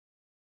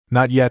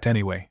 Not yet,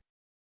 anyway.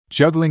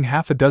 Juggling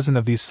half a dozen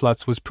of these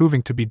sluts was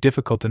proving to be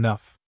difficult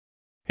enough.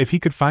 If he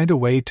could find a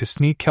way to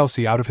sneak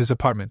Kelsey out of his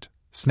apartment,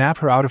 snap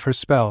her out of her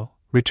spell,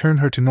 return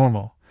her to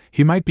normal,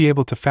 he might be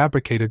able to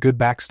fabricate a good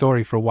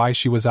backstory for why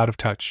she was out of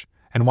touch,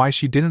 and why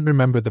she didn't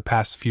remember the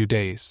past few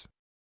days.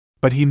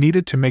 But he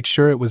needed to make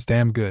sure it was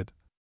damn good.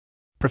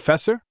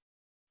 Professor?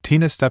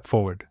 Tina stepped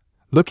forward,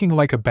 looking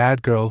like a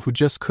bad girl who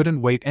just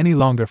couldn't wait any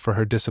longer for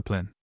her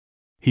discipline.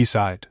 He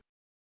sighed.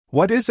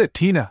 What is it,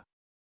 Tina?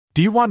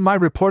 Do you want my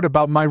report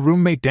about my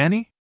roommate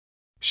Danny?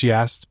 She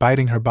asked,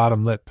 biting her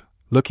bottom lip,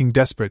 looking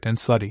desperate and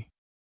slutty.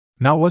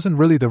 Now wasn't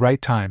really the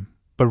right time,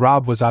 but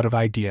Rob was out of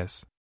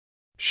ideas.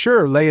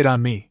 Sure, lay it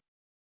on me,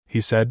 he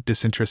said,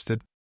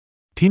 disinterested.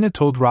 Tina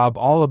told Rob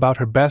all about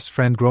her best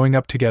friend growing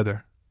up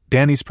together,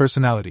 Danny's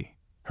personality,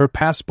 her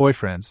past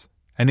boyfriends,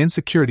 and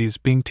insecurities,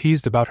 being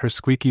teased about her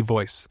squeaky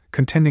voice,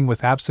 contending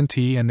with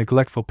absentee and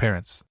neglectful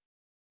parents,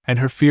 and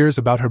her fears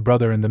about her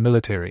brother in the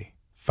military,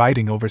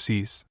 fighting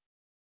overseas.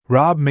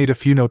 Rob made a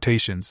few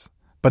notations,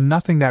 but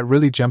nothing that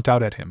really jumped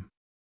out at him.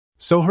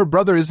 So her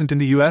brother isn't in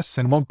the US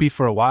and won't be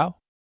for a while?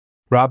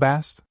 Rob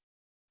asked.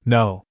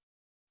 No.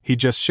 He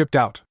just shipped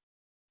out.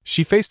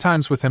 She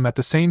FaceTimes with him at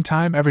the same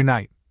time every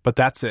night, but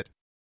that's it.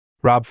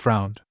 Rob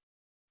frowned.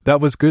 That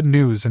was good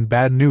news and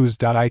bad news.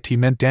 It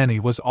meant Danny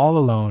was all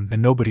alone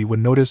and nobody would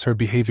notice her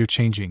behavior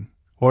changing,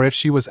 or if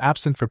she was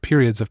absent for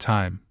periods of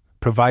time,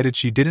 provided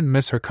she didn't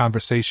miss her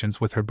conversations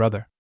with her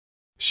brother.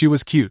 She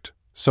was cute,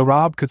 so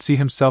Rob could see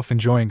himself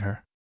enjoying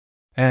her.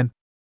 And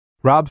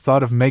Rob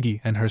thought of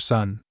Maggie and her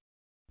son.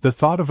 The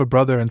thought of a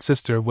brother and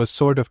sister was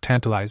sort of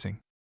tantalizing.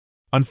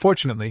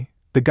 Unfortunately,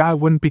 the guy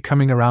wouldn't be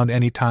coming around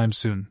any time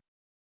soon.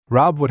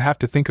 Rob would have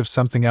to think of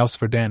something else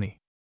for Danny.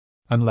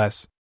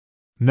 Unless...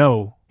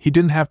 No, he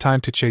didn't have time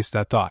to chase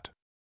that thought.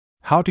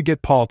 How to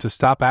get Paul to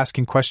stop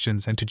asking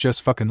questions and to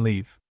just fucking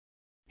leave.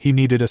 He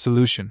needed a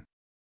solution.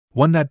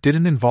 One that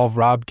didn't involve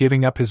Rob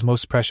giving up his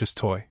most precious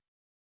toy.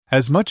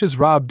 As much as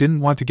Rob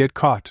didn't want to get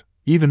caught,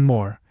 even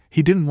more,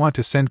 he didn't want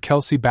to send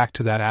Kelsey back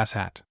to that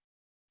asshat.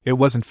 It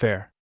wasn't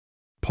fair.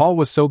 Paul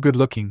was so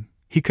good-looking,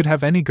 he could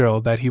have any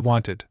girl that he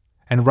wanted,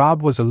 and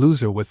Rob was a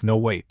loser with no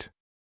weight.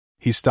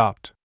 He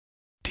stopped.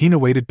 Tina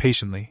waited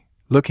patiently,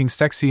 looking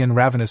sexy and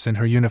ravenous in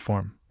her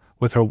uniform,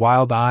 with her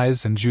wild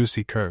eyes and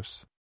juicy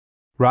curves.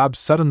 Rob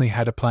suddenly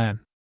had a plan.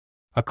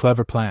 A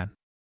clever plan.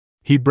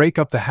 He'd break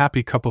up the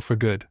happy couple for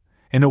good,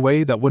 in a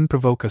way that wouldn't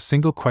provoke a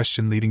single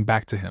question leading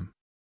back to him.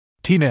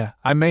 Tina,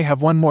 I may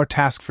have one more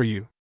task for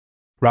you.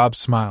 Rob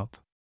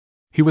smiled.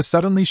 He was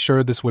suddenly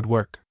sure this would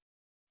work.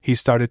 He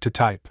started to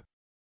type.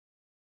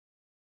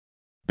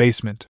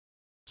 Basement.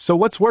 So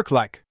what's work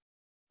like?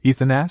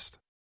 Ethan asked.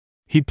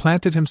 He'd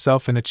planted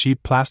himself in a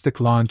cheap plastic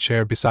lawn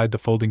chair beside the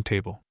folding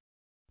table.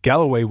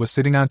 Galloway was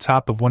sitting on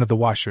top of one of the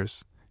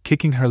washers,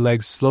 kicking her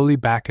legs slowly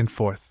back and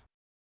forth.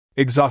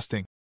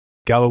 Exhausting,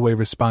 Galloway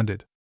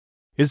responded.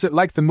 Is it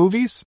like the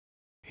movies?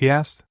 He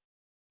asked.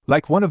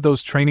 Like one of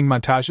those training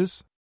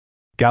montages?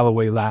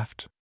 Galloway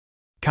laughed.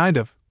 Kind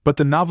of, but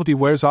the novelty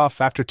wears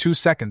off after 2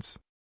 seconds.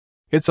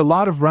 It's a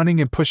lot of running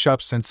and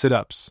push-ups and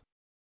sit-ups.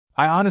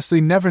 I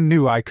honestly never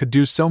knew I could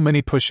do so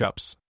many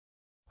push-ups.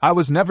 I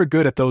was never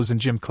good at those in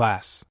gym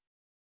class.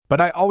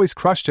 But I always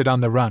crushed it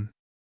on the run.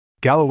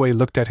 Galloway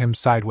looked at him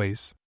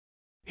sideways.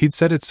 He'd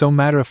said it so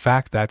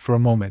matter-of-fact that for a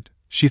moment,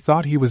 she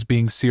thought he was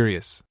being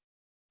serious.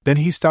 Then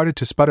he started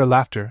to sputter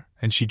laughter,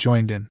 and she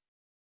joined in.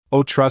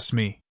 Oh, trust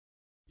me.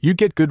 You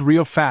get good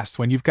real fast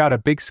when you've got a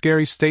big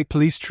scary state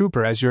police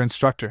trooper as your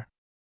instructor.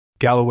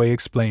 Galloway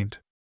explained.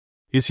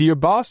 Is he your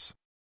boss?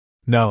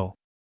 No.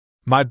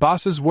 My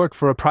bosses work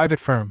for a private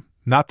firm,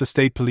 not the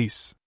state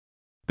police.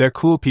 They're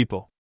cool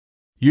people.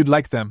 You'd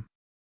like them.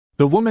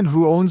 The woman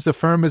who owns the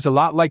firm is a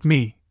lot like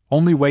me,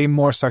 only way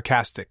more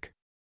sarcastic.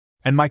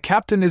 And my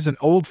captain is an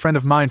old friend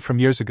of mine from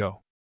years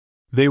ago.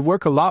 They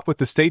work a lot with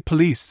the state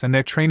police and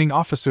their training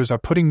officers are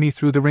putting me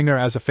through the ringer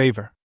as a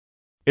favor.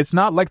 It's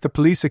not like the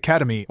police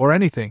academy or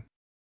anything.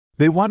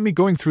 They want me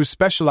going through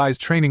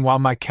specialized training while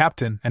my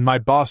captain and my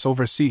boss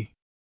oversee.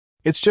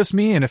 It's just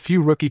me and a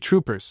few rookie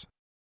troopers.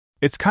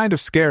 It's kind of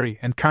scary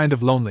and kind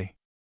of lonely.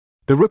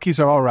 The rookies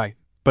are alright,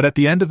 but at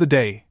the end of the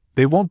day,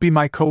 they won't be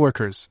my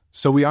coworkers,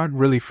 so we aren't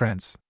really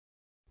friends.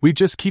 We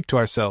just keep to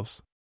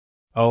ourselves.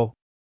 Oh.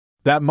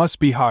 That must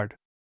be hard.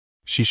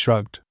 She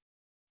shrugged.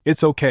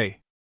 It's okay.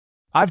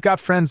 I've got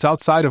friends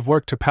outside of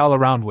work to pal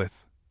around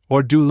with,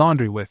 or do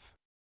laundry with.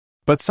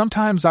 But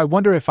sometimes I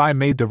wonder if I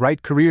made the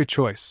right career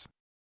choice.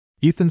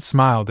 Ethan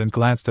smiled and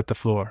glanced at the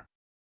floor.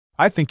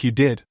 I think you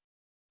did.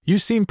 You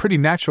seem pretty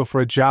natural for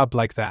a job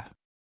like that.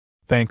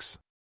 Thanks.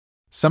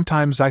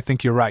 Sometimes I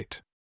think you're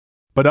right.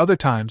 But other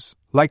times,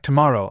 like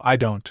tomorrow, I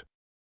don't.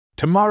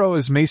 Tomorrow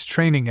is mace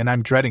training and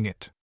I'm dreading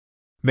it.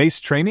 Mace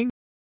training?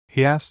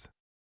 He asked.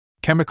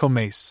 Chemical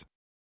mace.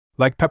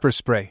 Like pepper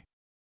spray.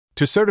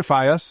 To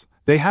certify us,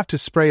 they have to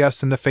spray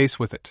us in the face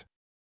with it.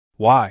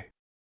 Why?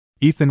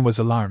 Ethan was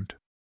alarmed.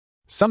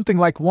 Something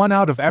like 1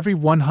 out of every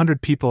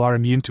 100 people are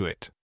immune to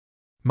it.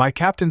 My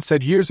captain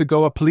said years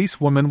ago a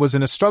policewoman was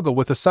in a struggle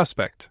with a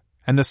suspect,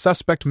 and the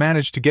suspect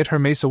managed to get her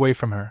mace away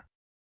from her.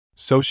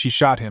 So she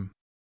shot him.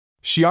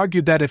 She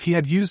argued that if he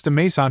had used the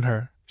mace on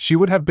her, she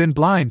would have been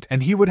blind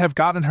and he would have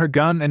gotten her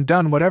gun and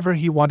done whatever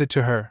he wanted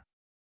to her.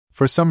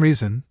 For some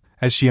reason,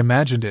 as she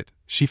imagined it,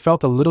 she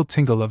felt a little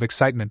tingle of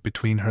excitement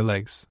between her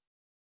legs.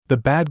 The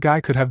bad guy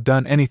could have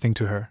done anything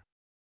to her.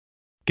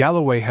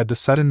 Galloway had the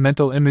sudden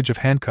mental image of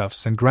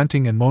handcuffs and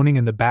grunting and moaning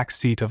in the back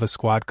seat of a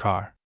squad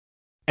car.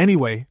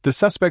 Anyway, the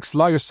suspect's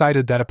lawyer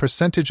cited that a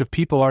percentage of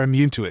people are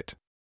immune to it.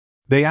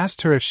 They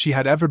asked her if she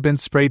had ever been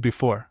sprayed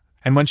before,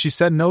 and when she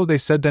said no, they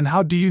said, then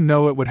how do you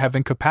know it would have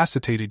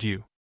incapacitated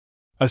you?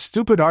 A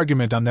stupid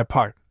argument on their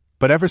part,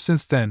 but ever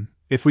since then,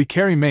 if we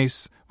carry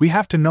mace, we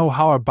have to know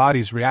how our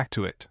bodies react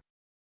to it.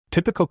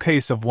 Typical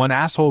case of one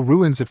asshole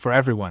ruins it for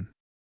everyone.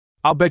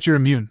 I'll bet you're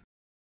immune,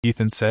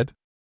 Ethan said.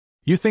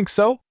 You think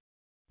so?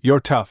 You're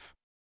tough.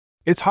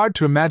 It's hard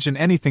to imagine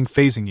anything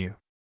fazing you.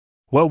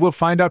 Well, we'll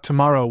find out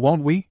tomorrow,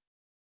 won't we?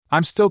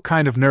 I'm still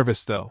kind of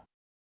nervous, though.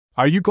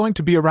 Are you going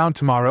to be around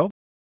tomorrow?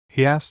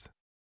 He asked.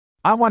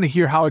 I want to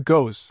hear how it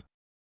goes.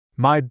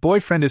 My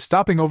boyfriend is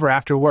stopping over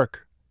after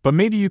work, but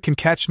maybe you can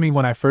catch me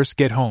when I first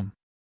get home.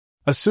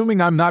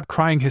 Assuming I'm not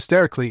crying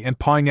hysterically and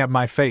pawing at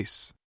my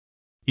face.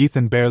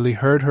 Ethan barely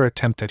heard her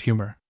attempt at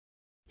humor.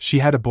 She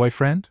had a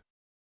boyfriend?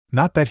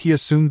 Not that he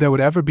assumed there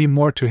would ever be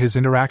more to his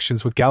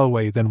interactions with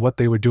Galloway than what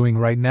they were doing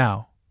right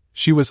now.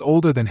 She was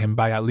older than him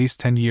by at least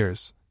 10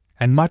 years,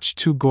 and much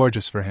too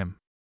gorgeous for him.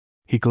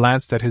 He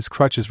glanced at his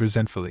crutches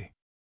resentfully.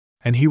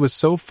 And he was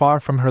so far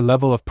from her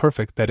level of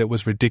perfect that it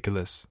was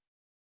ridiculous.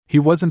 He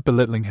wasn't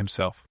belittling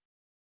himself.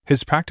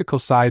 His practical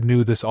side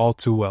knew this all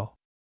too well.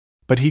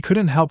 But he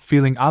couldn't help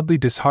feeling oddly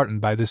disheartened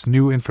by this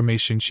new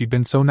information. She'd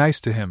been so nice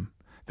to him,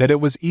 that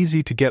it was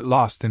easy to get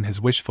lost in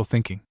his wishful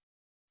thinking.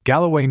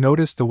 Galloway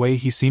noticed the way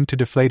he seemed to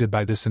deflated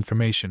by this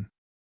information.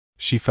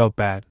 She felt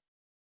bad.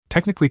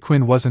 Technically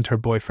Quinn wasn't her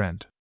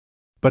boyfriend.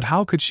 But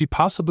how could she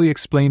possibly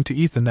explain to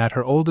Ethan that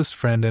her oldest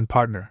friend and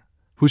partner,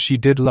 who she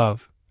did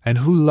love, and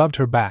who loved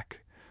her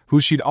back, who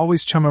she'd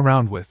always chum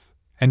around with,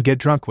 and get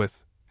drunk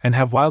with, and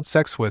have wild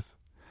sex with,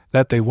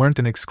 that they weren't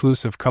an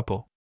exclusive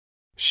couple?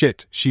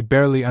 Shit, she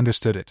barely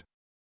understood it.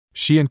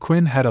 She and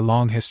Quinn had a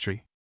long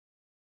history.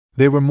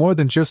 They were more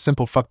than just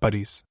simple fuck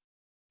buddies.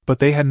 But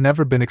they had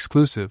never been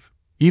exclusive,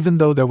 even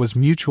though there was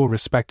mutual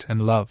respect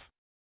and love.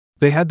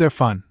 They had their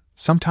fun,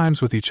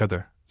 sometimes with each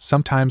other,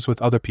 sometimes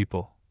with other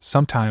people,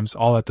 sometimes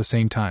all at the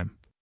same time.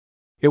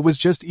 It was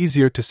just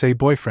easier to say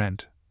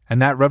boyfriend,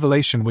 and that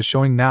revelation was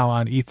showing now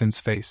on Ethan's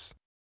face.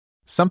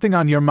 Something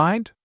on your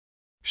mind?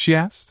 She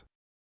asked.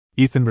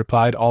 Ethan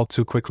replied all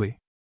too quickly.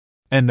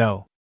 And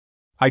no.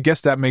 I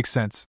guess that makes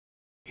sense,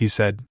 he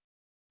said.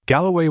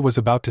 Galloway was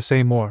about to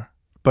say more,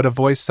 but a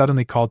voice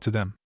suddenly called to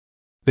them.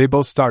 They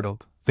both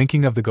startled,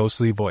 thinking of the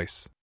ghostly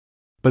voice.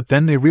 But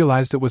then they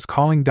realized it was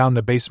calling down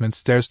the basement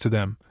stairs to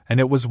them, and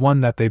it was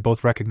one that they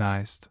both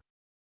recognized.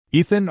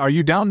 "Ethan, are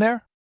you down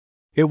there?"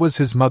 It was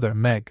his mother,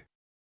 Meg.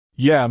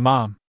 "Yeah,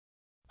 Mom.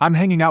 I'm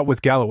hanging out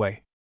with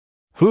Galloway."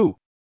 "Who?"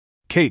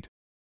 "Kate."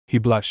 He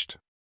blushed.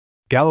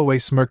 Galloway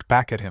smirked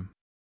back at him.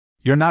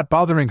 "You're not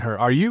bothering her,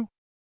 are you?"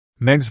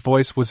 Meg's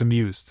voice was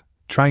amused,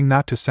 trying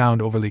not to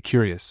sound overly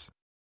curious.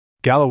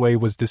 Galloway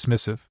was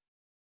dismissive.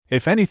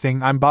 "If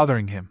anything, I'm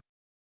bothering him."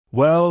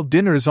 "Well,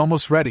 dinner is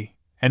almost ready,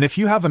 and if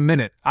you have a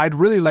minute, I'd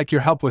really like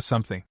your help with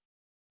something."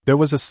 There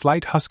was a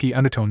slight husky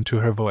undertone to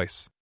her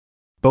voice.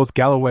 Both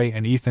Galloway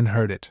and Ethan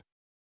heard it.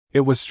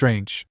 It was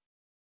strange.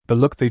 The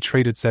look they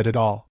traded said it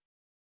all.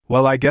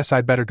 "Well, I guess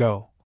I'd better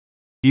go,"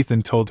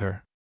 Ethan told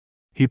her.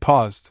 He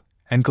paused,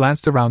 and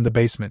glanced around the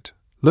basement,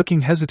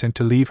 looking hesitant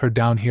to leave her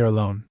down here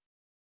alone.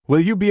 "Will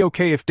you be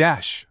okay if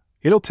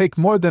it'll take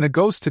more than a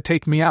ghost to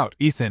take me out,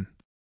 Ethan?"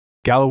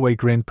 Galloway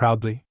grinned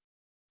proudly.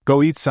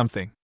 "Go eat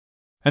something.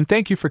 And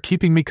thank you for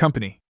keeping me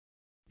company."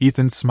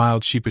 Ethan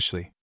smiled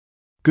sheepishly.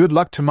 "Good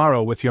luck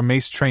tomorrow with your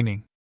mace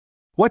training.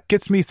 What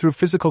gets me through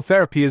physical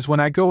therapy is when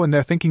I go and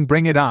they're thinking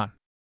bring it on."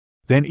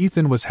 Then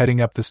Ethan was heading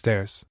up the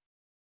stairs.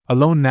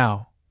 Alone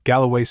now,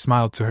 Galloway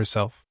smiled to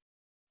herself.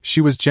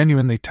 She was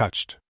genuinely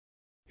touched.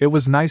 It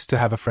was nice to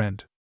have a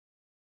friend.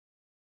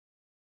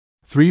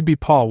 3B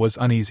Paul was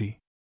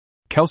uneasy.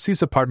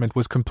 Kelsey's apartment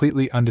was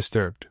completely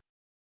undisturbed.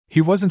 He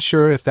wasn't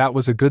sure if that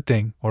was a good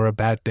thing or a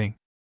bad thing.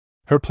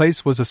 Her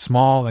place was a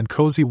small and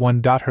cozy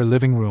one. Her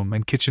living room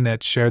and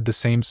kitchenette shared the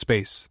same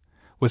space,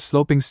 with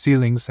sloping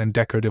ceilings and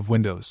decorative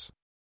windows.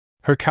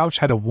 Her couch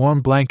had a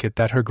warm blanket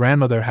that her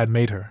grandmother had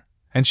made her,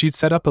 and she'd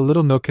set up a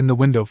little nook in the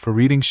window for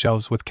reading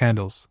shelves with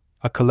candles,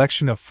 a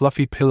collection of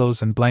fluffy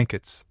pillows and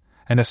blankets,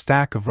 and a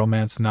stack of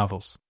romance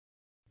novels.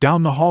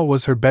 Down the hall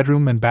was her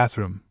bedroom and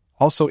bathroom,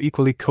 also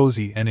equally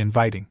cozy and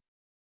inviting.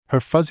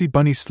 Her fuzzy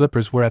bunny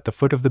slippers were at the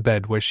foot of the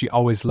bed where she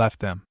always left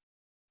them.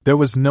 There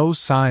was no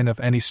sign of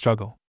any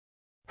struggle.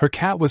 Her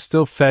cat was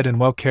still fed and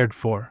well cared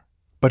for,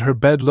 but her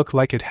bed looked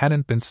like it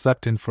hadn't been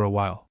slept in for a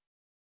while.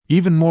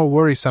 Even more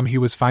worrisome, he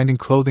was finding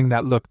clothing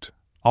that looked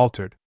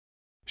altered.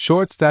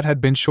 Shorts that had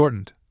been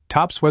shortened,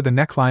 tops where the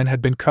neckline had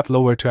been cut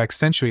lower to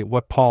accentuate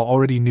what Paul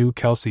already knew: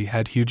 Kelsey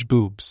had huge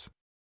boobs.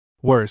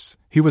 Worse,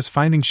 he was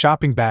finding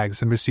shopping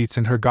bags and receipts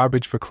in her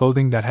garbage for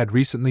clothing that had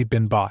recently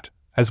been bought,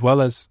 as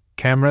well as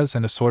cameras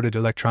and assorted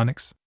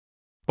electronics.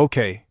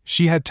 Okay,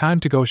 she had time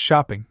to go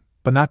shopping,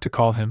 but not to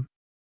call him.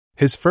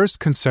 His first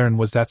concern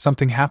was that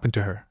something happened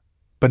to her,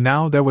 but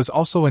now there was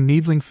also a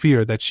needling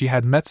fear that she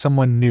had met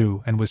someone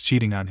new and was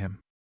cheating on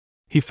him.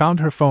 He found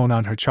her phone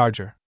on her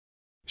charger.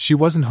 She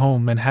wasn't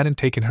home and hadn't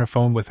taken her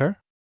phone with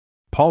her?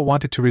 Paul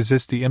wanted to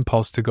resist the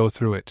impulse to go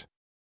through it.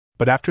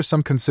 But after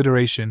some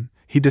consideration,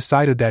 he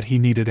decided that he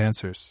needed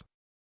answers.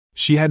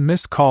 She had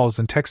missed calls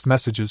and text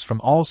messages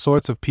from all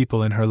sorts of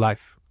people in her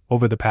life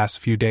over the past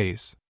few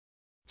days.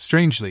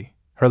 Strangely,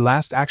 her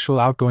last actual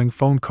outgoing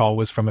phone call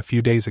was from a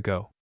few days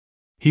ago.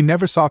 He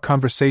never saw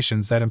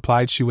conversations that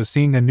implied she was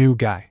seeing a new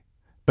guy,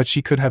 but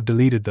she could have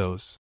deleted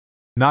those.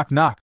 Knock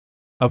knock,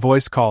 a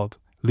voice called,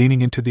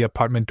 leaning into the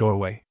apartment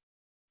doorway.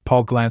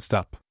 Paul glanced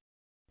up.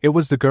 It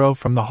was the girl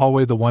from the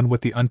hallway, the one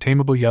with the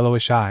untamable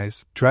yellowish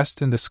eyes,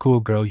 dressed in the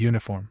schoolgirl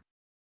uniform.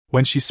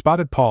 When she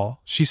spotted Paul,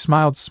 she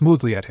smiled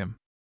smoothly at him.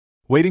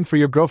 "Waiting for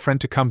your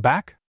girlfriend to come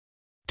back?"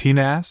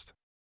 Tina asked.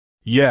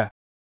 "Yeah."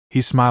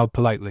 He smiled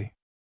politely.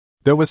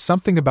 There was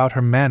something about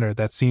her manner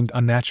that seemed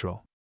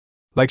unnatural.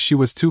 Like she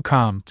was too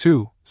calm,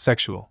 too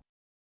sexual.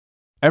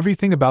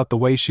 Everything about the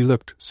way she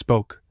looked,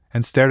 spoke,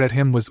 and stared at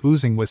him was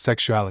oozing with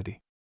sexuality.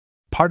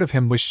 Part of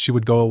him wished she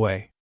would go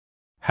away.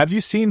 "Have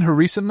you seen her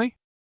recently?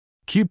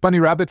 Cute bunny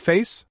rabbit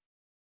face?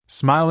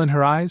 Smile in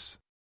her eyes?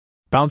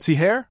 Bouncy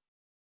hair?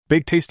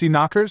 Big tasty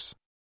knockers?"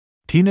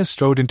 Tina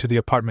strode into the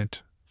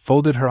apartment,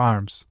 folded her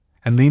arms,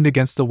 and leaned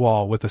against the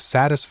wall with a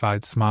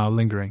satisfied smile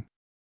lingering.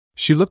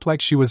 She looked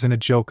like she was in a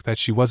joke that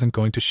she wasn't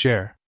going to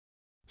share.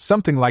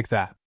 "Something like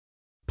that.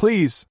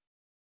 Please.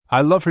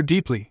 I love her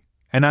deeply,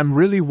 and I'm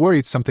really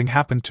worried something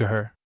happened to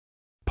her."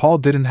 Paul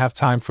didn't have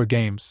time for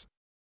games.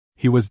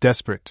 He was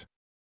desperate.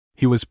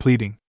 He was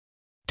pleading.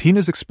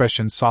 Tina's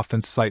expression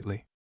softened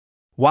slightly.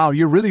 "Wow,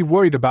 you're really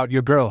worried about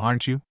your girl,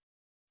 aren't you?"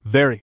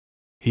 "Very,"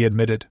 he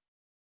admitted.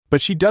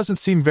 "But she doesn't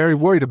seem very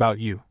worried about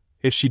you,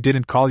 if she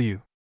didn't call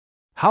you."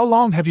 "How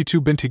long have you two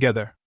been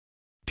together?"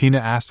 Tina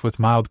asked with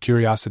mild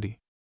curiosity.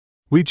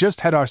 "We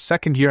just had our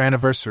 2nd-year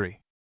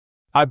anniversary.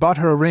 I bought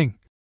her a ring."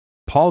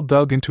 Paul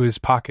dug into his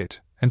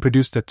pocket and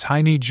produced a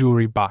tiny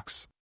jewelry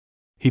box.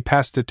 He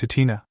passed it to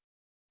Tina.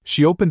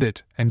 She opened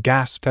it and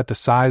gasped at the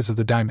size of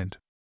the diamond.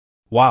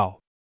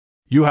 "Wow.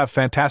 You have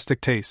fantastic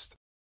taste,"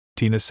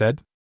 Tina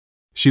said.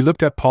 She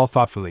looked at Paul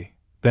thoughtfully,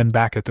 then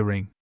back at the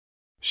ring.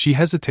 She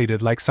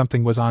hesitated like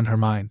something was on her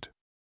mind.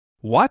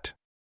 "What?"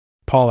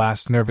 Paul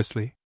asked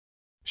nervously.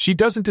 "She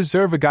doesn't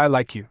deserve a guy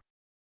like you.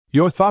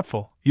 You're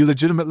thoughtful, you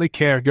legitimately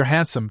care, you're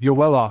handsome, you're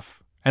well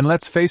off, and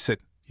let's face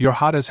it, you're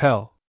hot as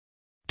hell."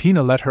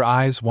 Tina let her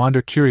eyes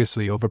wander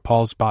curiously over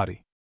Paul's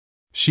body.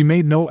 She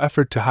made no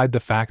effort to hide the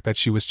fact that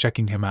she was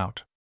checking him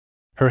out.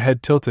 Her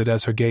head tilted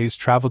as her gaze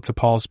traveled to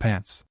Paul's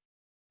pants.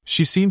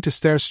 She seemed to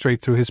stare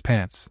straight through his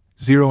pants,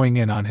 zeroing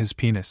in on his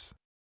penis.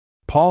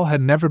 Paul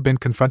had never been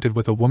confronted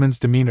with a woman's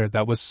demeanor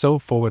that was so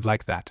forward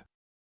like that.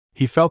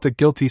 He felt a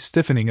guilty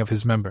stiffening of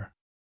his member.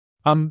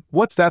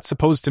 What's that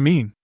supposed to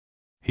mean?"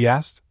 he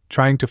asked,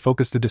 trying to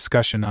focus the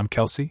discussion on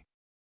Kelsey.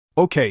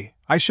 "Okay,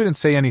 I shouldn't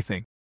say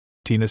anything,"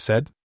 Tina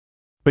said.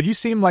 "But you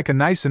seem like a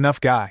nice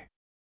enough guy.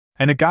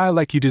 And a guy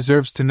like you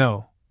deserves to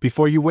know,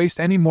 before you waste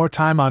any more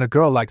time on a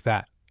girl like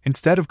that,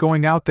 instead of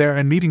going out there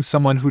and meeting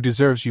someone who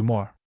deserves you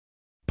more."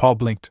 Paul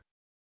blinked.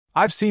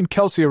 "I've seen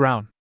Kelsey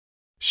around.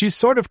 She's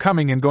sort of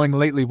coming and going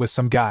lately with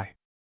some guy.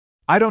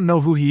 I don't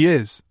know who he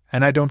is,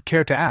 and I don't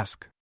care to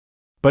ask.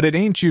 But it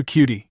ain't you,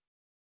 cutie."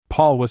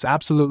 Paul was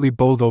absolutely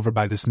bowled over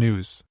by this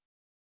news.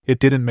 It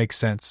didn't make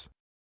sense.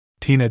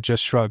 Tina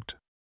just shrugged.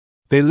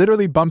 "They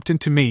literally bumped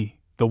into me,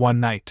 the one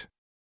night.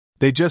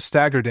 They just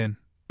staggered in,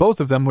 both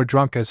of them were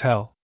drunk as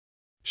hell.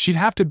 She'd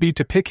have to be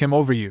to pick him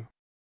over you.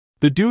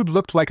 The dude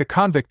looked like a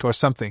convict or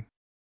something.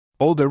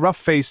 Older, rough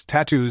face,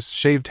 tattoos,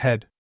 shaved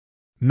head."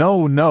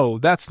 No,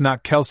 that's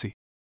not Kelsey,"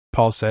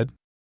 Paul said.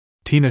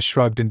 Tina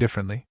shrugged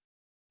indifferently.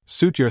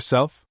 "Suit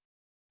yourself?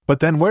 But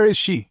then where is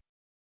she?"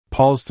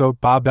 Paul's throat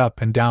bobbed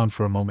up and down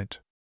for a moment.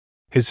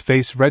 His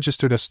face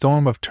registered a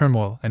storm of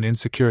turmoil and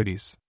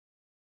insecurities.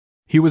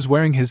 He was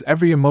wearing his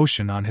every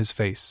emotion on his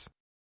face.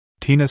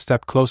 Tina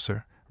stepped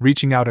closer,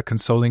 reaching out a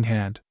consoling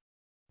hand.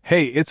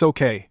 "Hey, it's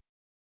okay.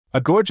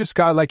 A gorgeous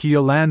guy like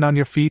you'll land on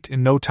your feet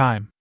in no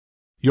time.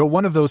 You're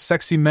one of those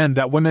sexy men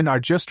that women are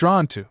just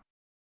drawn to."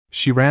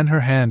 She ran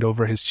her hand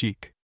over his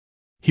cheek.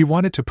 He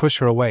wanted to push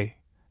her away,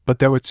 but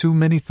there were too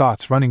many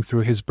thoughts running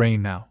through his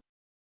brain now.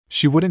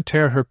 She wouldn't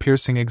tear her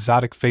piercing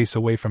exotic face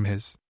away from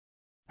his.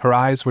 Her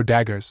eyes were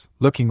daggers,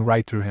 looking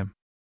right through him.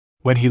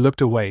 When he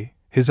looked away,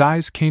 his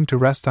eyes came to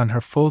rest on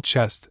her full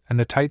chest and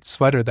the tight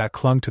sweater that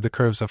clung to the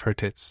curves of her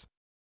tits.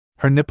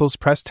 Her nipples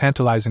pressed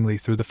tantalizingly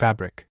through the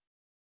fabric.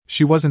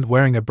 She wasn't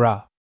wearing a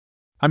bra.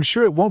 "I'm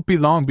sure it won't be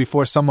long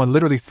before someone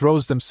literally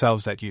throws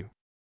themselves at you,"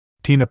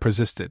 Tina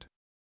persisted.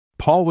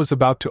 Paul was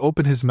about to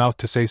open his mouth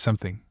to say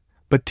something,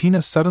 but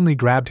Tina suddenly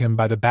grabbed him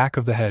by the back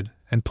of the head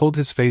and pulled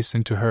his face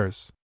into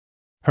hers.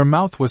 Her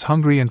mouth was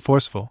hungry and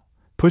forceful,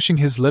 pushing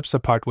his lips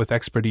apart with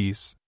expert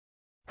ease.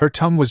 Her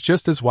tongue was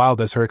just as wild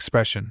as her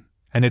expression,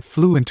 and it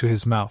flew into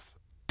his mouth,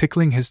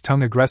 tickling his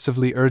tongue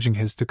aggressively, urging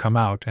his to come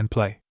out and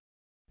play.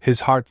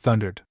 His heart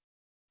thundered.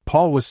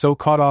 Paul was so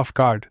caught off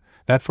guard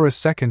that for a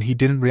second he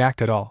didn't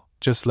react at all,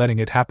 just letting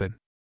it happen.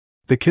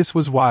 The kiss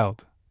was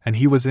wild, and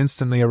he was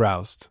instantly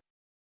aroused.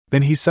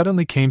 Then he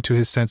suddenly came to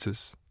his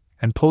senses,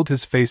 and pulled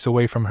his face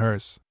away from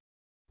hers.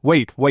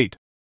 Wait,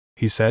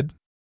 he said.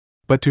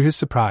 But to his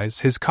surprise,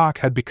 his cock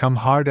had become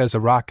hard as a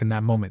rock in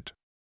that moment.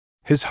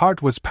 His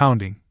heart was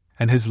pounding,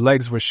 and his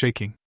legs were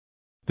shaking.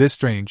 This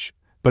strange,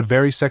 but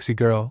very sexy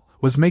girl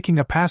was making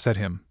a pass at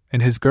him, in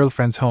his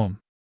girlfriend's home.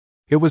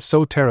 It was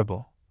so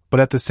terrible, but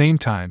at the same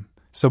time,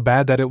 so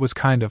bad that it was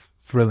kind of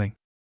thrilling.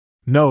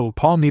 No,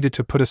 Paul needed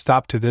to put a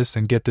stop to this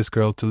and get this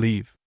girl to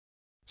leave.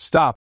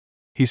 "Stop,"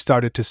 he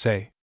started to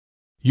say.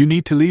 "You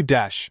need to leave,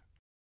 Dash."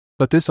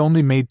 But this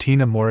only made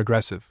Tina more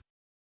aggressive.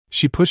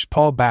 She pushed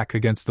Paul back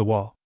against the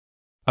wall.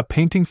 A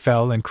painting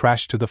fell and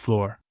crashed to the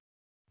floor.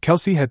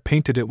 Kelsey had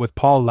painted it with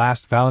Paul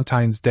last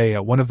Valentine's Day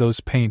at one of those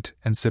paint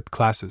and sip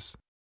classes.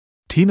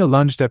 Tina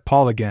lunged at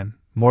Paul again,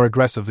 more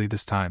aggressively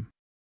this time.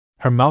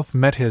 Her mouth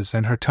met his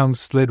and her tongue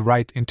slid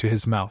right into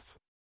his mouth.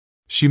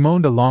 She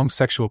moaned a long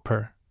sexual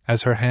purr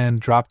as her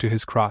hand dropped to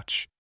his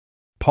crotch.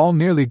 Paul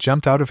nearly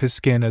jumped out of his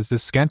skin as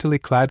this scantily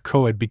clad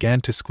co-ed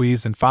began to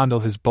squeeze and fondle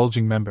his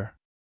bulging member.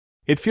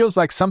 "It feels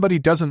like somebody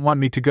doesn't want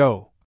me to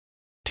go,"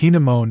 Tina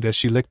moaned as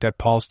she licked at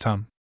Paul's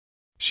tongue.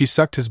 She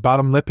sucked his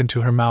bottom lip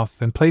into her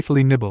mouth and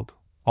playfully nibbled,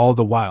 all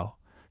the while.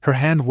 Her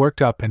hand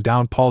worked up and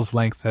down Paul's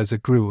length as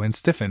it grew and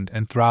stiffened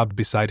and throbbed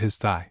beside his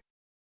thigh.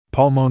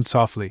 Paul moaned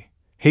softly,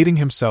 hating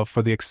himself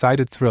for the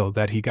excited thrill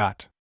that he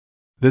got.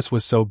 This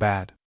was so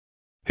bad.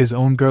 His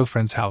own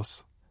girlfriend's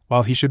house,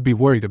 while he should be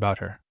worried about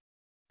her.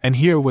 And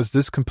here was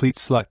this complete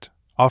slut,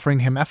 offering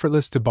him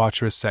effortless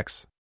debaucherous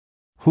sex.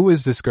 Who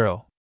is this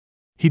girl?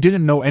 He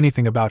didn't know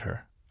anything about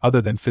her,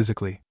 other than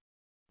physically.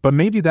 But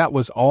maybe that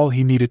was all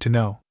he needed to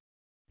know.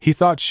 He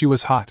thought she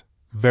was hot,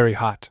 very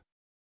hot.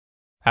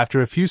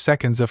 After a few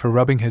seconds of her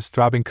rubbing his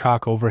throbbing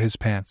cock over his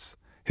pants,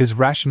 his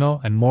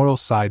rational and moral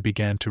side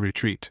began to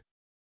retreat.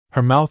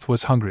 Her mouth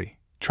was hungry,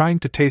 trying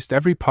to taste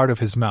every part of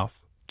his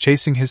mouth,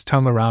 chasing his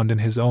tongue around in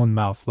his own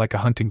mouth like a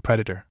hunting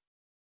predator.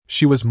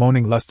 She was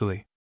moaning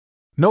lustily.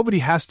 "Nobody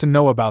has to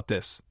know about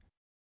this,"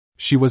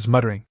 she was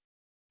muttering.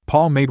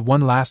 Paul made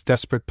one last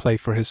desperate play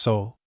for his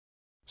soul.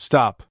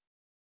 "Stop.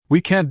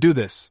 We can't do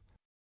this.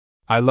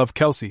 I love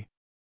Kelsey.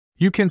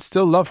 You can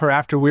still love her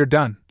after we're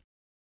done,"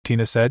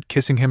 Tina said,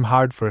 kissing him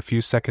hard for a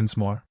few seconds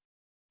more.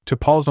 To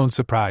Paul's own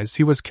surprise,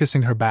 he was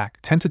kissing her back,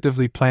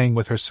 tentatively playing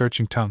with her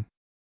searching tongue.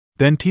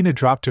 Then Tina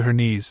dropped to her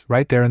knees,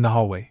 right there in the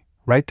hallway,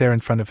 right there in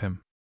front of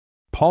him.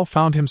 Paul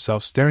found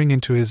himself staring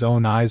into his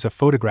own eyes. A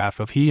photograph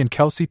of he and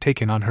Kelsey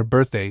taken on her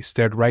birthday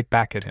stared right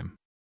back at him.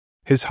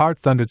 His heart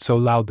thundered so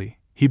loudly,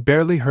 he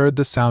barely heard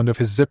the sound of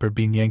his zipper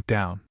being yanked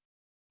down.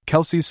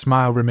 Kelsey's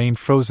smile remained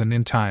frozen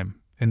in time,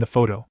 in the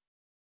photo.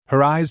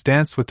 Her eyes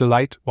danced with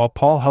delight while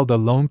Paul held a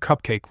lone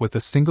cupcake with a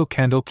single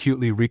candle,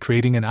 cutely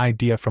recreating an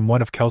idea from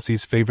one of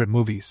Kelsey's favorite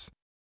movies.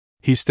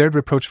 He stared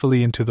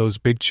reproachfully into those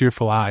big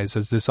cheerful eyes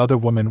as this other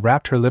woman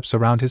wrapped her lips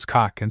around his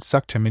cock and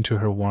sucked him into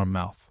her warm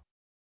mouth.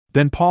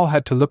 Then Paul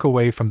had to look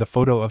away from the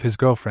photo of his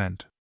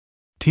girlfriend.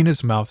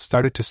 Tina's mouth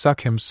started to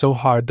suck him so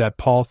hard that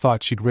Paul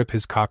thought she'd rip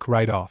his cock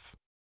right off.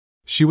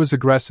 She was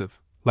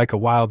aggressive, like a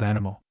wild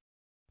animal.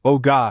 "Oh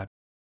God!"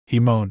 he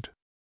moaned.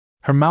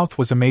 Her mouth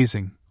was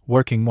amazing,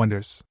 working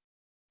wonders.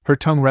 Her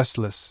tongue,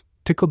 restless,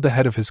 tickled the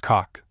head of his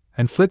cock,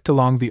 and flicked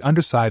along the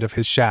underside of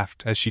his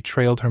shaft as she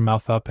trailed her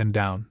mouth up and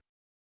down.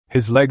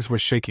 His legs were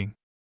shaking.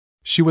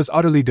 She was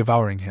utterly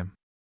devouring him.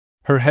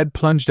 Her head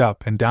plunged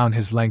up and down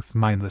his length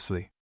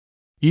mindlessly.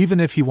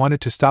 Even if he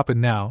wanted to stop it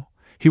now,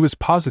 he was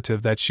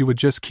positive that she would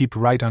just keep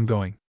right on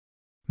going.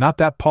 Not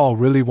that Paul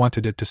really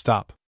wanted it to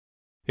stop.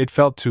 It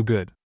felt too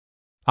good.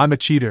 "I'm a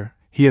cheater,"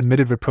 he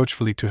admitted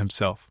reproachfully to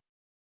himself.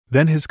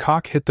 Then his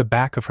cock hit the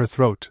back of her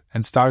throat,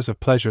 and stars of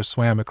pleasure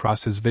swam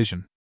across his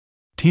vision.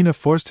 Tina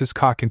forced his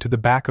cock into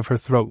the back of her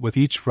throat with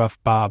each rough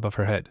bob of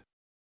her head.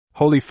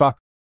 "Holy fuck!"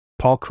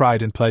 Paul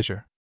cried in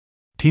pleasure.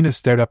 Tina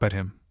stared up at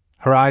him,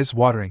 her eyes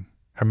watering,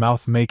 her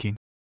mouth making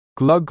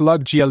glug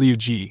glug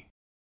glug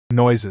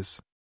noises.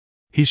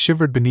 He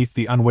shivered beneath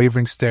the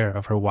unwavering stare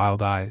of her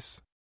wild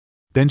eyes.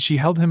 Then she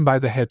held him by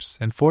the hips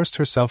and forced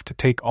herself to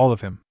take all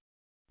of him.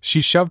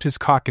 She shoved his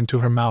cock into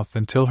her mouth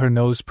until her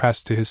nose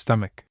pressed to his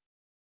stomach.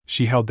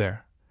 She held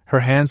there, her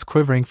hands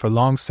quivering for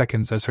long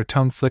seconds as her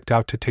tongue flicked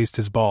out to taste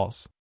his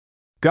balls.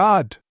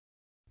 "God!"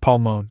 Paul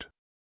moaned.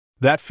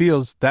 That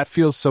feels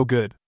so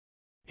good."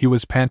 He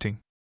was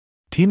panting.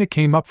 Tina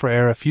came up for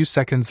air a few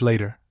seconds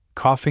later,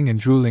 coughing and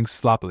drooling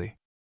sloppily.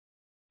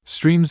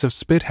 Streams of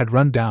spit had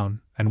run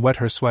down and wet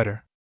her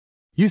sweater.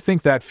 "You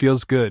think that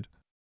feels good?"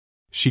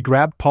 She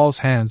grabbed Paul's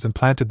hands and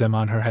planted them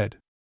on her head.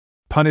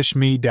 "Punish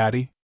me,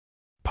 Daddy.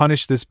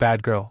 Punish this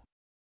bad girl."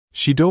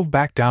 She dove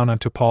back down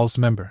onto Paul's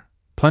member,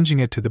 plunging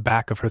it to the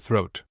back of her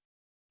throat.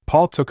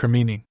 Paul took her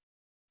meaning.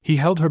 He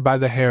held her by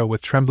the hair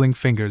with trembling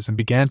fingers and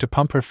began to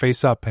pump her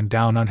face up and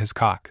down on his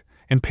cock,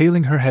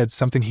 impaling her head,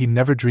 something he'd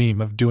never dream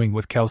of doing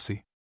with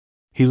Kelsey.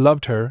 He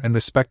loved her and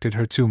respected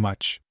her too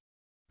much.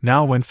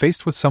 Now, when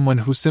faced with someone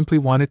who simply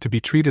wanted to be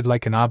treated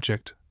like an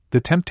object, the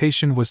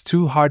temptation was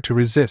too hard to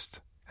resist,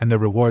 and the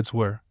rewards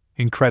were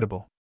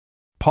incredible.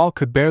 Paul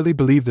could barely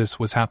believe this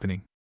was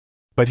happening.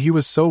 But he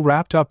was so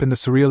wrapped up in the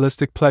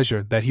surrealistic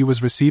pleasure that he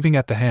was receiving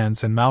at the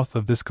hands and mouth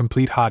of this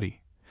complete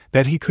hottie,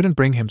 that he couldn't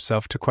bring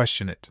himself to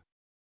question it.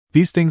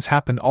 These things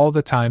happen all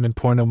the time in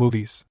porno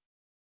movies.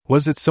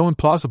 Was it so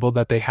implausible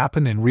that they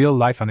happen in real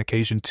life on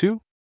occasion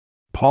too?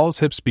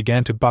 Paul's hips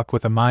began to buck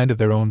with a mind of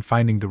their own,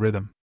 finding the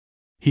rhythm.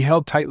 He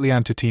held tightly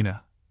onto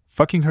Tina,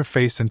 fucking her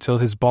face until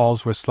his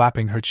balls were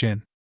slapping her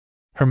chin.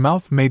 Her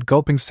mouth made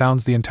gulping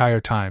sounds the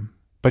entire time,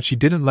 but she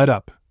didn't let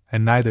up,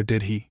 and neither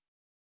did he.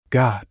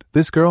 God,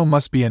 this girl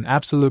must be an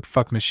absolute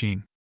fuck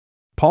machine.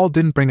 Paul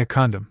didn't bring a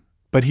condom,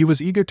 but he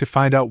was eager to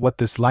find out what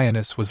this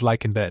lioness was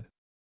like in bed.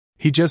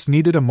 He just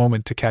needed a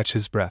moment to catch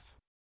his breath.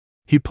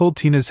 He pulled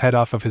Tina's head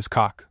off of his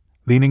cock,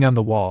 leaning on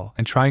the wall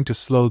and trying to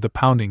slow the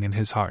pounding in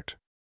his heart.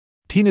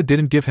 Tina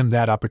didn't give him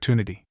that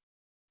opportunity.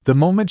 The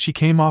moment she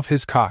came off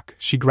his cock,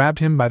 she grabbed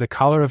him by the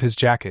collar of his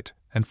jacket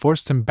and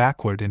forced him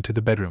backward into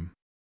the bedroom.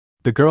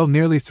 The girl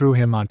nearly threw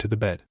him onto the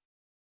bed.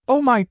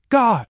 "Oh my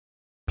God!"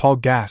 Paul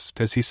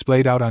gasped as he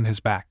splayed out on his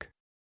back.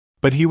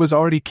 But he was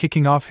already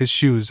kicking off his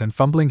shoes and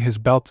fumbling his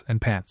belt and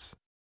pants.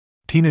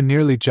 Tina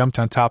nearly jumped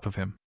on top of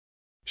him.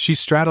 She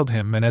straddled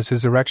him, and as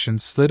his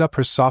erections slid up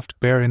her soft,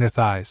 bare inner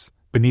thighs,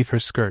 beneath her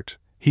skirt,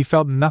 he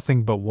felt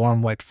nothing but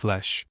warm, wet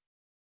flesh.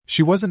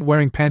 She wasn't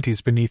wearing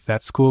panties beneath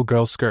that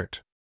schoolgirl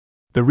skirt.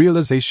 The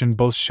realization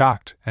both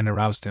shocked and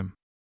aroused him.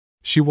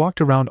 She walked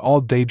around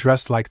all day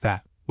dressed like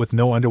that, with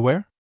no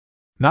underwear?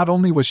 Not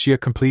only was she a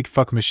complete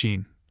fuck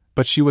machine,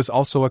 but she was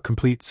also a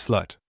complete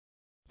slut.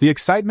 The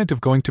excitement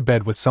of going to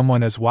bed with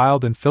someone as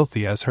wild and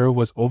filthy as her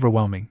was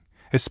overwhelming,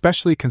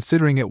 especially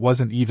considering it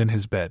wasn't even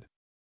his bed.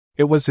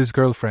 It was his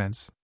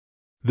girlfriend's.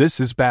 "This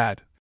is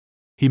bad,"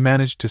 he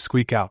managed to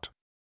squeak out.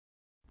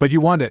 "But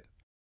you want it,"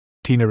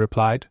 Tina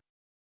replied.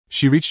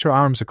 She reached her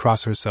arms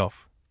across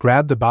herself,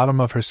 grabbed the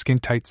bottom of her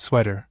skin-tight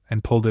sweater,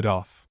 and pulled it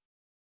off.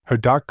 Her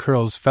dark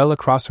curls fell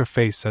across her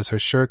face as her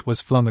shirt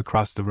was flung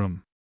across the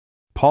room.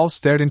 Paul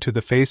stared into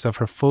the face of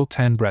her full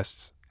tan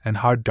breasts and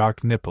hard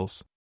dark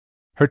nipples.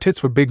 Her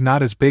tits were big,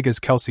 not as big as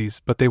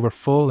Kelsey's, but they were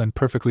full and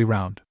perfectly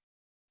round.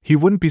 He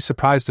wouldn't be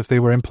surprised if they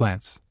were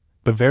implants,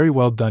 but very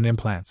well done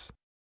implants.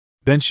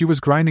 Then she was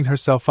grinding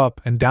herself up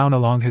and down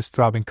along his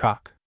throbbing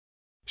cock.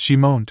 She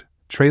moaned,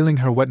 trailing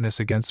her wetness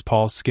against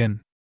Paul's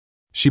skin.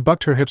 She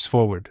bucked her hips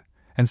forward,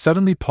 and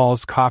suddenly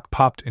Paul's cock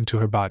popped into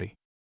her body.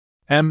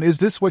 Is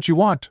this what you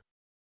want?"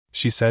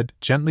 she said,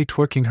 gently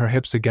twerking her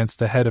hips against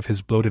the head of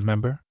his bloated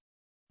member.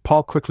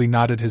 Paul quickly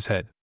nodded his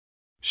head.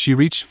 She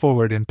reached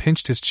forward and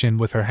pinched his chin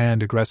with her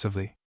hand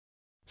aggressively.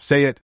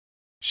 Say it,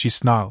 she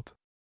snarled.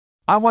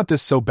 I want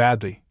this so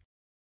badly.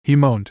 He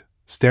moaned,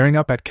 staring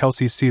up at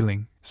Kelsey's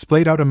ceiling,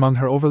 splayed out among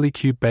her overly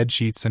cute bed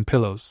sheets and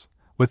pillows,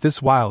 with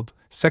this wild,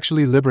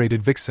 sexually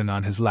liberated vixen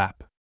on his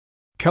lap.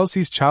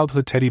 Kelsey's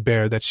childhood teddy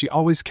bear that she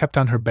always kept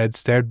on her bed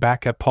stared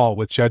back at Paul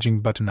with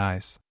judging button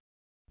eyes.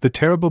 The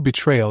terrible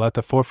betrayal at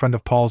the forefront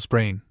of Paul's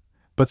brain,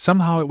 but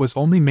somehow it was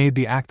only made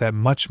the act that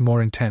much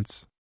more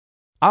intense.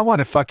 I want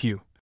to fuck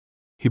you,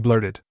 he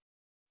blurted.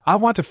 I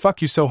want to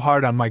fuck you so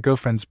hard on my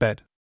girlfriend's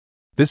bed.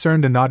 This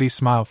earned a naughty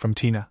smile from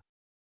Tina.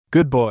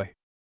 Good boy.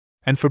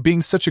 And for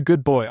being such a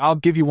good boy, I'll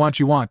give you what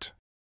you want,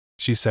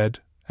 she said,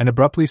 and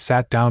abruptly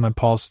sat down on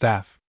Paul's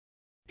staff.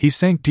 He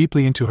sank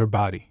deeply into her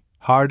body,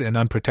 hard and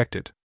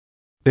unprotected.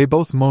 They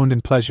both moaned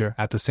in pleasure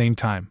at the same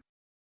time.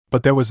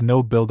 But there was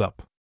no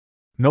build-up.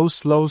 No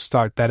slow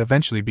start that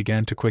eventually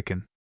began to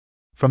quicken.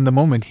 From the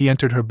moment he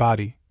entered her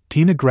body,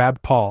 Tina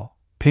grabbed Paul,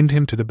 pinned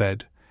him to the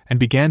bed, and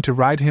began to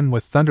ride him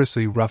with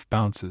thunderously rough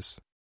bounces.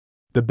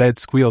 The bed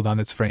squealed on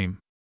its frame.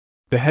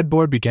 The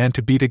headboard began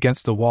to beat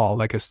against the wall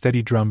like a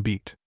steady drum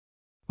beat.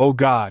 Oh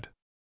God!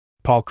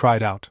 Paul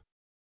cried out.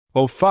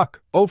 Oh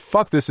fuck,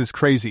 this is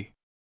crazy!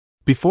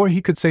 Before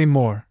he could say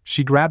more,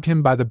 she grabbed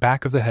him by the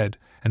back of the head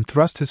and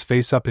thrust his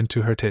face up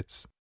into her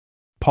tits.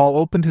 Paul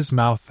opened his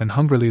mouth and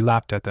hungrily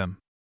lapped at them.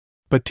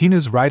 But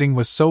Tina's riding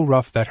was so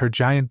rough that her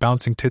giant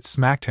bouncing tits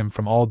smacked him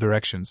from all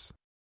directions.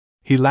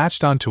 He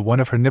latched onto one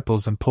of her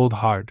nipples and pulled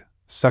hard,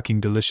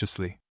 sucking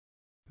deliciously.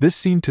 This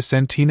seemed to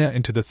send Tina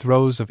into the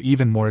throes of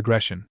even more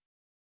aggression.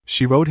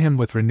 She rode him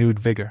with renewed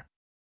vigor.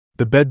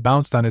 The bed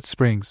bounced on its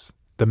springs,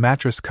 the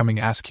mattress coming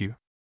askew.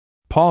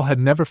 Paul had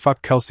never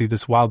fucked Kelsey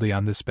this wildly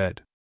on this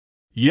bed.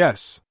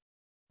 Yes!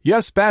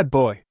 Yes, bad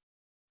boy!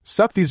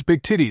 Suck these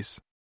big titties!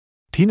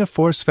 Tina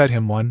force-fed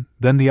him one,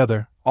 then the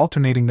other,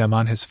 alternating them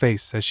on his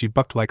face as she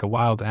bucked like a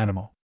wild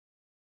animal.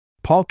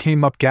 Paul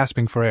came up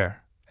gasping for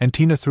air, and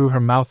Tina threw her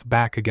mouth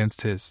back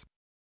against his.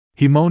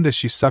 He moaned as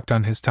she sucked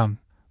on his tongue,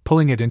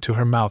 pulling it into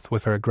her mouth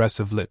with her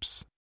aggressive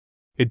lips.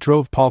 It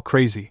drove Paul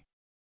crazy.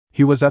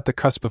 He was at the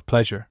cusp of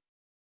pleasure.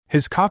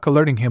 His cock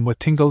alerting him with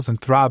tingles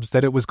and throbs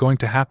that it was going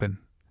to happen.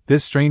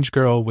 This strange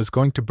girl was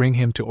going to bring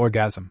him to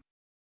orgasm.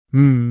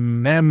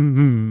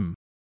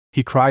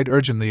 He cried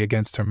urgently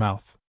against her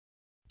mouth.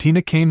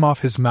 Tina came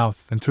off his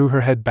mouth and threw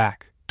her head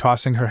back,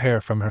 tossing her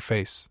hair from her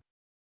face.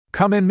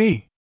 Come in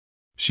me!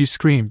 She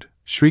screamed,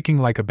 shrieking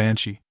like a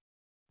banshee.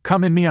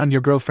 Come in me on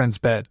your girlfriend's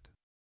bed.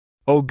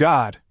 Oh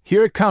God,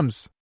 here it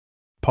comes!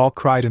 Paul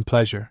cried in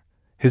pleasure,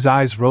 his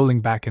eyes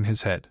rolling back in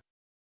his head.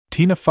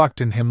 Tina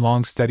fucked in him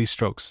long steady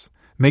strokes,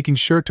 making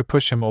sure to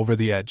push him over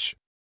the edge.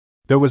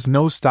 There was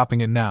no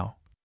stopping it now.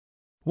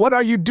 What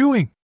are you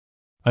doing?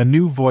 A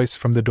new voice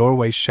from the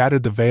doorway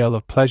shattered the veil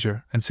of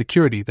pleasure and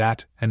security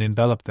that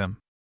enveloped them.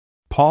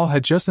 Paul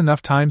had just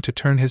enough time to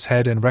turn his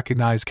head and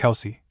recognize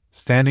Kelsey,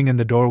 standing in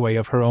the doorway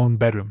of her own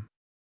bedroom.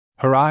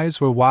 Her eyes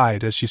were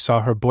wide as she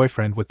saw her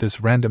boyfriend with this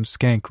random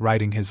skank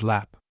riding his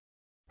lap.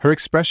 Her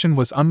expression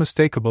was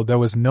unmistakable. There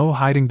was no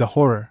hiding the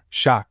horror,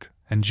 shock,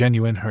 and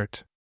genuine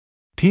hurt.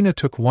 Tina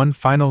took one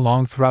final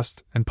long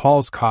thrust and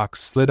Paul's cock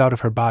slid out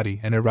of her body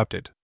and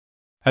erupted.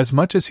 As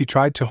much as he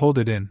tried to hold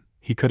it in,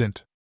 he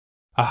couldn't.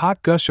 A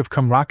hot gush of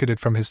cum rocketed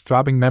from his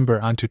throbbing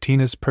member onto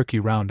Tina's perky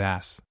round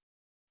ass.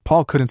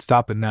 Paul couldn't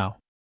stop it now.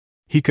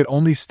 He could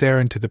only stare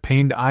into the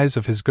pained eyes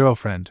of his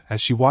girlfriend as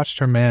she watched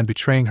her man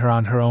betraying her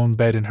on her own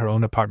bed in her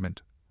own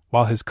apartment,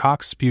 while his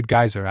cock spewed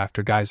geyser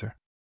after geyser.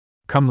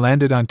 Cum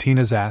landed on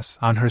Tina's ass,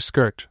 on her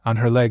skirt, on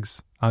her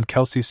legs, on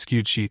Kelsey's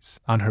skewed sheets,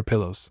 on her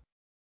pillows.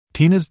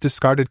 Tina's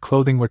discarded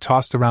clothing were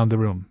tossed around the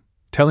room,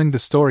 telling the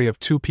story of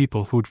two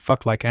people who'd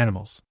fucked like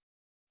animals.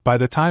 By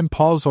the time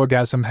Paul's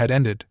orgasm had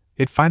ended,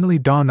 it finally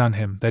dawned on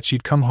him that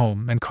she'd come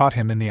home and caught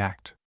him in the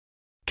act.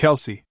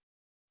 Kelsey.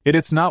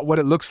 It's not what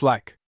it looks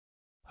like.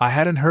 I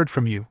hadn't heard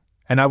from you,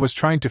 and I was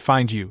trying to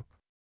find you.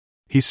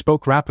 He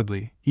spoke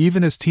rapidly,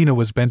 even as Tina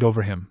was bent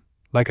over him,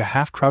 like a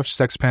half-crouched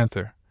sex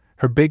panther,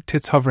 her big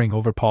tits hovering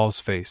over Paul's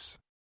face.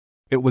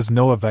 It was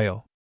no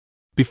avail.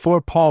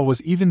 Before Paul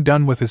was even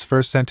done with his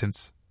first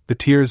sentence, the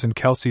tears in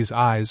Kelsey's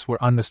eyes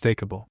were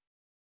unmistakable.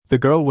 The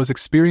girl was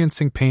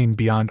experiencing pain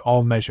beyond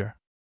all measure.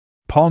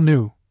 Paul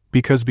knew,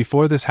 because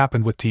before this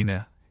happened with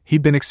Tina,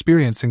 he'd been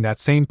experiencing that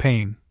same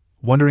pain,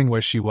 wondering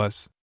where she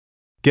was.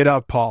 Get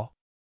out, Paul.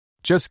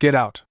 Just get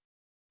out.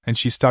 And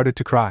she started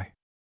to cry.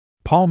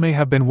 Paul may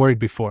have been worried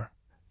before,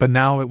 but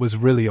now it was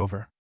really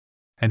over.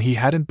 And he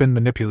hadn't been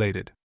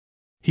manipulated.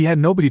 He had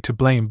nobody to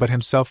blame but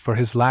himself for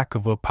his lack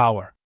of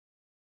willpower.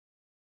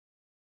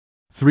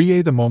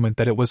 3A The moment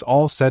that it was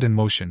all set in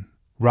motion,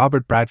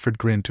 Robert Bradford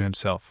grinned to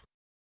himself.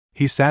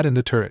 He sat in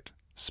the turret,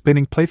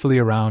 spinning playfully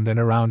around and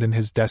around in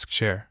his desk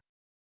chair.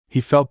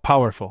 He felt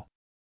powerful.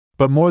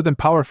 But more than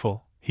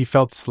powerful, he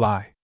felt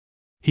sly.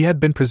 He had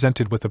been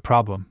presented with a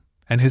problem,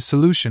 and his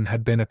solution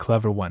had been a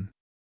clever one.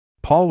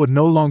 Paul would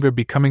no longer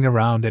be coming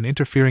around and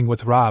interfering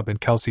with Rob and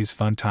Kelsey's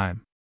fun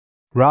time.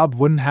 Rob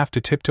wouldn't have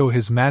to tiptoe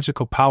his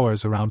magical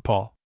powers around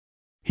Paul.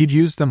 He'd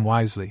use them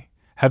wisely,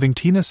 having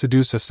Tina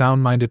seduce a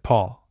sound-minded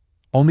Paul,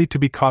 only to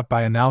be caught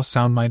by a now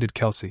sound-minded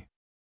Kelsey.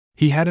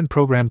 He hadn't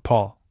programmed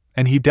Paul,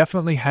 and he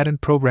definitely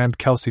hadn't programmed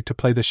Kelsey to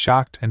play the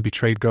shocked and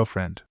betrayed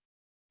girlfriend.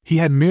 He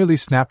had merely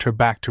snapped her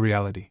back to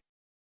reality.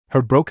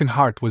 Her broken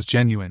heart was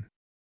genuine.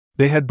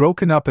 They had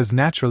broken up as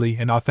naturally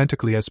and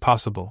authentically as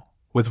possible,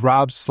 with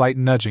Rob's slight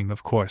nudging,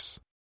 of course.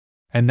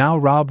 And now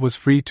Rob was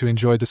free to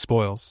enjoy the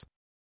spoils.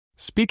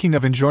 Speaking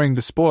of enjoying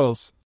the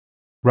spoils,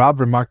 Rob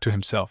remarked to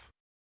himself.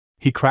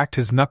 He cracked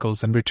his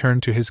knuckles and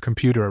returned to his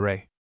computer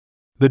array.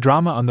 The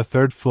drama on the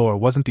third floor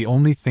wasn't the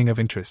only thing of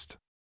interest.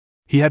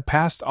 He had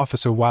passed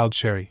Officer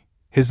Wildcherry,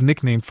 his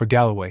nickname for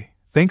Galloway,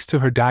 thanks to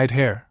her dyed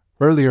hair,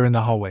 earlier in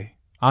the hallway,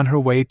 on her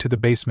way to the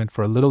basement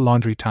for a little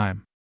laundry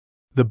time.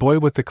 The boy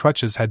with the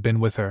crutches had been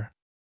with her.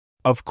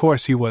 Of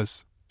course he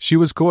was. She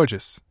was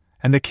gorgeous,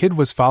 and the kid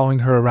was following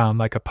her around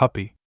like a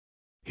puppy.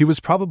 He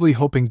was probably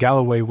hoping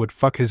Galloway would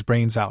fuck his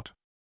brains out.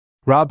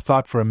 Rob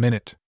thought for a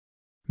minute.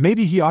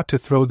 Maybe he ought to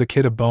throw the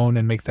kid a bone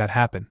and make that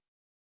happen.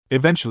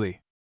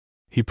 Eventually.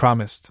 He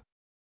promised.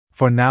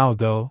 For now,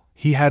 though,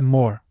 he had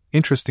more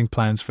interesting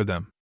plans for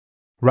them.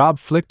 Rob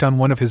flicked on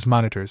one of his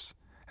monitors,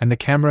 and the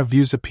camera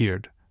views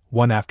appeared,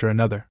 one after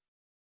another.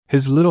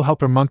 His little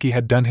helper monkey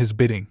had done his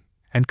bidding,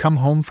 and come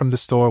home from the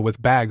store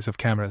with bags of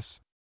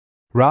cameras.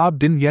 Rob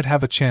didn't yet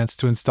have a chance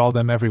to install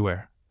them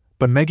everywhere,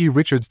 but Maggie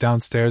Richards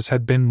downstairs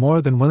had been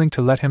more than willing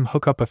to let him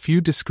hook up a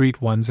few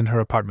discreet ones in her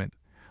apartment,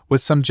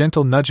 with some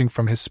gentle nudging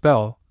from his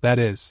spell, that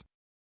is.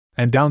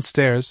 And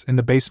downstairs, in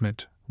the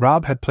basement,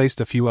 Rob had placed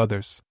a few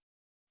others.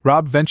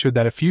 Rob ventured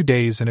that a few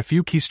days and a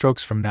few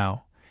keystrokes from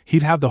now,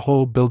 he'd have the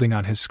whole building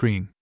on his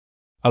screen.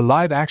 A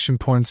live-action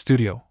porn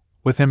studio,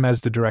 with him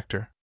as the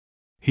director.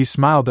 He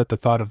smiled at the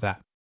thought of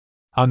that.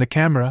 On the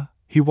camera,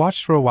 he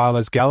watched for a while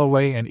as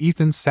Galloway and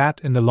Ethan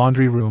sat in the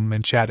laundry room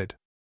and chatted.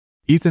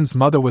 Ethan's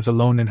mother was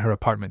alone in her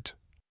apartment.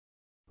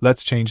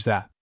 Let's change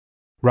that.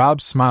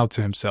 Rob smiled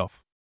to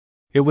himself.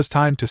 It was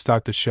time to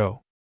start the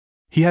show.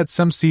 He had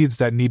some seeds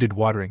that needed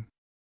watering.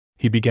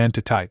 He began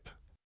to type.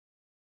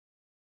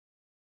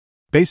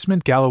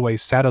 Basement. Galloway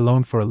sat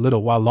alone for a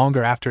little while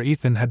longer after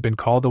Ethan had been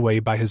called away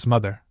by his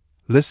mother,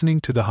 listening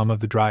to the hum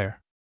of the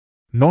dryer.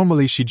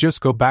 Normally she'd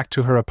just go back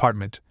to her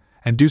apartment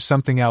and do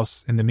something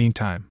else in the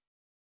meantime.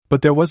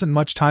 But there wasn't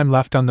much time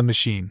left on the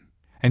machine,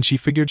 and she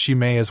figured she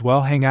may as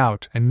well hang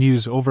out and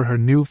muse over her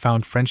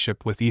newfound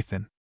friendship with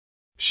Ethan.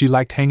 She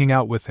liked hanging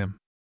out with him.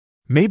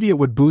 Maybe it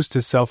would boost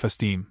his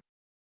self-esteem.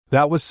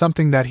 That was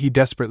something that he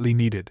desperately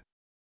needed.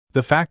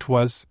 The fact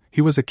was,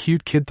 he was a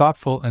cute kid,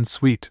 thoughtful and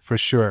sweet, for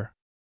sure.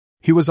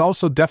 He was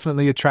also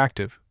definitely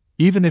attractive,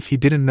 even if he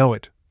didn't know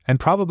it, and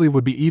probably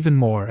would be even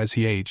more as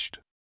he aged.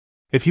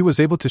 If he was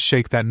able to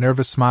shake that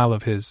nervous smile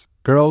of his,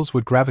 girls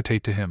would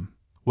gravitate to him,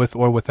 with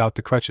or without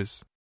the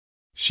crutches.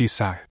 She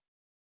sighed.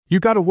 You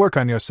gotta work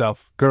on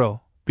yourself,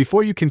 girl,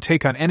 before you can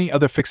take on any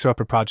other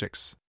fixer-upper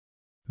projects.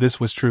 This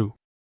was true.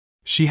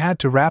 She had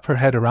to wrap her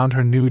head around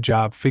her new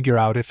job, figure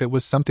out if it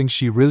was something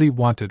she really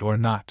wanted or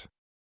not.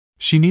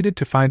 She needed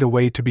to find a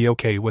way to be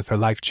okay with her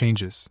life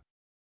changes.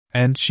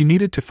 And she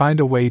needed to find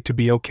a way to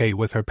be okay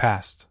with her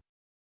past.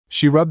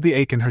 She rubbed the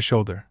ache in her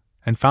shoulder,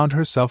 and found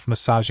herself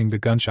massaging the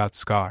gunshot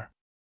scar.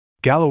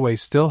 Galloway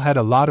still had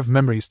a lot of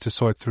memories to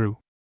sort through.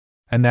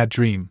 And that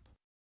dream.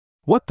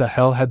 What the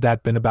hell had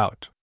that been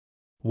about?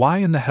 Why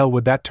in the hell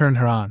would that turn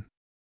her on?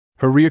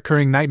 Her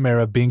reoccurring nightmare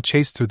of being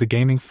chased through the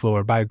gaming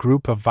floor by a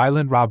group of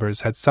violent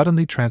robbers had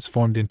suddenly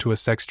transformed into a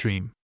sex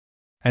dream.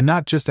 And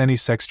not just any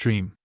sex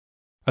dream.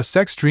 A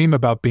sex dream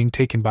about being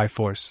taken by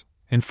force,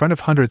 in front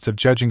of hundreds of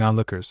judging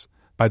onlookers,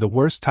 by the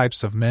worst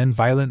types of men,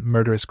 violent,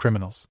 murderous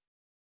criminals.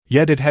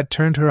 Yet it had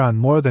turned her on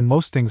more than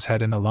most things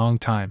had in a long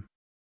time.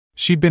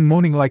 She'd been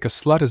moaning like a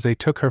slut as they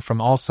took her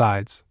from all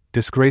sides,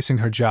 disgracing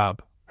her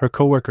job, her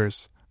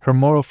coworkers, her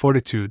moral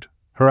fortitude,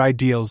 her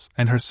ideals,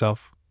 and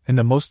herself, in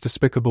the most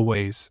despicable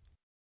ways.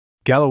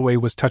 Galloway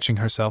was touching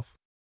herself.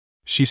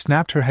 She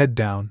snapped her head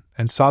down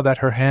and saw that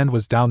her hand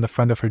was down the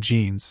front of her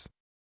jeans.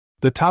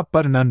 The top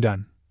button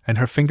undone, and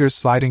her fingers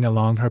sliding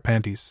along her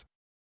panties.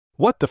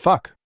 What the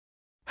fuck?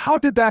 How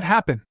did that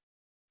happen?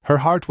 Her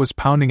heart was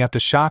pounding at the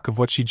shock of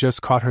what she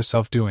just caught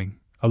herself doing,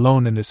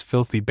 alone in this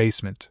filthy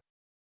basement.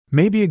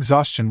 Maybe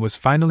exhaustion was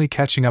finally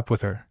catching up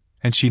with her,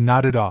 and she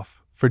nodded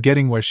off,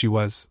 forgetting where she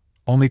was,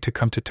 only to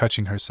come to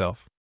touching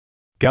herself.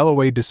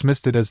 Galloway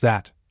dismissed it as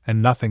that,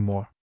 and nothing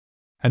more.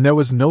 And there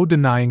was no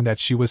denying that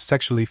she was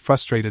sexually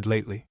frustrated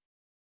lately.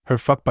 Her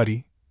fuck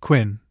buddy,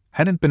 Quinn,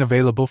 hadn't been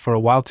available for a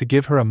while to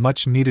give her a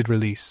much-needed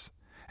release,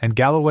 and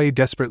Galloway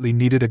desperately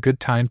needed a good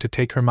time to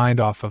take her mind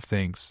off of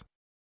things.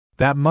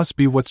 That must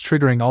be what's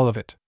triggering all of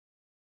it.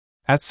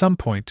 At some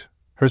point,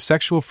 her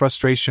sexual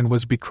frustration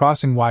was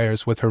crossing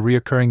wires with her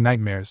reoccurring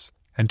nightmares,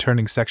 and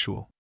turning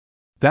sexual.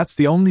 That's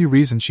the only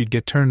reason she'd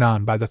get turned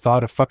on by the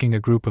thought of fucking a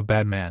group of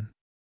bad men.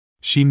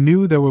 She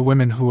knew there were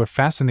women who were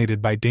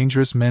fascinated by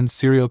dangerous men.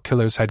 Serial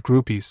killers had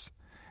groupies,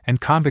 and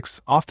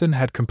convicts often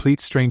had complete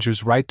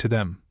strangers write to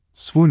them,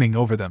 swooning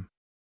over them.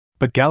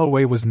 But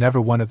Galloway was never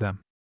one of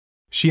them.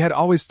 She had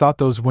always thought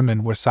those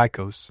women were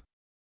psychos.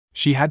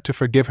 She had to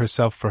forgive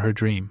herself for her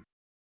dream.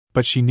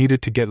 But she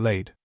needed to get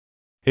laid.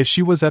 If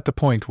she was at the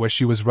point where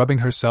she was rubbing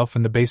herself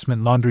in the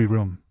basement laundry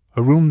room,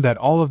 a room that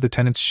all of the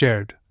tenants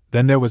shared,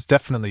 then there was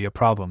definitely a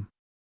problem.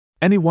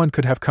 Anyone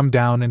could have come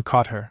down and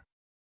caught her.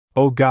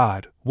 Oh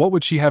God, what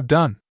would she have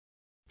done?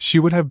 She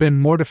would have been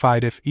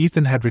mortified if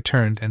Ethan had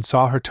returned and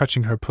saw her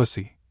touching her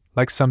pussy,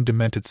 like some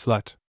demented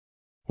slut.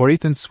 Or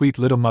Ethan's sweet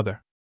little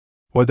mother.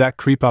 Or that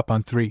creep up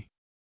on 3.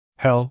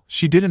 Hell,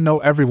 she didn't know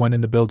everyone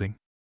in the building.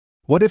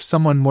 What if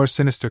someone more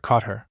sinister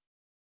caught her?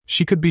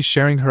 She could be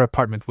sharing her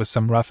apartment with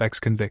some rough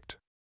ex-convict.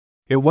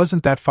 It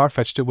wasn't that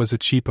far-fetched, it was a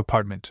cheap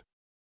apartment.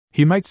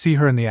 He might see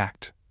her in the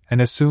act,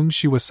 and assume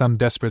she was some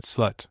desperate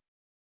slut.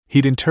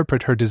 He'd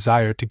interpret her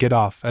desire to get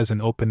off as an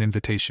open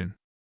invitation.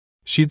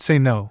 She'd say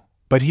no,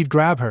 but he'd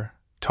grab her,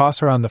 toss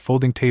her on the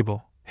folding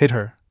table, hit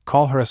her,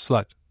 call her a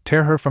slut,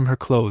 tear her from her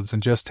clothes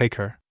and just take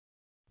her.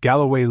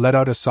 Galloway let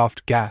out a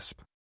soft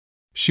gasp.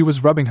 She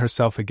was rubbing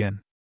herself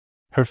again.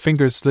 Her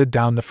fingers slid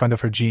down the front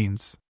of her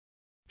jeans.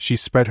 She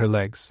spread her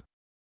legs.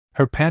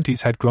 Her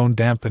panties had grown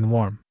damp and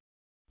warm.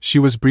 She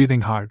was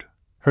breathing hard,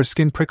 her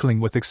skin prickling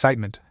with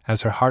excitement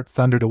as her heart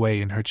thundered away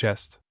in her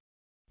chest.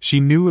 She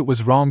knew it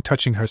was wrong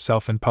touching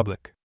herself in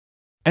public.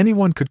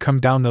 Anyone could come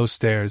down those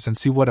stairs and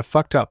see what a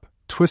fucked up,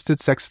 twisted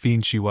sex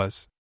fiend she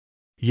was.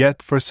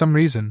 Yet, for some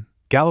reason,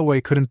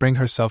 Galloway couldn't bring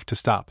herself to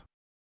stop.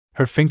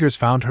 Her fingers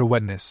found her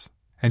wetness,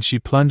 and she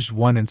plunged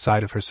one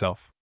inside of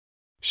herself.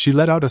 She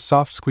let out a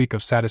soft squeak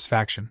of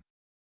satisfaction.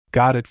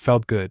 God, it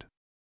felt good.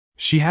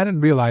 She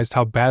hadn't realized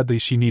how badly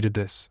she needed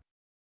this.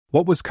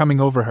 What was coming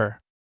over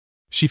her?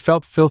 She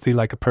felt filthy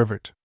like a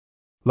pervert.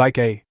 Like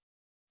a,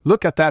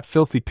 "Look at that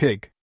filthy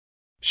pig."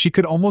 She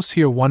could almost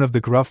hear one of the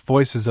gruff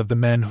voices of the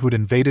men who'd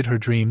invaded her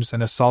dreams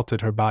and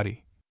assaulted her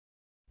body.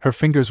 Her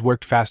fingers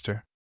worked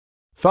faster.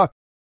 "Fuck,"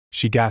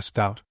 she gasped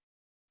out.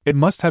 It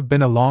must have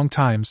been a long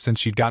time since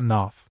she'd gotten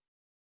off.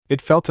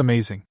 It felt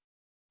amazing.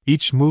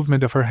 Each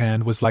movement of her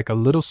hand was like a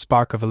little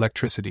spark of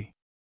electricity.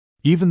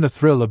 Even the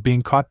thrill of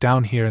being caught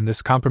down here in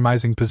this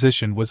compromising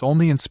position was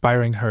only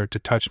inspiring her to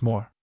touch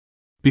more.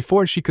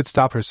 Before she could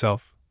stop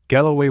herself,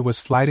 Galloway was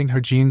sliding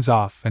her jeans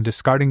off and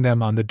discarding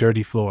them on the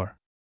dirty floor.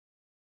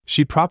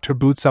 She propped her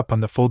boots up on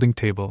the folding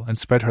table and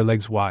spread her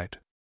legs wide.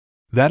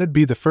 That'd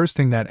be the first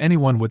thing that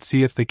anyone would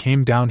see if they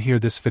came down here,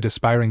 this fit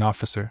aspiring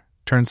officer,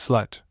 turned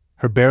slut,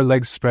 her bare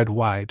legs spread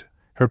wide,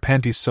 her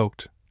panties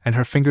soaked, and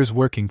her fingers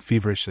working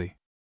feverishly.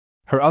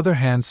 Her other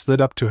hand slid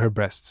up to her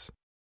breasts.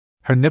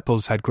 Her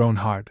nipples had grown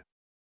hard.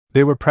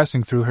 They were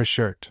pressing through her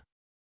shirt.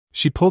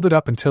 She pulled it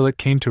up until it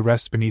came to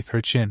rest beneath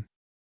her chin.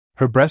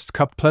 Her breast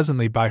cupped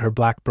pleasantly by her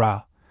black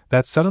bra,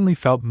 that suddenly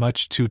felt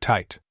much too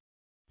tight.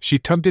 She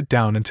tugged it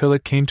down until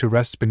it came to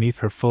rest beneath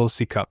her full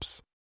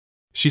C-cups.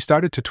 She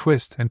started to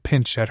twist and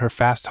pinch at her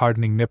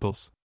fast-hardening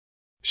nipples.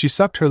 She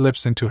sucked her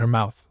lips into her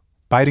mouth,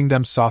 biting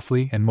them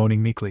softly and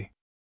moaning meekly.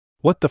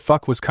 What the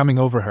fuck was coming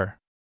over her?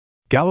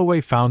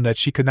 Galloway found that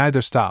she could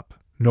neither stop,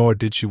 nor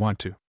did she want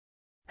to.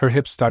 Her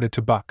hips started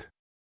to buck.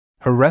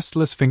 Her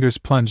restless fingers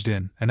plunged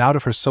in and out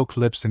of her soaked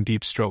lips in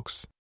deep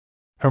strokes.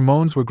 Her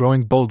moans were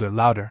growing bolder,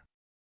 louder.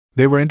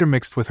 They were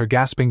intermixed with her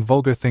gasping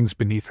vulgar things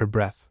beneath her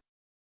breath.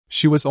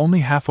 She was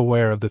only half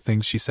aware of the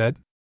things she said.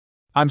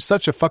 "I'm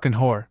such a fucking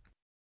whore.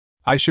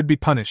 I should be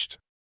punished.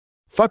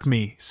 Fuck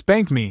me,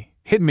 spank me,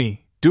 hit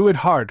me, do it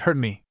hard, hurt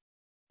me."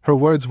 Her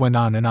words went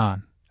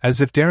on,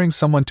 as if daring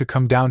someone to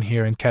come down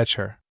here and catch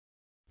her.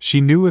 She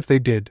knew if they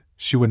did,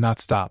 she would not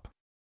stop.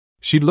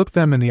 She'd look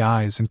them in the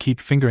eyes and keep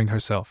fingering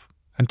herself,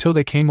 until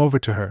they came over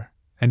to her,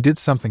 and did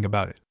something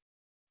about it.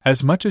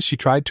 As much as she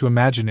tried to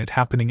imagine it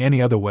happening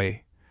any other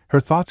way, her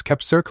thoughts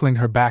kept circling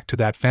her back to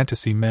that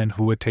fantasy men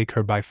who would take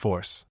her by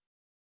force.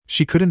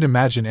 She couldn't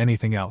imagine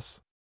anything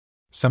else.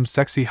 Some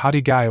sexy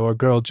hottie guy or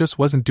girl just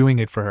wasn't doing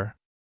it for her.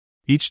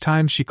 Each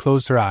time she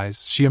closed her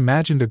eyes, she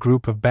imagined a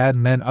group of bad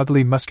men,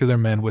 ugly muscular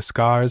men with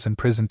scars and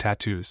prison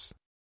tattoos.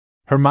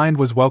 Her mind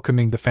was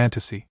welcoming the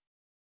fantasy.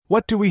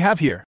 "What do we have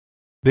here?"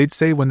 they'd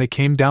say when they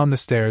came down the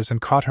stairs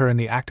and caught her in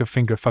the act of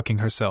finger-fucking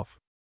herself.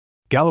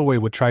 Galloway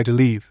would try to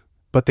leave,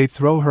 but they'd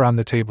throw her on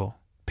the table,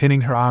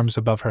 pinning her arms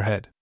above her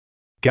head.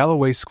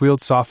 Galloway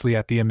squealed softly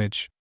at the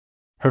image.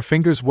 Her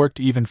fingers worked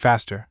even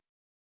faster.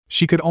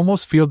 She could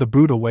almost feel the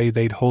brutal way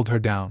they'd hold her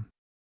down.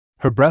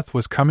 Her breath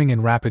was coming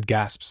in rapid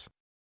gasps.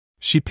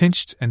 She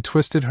pinched and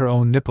twisted her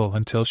own nipple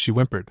until she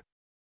whimpered.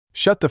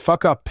 "Shut the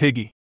fuck up,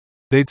 piggy!"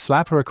 They'd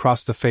slap her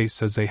across the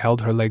face as they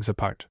held her legs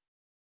apart.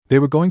 They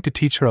were going to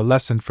teach her a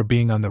lesson for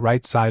being on the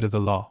right side of the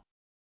law.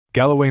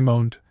 Galloway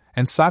moaned,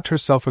 and slapped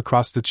herself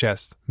across the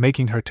chest,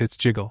 making her tits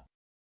jiggle.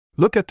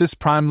 "Look at this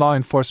prime law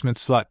enforcement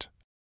slut,"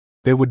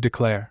 they would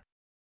declare.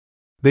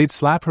 They'd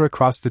slap her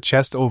across the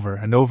chest over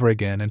and over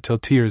again until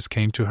tears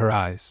came to her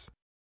eyes.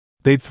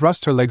 They'd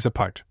thrust her legs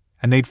apart,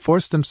 and they'd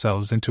force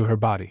themselves into her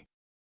body.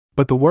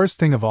 But the worst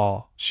thing of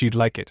all, she'd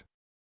like it.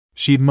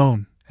 She'd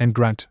moan, and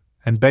grunt,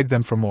 and beg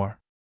them for more.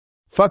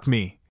 "Fuck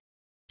me,"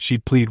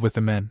 she'd plead with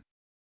the men.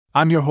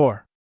 "I'm your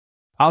whore.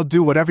 I'll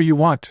do whatever you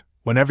want,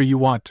 whenever you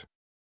want."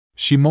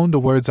 She moaned the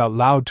words out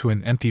loud to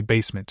an empty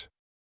basement.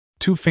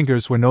 2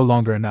 fingers were no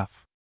longer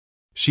enough.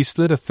 She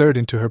slid a third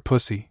into her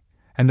pussy,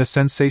 and the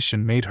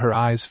sensation made her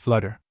eyes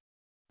flutter.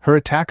 Her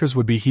attackers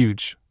would be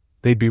huge,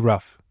 they'd be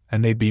rough,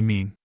 and they'd be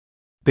mean.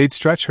 They'd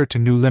stretch her to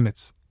new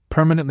limits,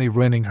 permanently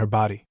ruining her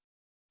body.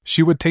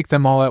 She would take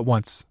them all at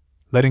once,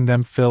 letting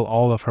them fill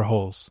all of her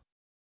holes.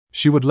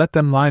 She would let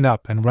them line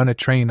up and run a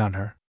train on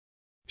her.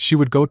 She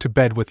would go to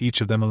bed with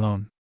each of them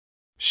alone.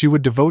 She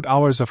would devote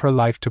hours of her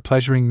life to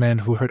pleasuring men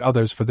who hurt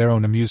others for their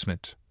own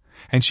amusement,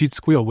 and she'd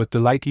squeal with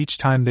delight each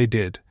time they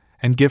did,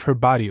 and give her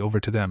body over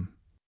to them.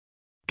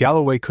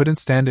 Galloway couldn't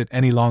stand it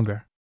any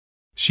longer.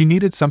 She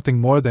needed something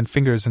more than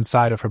fingers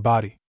inside of her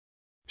body.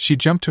 She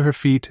jumped to her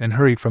feet and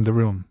hurried from the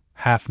room,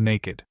 half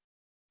naked.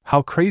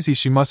 How crazy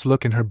she must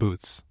look in her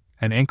boots,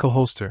 an ankle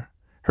holster,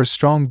 her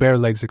strong bare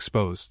legs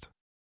exposed.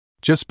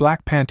 Just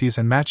black panties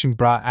and matching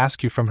bra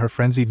askew from her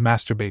frenzied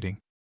masturbating.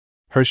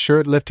 Her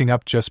shirt lifting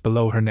up just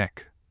below her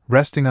neck,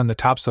 resting on the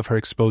tops of her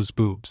exposed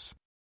boobs.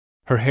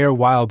 Her hair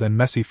wild and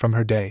messy from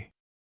her day.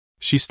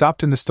 She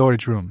stopped in the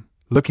storage room,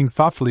 looking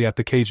thoughtfully at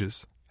the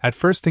cages, at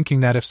first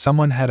thinking that if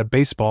someone had a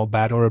baseball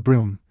bat or a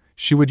broom,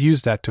 she would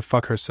use that to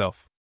fuck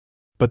herself.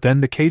 But then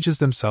the cages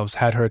themselves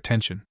had her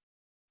attention.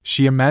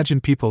 She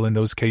imagined people in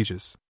those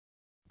cages.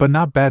 But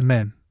not bad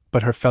men,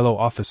 but her fellow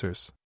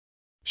officers.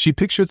 She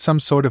pictured some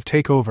sort of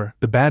takeover.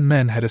 The bad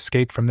men had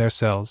escaped from their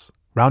cells,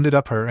 rounded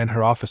up her and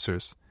her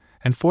officers,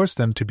 and forced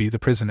them to be the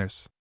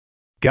prisoners.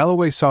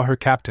 Galloway saw her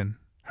captain,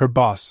 her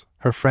boss,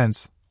 her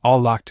friends,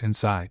 all locked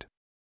inside.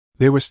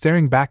 They were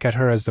staring back at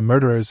her as the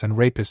murderers and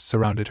rapists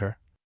surrounded her.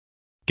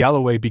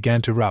 Galloway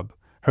began to rub,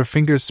 her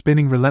fingers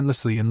spinning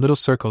relentlessly in little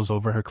circles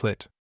over her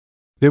clit.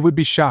 They would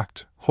be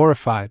shocked,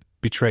 horrified,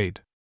 betrayed.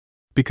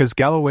 Because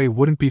Galloway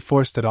wouldn't be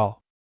forced at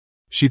all.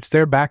 She'd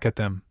stare back at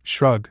them,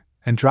 shrug,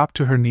 and drop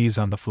to her knees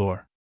on the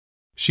floor.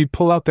 She'd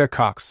pull out their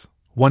cocks,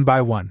 one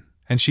by one,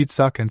 and she'd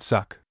suck and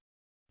suck.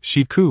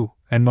 She'd coo,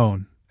 and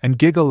moan, and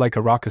giggle like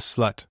a raucous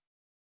slut.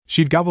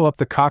 She'd gobble up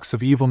the cocks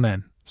of evil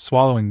men,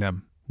 swallowing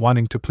them,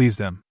 wanting to please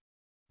them.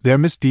 Their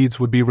misdeeds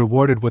would be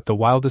rewarded with the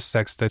wildest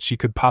sex that she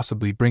could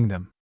possibly bring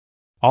them.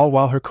 All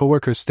while her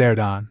coworkers stared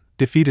on,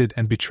 defeated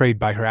and betrayed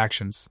by her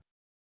actions.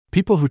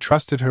 People who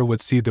trusted her would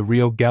see the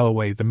real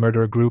Galloway, the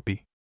murderer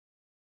groupie.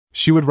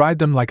 She would ride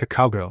them like a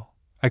cowgirl,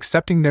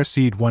 accepting their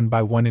seed one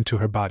by one into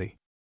her body.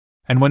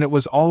 And when it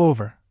was all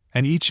over,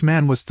 and each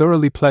man was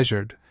thoroughly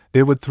pleasured,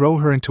 they would throw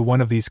her into one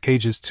of these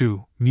cages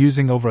too,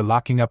 musing over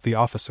locking up the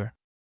officer.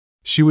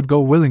 She would go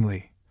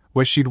willingly,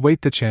 where she'd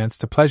wait the chance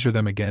to pleasure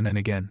them again and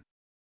again.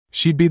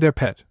 She'd be their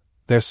pet,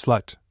 their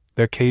slut,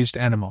 their caged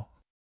animal.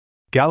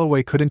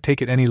 Galloway couldn't take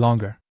it any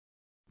longer.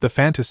 The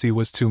fantasy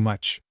was too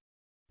much.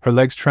 Her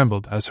legs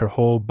trembled as her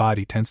whole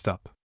body tensed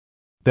up.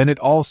 Then it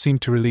all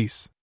seemed to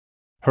release.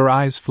 Her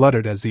eyes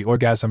fluttered as the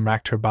orgasm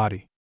racked her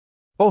body.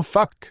 "Oh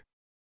fuck!"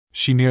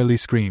 she nearly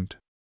screamed.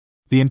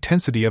 The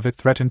intensity of it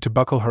threatened to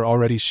buckle her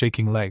already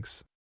shaking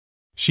legs.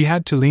 She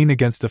had to lean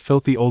against the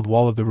filthy old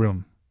wall of the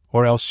room,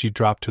 or else she'd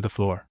drop to the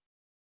floor.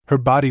 Her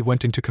body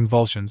went into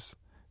convulsions,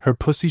 her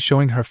pussy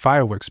showing her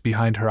fireworks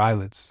behind her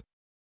eyelids.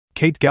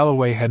 Kate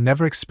Galloway had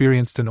never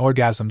experienced an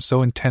orgasm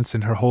so intense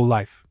in her whole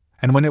life,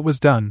 and when it was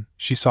done,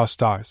 she saw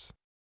stars.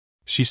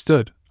 She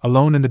stood,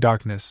 alone in the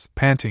darkness,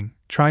 panting,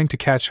 trying to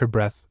catch her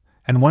breath,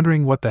 and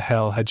wondering what the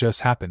hell had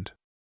just happened.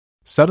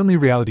 Suddenly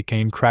reality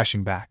came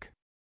crashing back.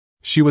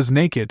 She was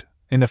naked,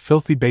 in a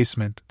filthy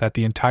basement that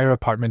the entire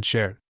apartment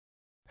shared.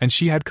 And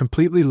she had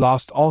completely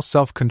lost all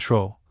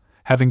self-control,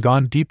 having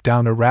gone deep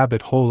down a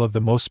rabbit hole of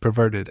the most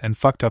perverted and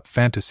fucked up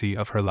fantasy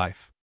of her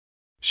life.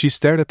 She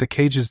stared at the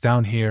cages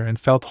down here and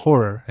felt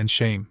horror and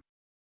shame.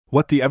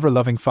 What the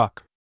ever-loving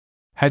fuck?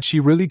 Had she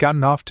really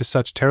gotten off to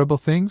such terrible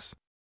things?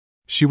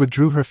 She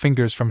withdrew her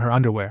fingers from her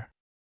underwear.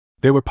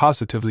 They were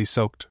positively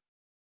soaked.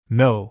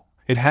 No,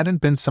 it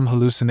hadn't been some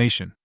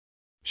hallucination.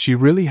 She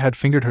really had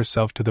fingered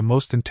herself to the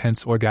most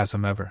intense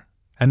orgasm ever,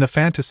 and the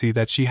fantasy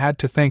that she had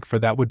to thank for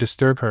that would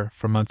disturb her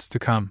for months to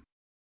come.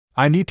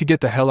 "I need to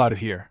get the hell out of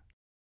here,"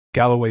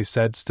 Galloway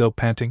said, still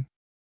panting.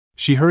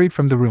 She hurried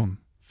from the room,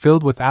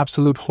 filled with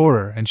absolute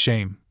horror and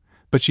shame,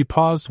 but she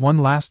paused one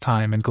last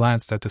time and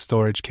glanced at the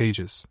storage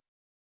cages.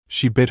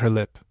 She bit her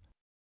lip.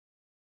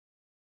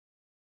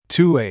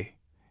 2A.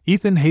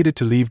 Ethan hated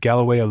to leave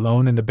Galloway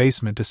alone in the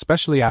basement,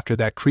 especially after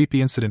that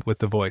creepy incident with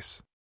the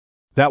voice.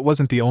 That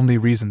wasn't the only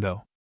reason,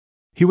 though.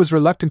 He was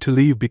reluctant to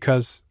leave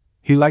because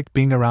he liked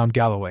being around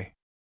Galloway.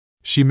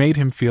 She made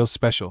him feel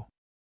special.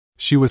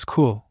 She was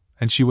cool,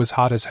 and she was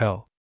hot as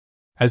hell.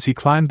 As he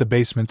climbed the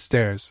basement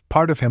stairs,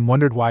 part of him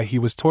wondered why he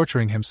was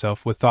torturing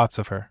himself with thoughts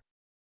of her.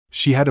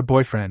 She had a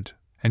boyfriend,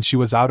 and she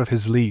was out of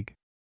his league.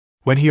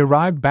 When he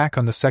arrived back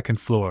on the second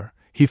floor,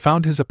 he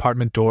found his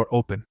apartment door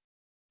open.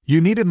 "You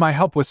needed my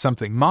help with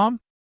something, Mom?"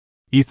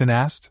 Ethan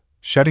asked,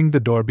 shutting the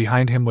door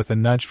behind him with a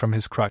nudge from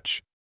his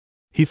crutch.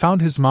 He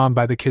found his mom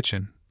by the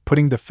kitchen,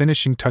 putting the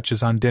finishing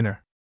touches on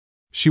dinner.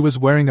 She was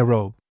wearing a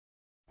robe.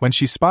 When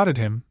she spotted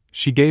him,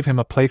 she gave him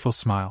a playful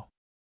smile.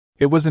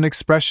 It was an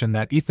expression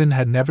that Ethan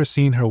had never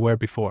seen her wear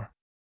before.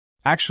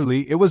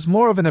 "Actually, it was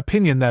more of an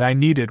opinion that I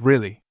needed,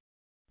 really."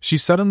 She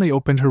suddenly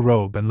opened her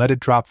robe and let it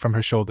drop from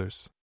her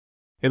shoulders.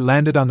 It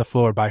landed on the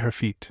floor by her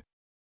feet.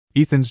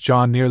 Ethan's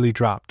jaw nearly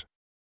dropped.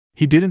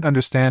 He didn't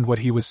understand what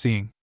he was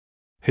seeing.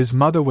 His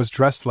mother was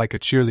dressed like a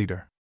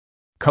cheerleader.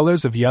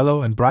 Colors of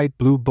yellow and bright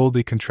blue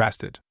boldly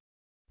contrasted.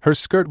 Her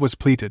skirt was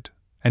pleated,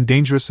 and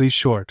dangerously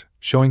short,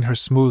 showing her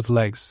smooth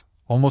legs,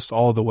 almost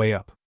all the way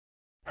up.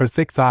 Her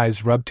thick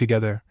thighs rubbed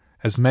together,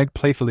 as Meg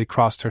playfully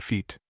crossed her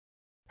feet.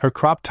 Her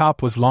crop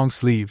top was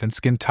long-sleeved and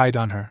skin-tight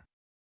on her.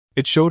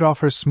 It showed off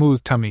her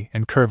smooth tummy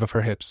and curve of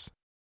her hips.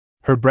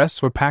 Her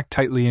breasts were packed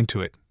tightly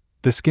into it,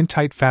 the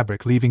skin-tight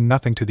fabric leaving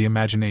nothing to the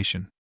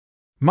imagination.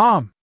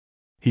 "Mom!"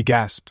 he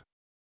gasped.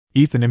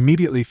 Ethan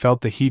immediately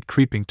felt the heat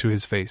creeping to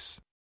his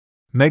face.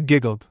 Meg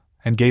giggled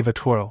and gave a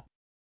twirl.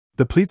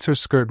 The pleats her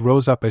skirt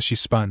rose up as she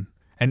spun,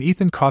 and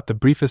Ethan caught the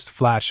briefest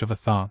flash of a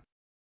thong.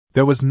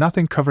 There was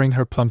nothing covering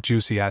her plump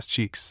juicy-ass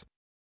cheeks.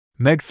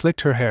 Meg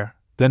flicked her hair,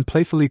 then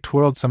playfully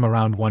twirled some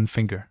around one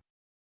finger.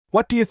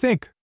 "What do you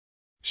think?"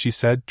 she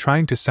said,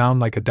 trying to sound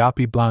like a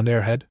dopey blonde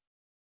airhead.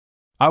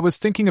 "I was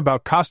thinking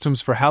about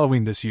costumes for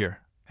Halloween this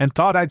year, and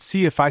thought I'd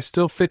see if I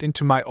still fit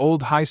into my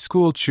old high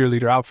school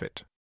cheerleader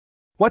outfit.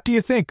 What do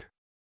you think?"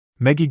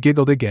 Meggie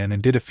giggled again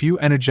and did a few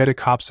energetic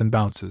hops and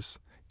bounces,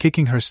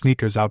 kicking her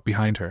sneakers out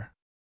behind her.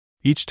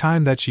 Each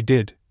time that she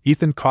did,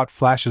 Ethan caught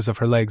flashes of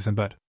her legs and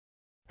butt.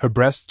 Her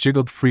breasts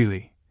jiggled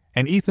freely,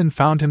 and Ethan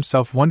found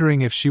himself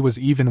wondering if she was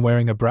even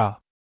wearing a bra.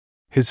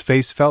 His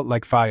face felt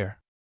like fire.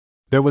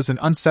 There was an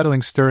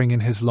unsettling stirring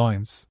in his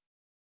loins.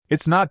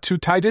 "It's not too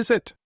tight, is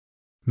it?"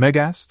 Meg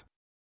asked.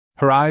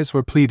 Her eyes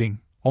were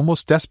pleading,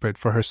 almost desperate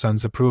for her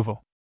son's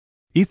approval.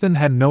 Ethan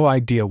had no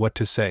idea what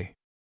to say.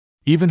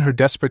 Even her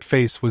desperate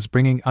face was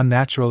bringing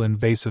unnatural,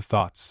 invasive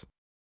thoughts.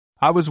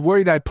 "I was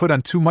worried I'd put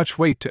on too much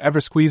weight to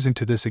ever squeeze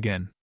into this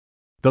again.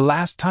 The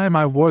last time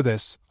I wore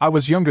this, I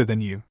was younger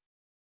than you."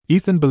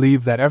 Ethan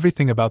believed that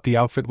everything about the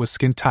outfit was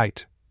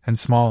skin-tight and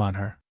small on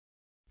her.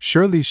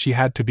 Surely she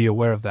had to be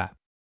aware of that.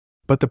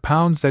 But the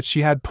pounds that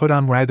she had put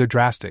on were neither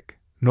drastic,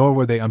 nor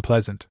were they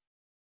unpleasant.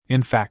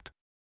 In fact,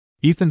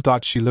 Ethan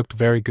thought she looked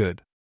very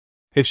good.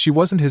 If she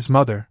wasn't his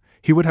mother,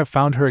 he would have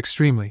found her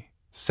extremely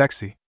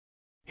sexy.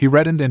 He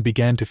reddened and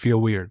began to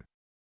feel weird.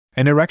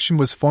 An erection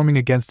was forming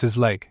against his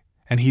leg,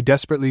 and he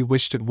desperately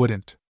wished it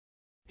wouldn't.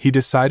 He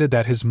decided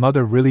that his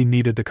mother really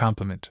needed the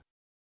compliment.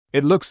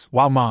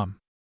 Wow, Mom.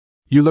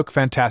 You look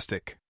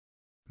fantastic."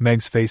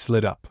 Meg's face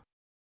lit up.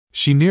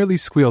 She nearly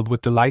squealed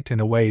with delight in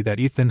a way that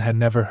Ethan had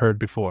never heard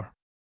before.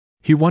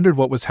 He wondered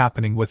what was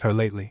happening with her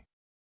lately.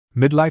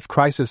 Midlife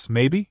crisis,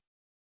 maybe?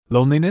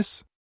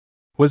 Loneliness?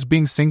 Was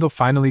being single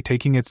finally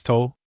taking its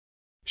toll?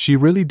 She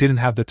really didn't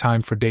have the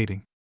time for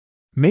dating.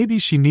 Maybe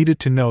she needed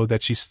to know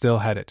that she still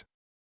had it.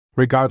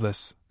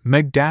 Regardless,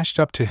 Meg dashed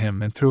up to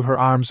him and threw her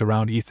arms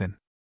around Ethan.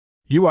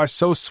 "You are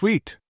so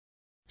sweet,"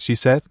 she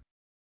said.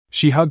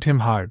 She hugged him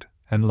hard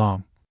and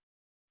long.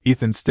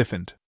 Ethan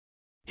stiffened.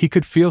 He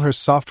could feel her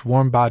soft,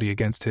 warm body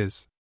against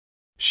his.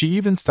 She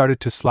even started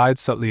to slide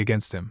subtly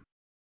against him.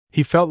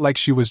 He felt like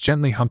she was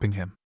gently humping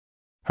him,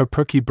 her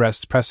perky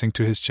breasts pressing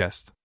to his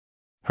chest.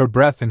 Her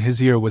breath in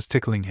his ear was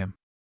tickling him.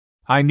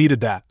 "I needed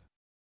that."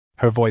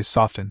 Her voice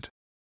softened.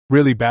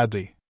 "Really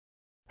badly."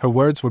 Her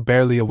words were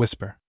barely a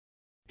whisper.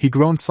 He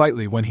groaned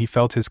slightly when he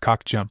felt his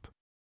cock jump.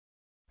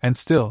 And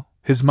still,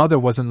 his mother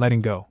wasn't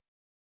letting go.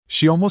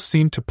 She almost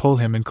seemed to pull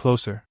him in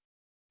closer.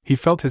 He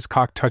felt his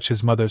cock touch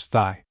his mother's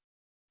thigh.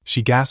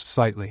 She gasped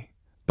slightly,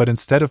 but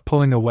instead of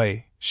pulling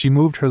away, she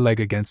moved her leg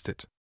against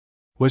it.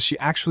 Was she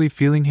actually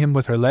feeling him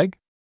with her leg?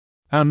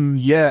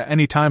 Yeah,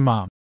 anytime,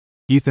 Mom."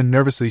 Ethan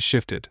nervously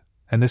shifted,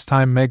 and this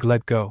time Meg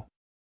let go.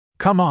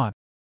 "Come on."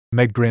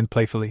 Meg grinned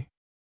playfully.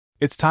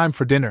 "It's time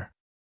for dinner."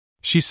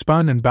 She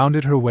spun and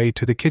bounded her way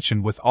to the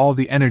kitchen with all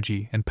the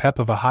energy and pep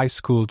of a high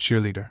school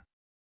cheerleader.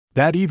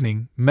 That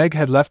evening, Meg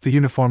had left the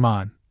uniform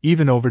on,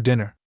 even over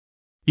dinner.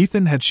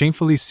 Ethan had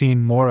shamefully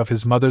seen more of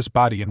his mother's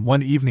body in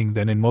one evening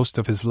than in most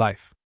of his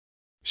life.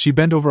 She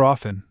bent over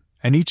often,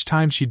 and each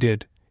time she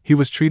did, he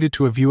was treated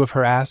to a view of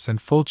her ass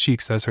and full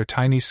cheeks as her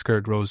tiny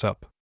skirt rose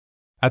up.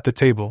 At the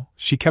table,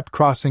 she kept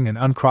crossing and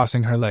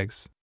uncrossing her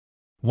legs.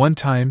 One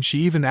time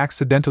she even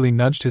accidentally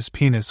nudged his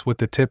penis with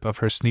the tip of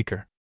her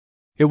sneaker.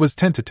 It was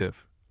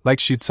tentative, like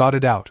she'd sought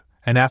it out,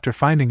 and after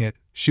finding it,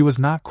 she was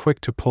not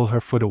quick to pull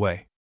her foot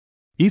away.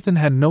 Ethan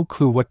had no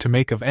clue what to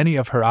make of any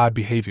of her odd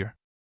behavior.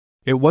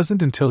 It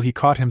wasn't until he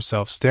caught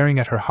himself staring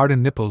at her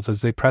hardened nipples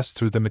as they pressed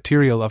through the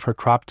material of her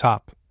crop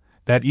top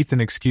that Ethan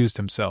excused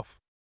himself.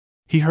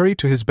 He hurried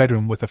to his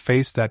bedroom with a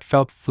face that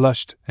felt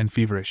flushed and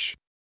feverish.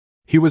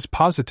 He was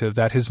positive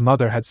that his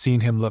mother had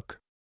seen him look.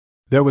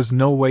 There was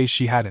no way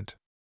she hadn't.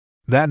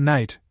 That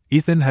night,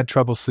 Ethan had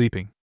trouble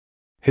sleeping.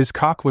 His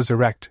cock was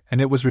erect and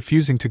it was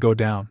refusing to go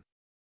down.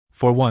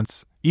 For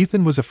once,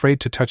 Ethan was afraid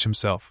to touch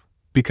himself,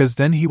 because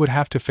then he would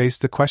have to face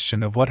the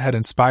question of what had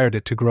inspired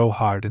it to grow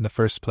hard in the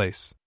first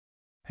place.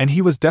 And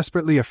he was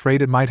desperately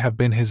afraid it might have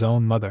been his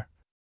own mother.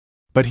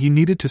 But he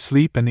needed to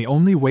sleep, and the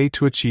only way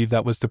to achieve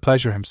that was to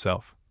pleasure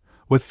himself.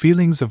 With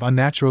feelings of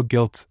unnatural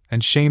guilt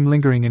and shame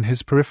lingering in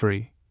his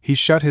periphery, he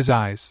shut his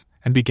eyes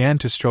and began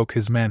to stroke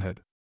his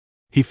manhood.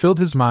 He filled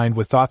his mind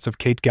with thoughts of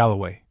Kate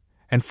Galloway,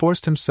 and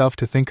forced himself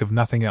to think of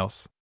nothing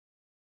else.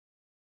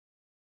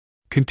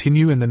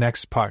 Continue in the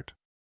next part.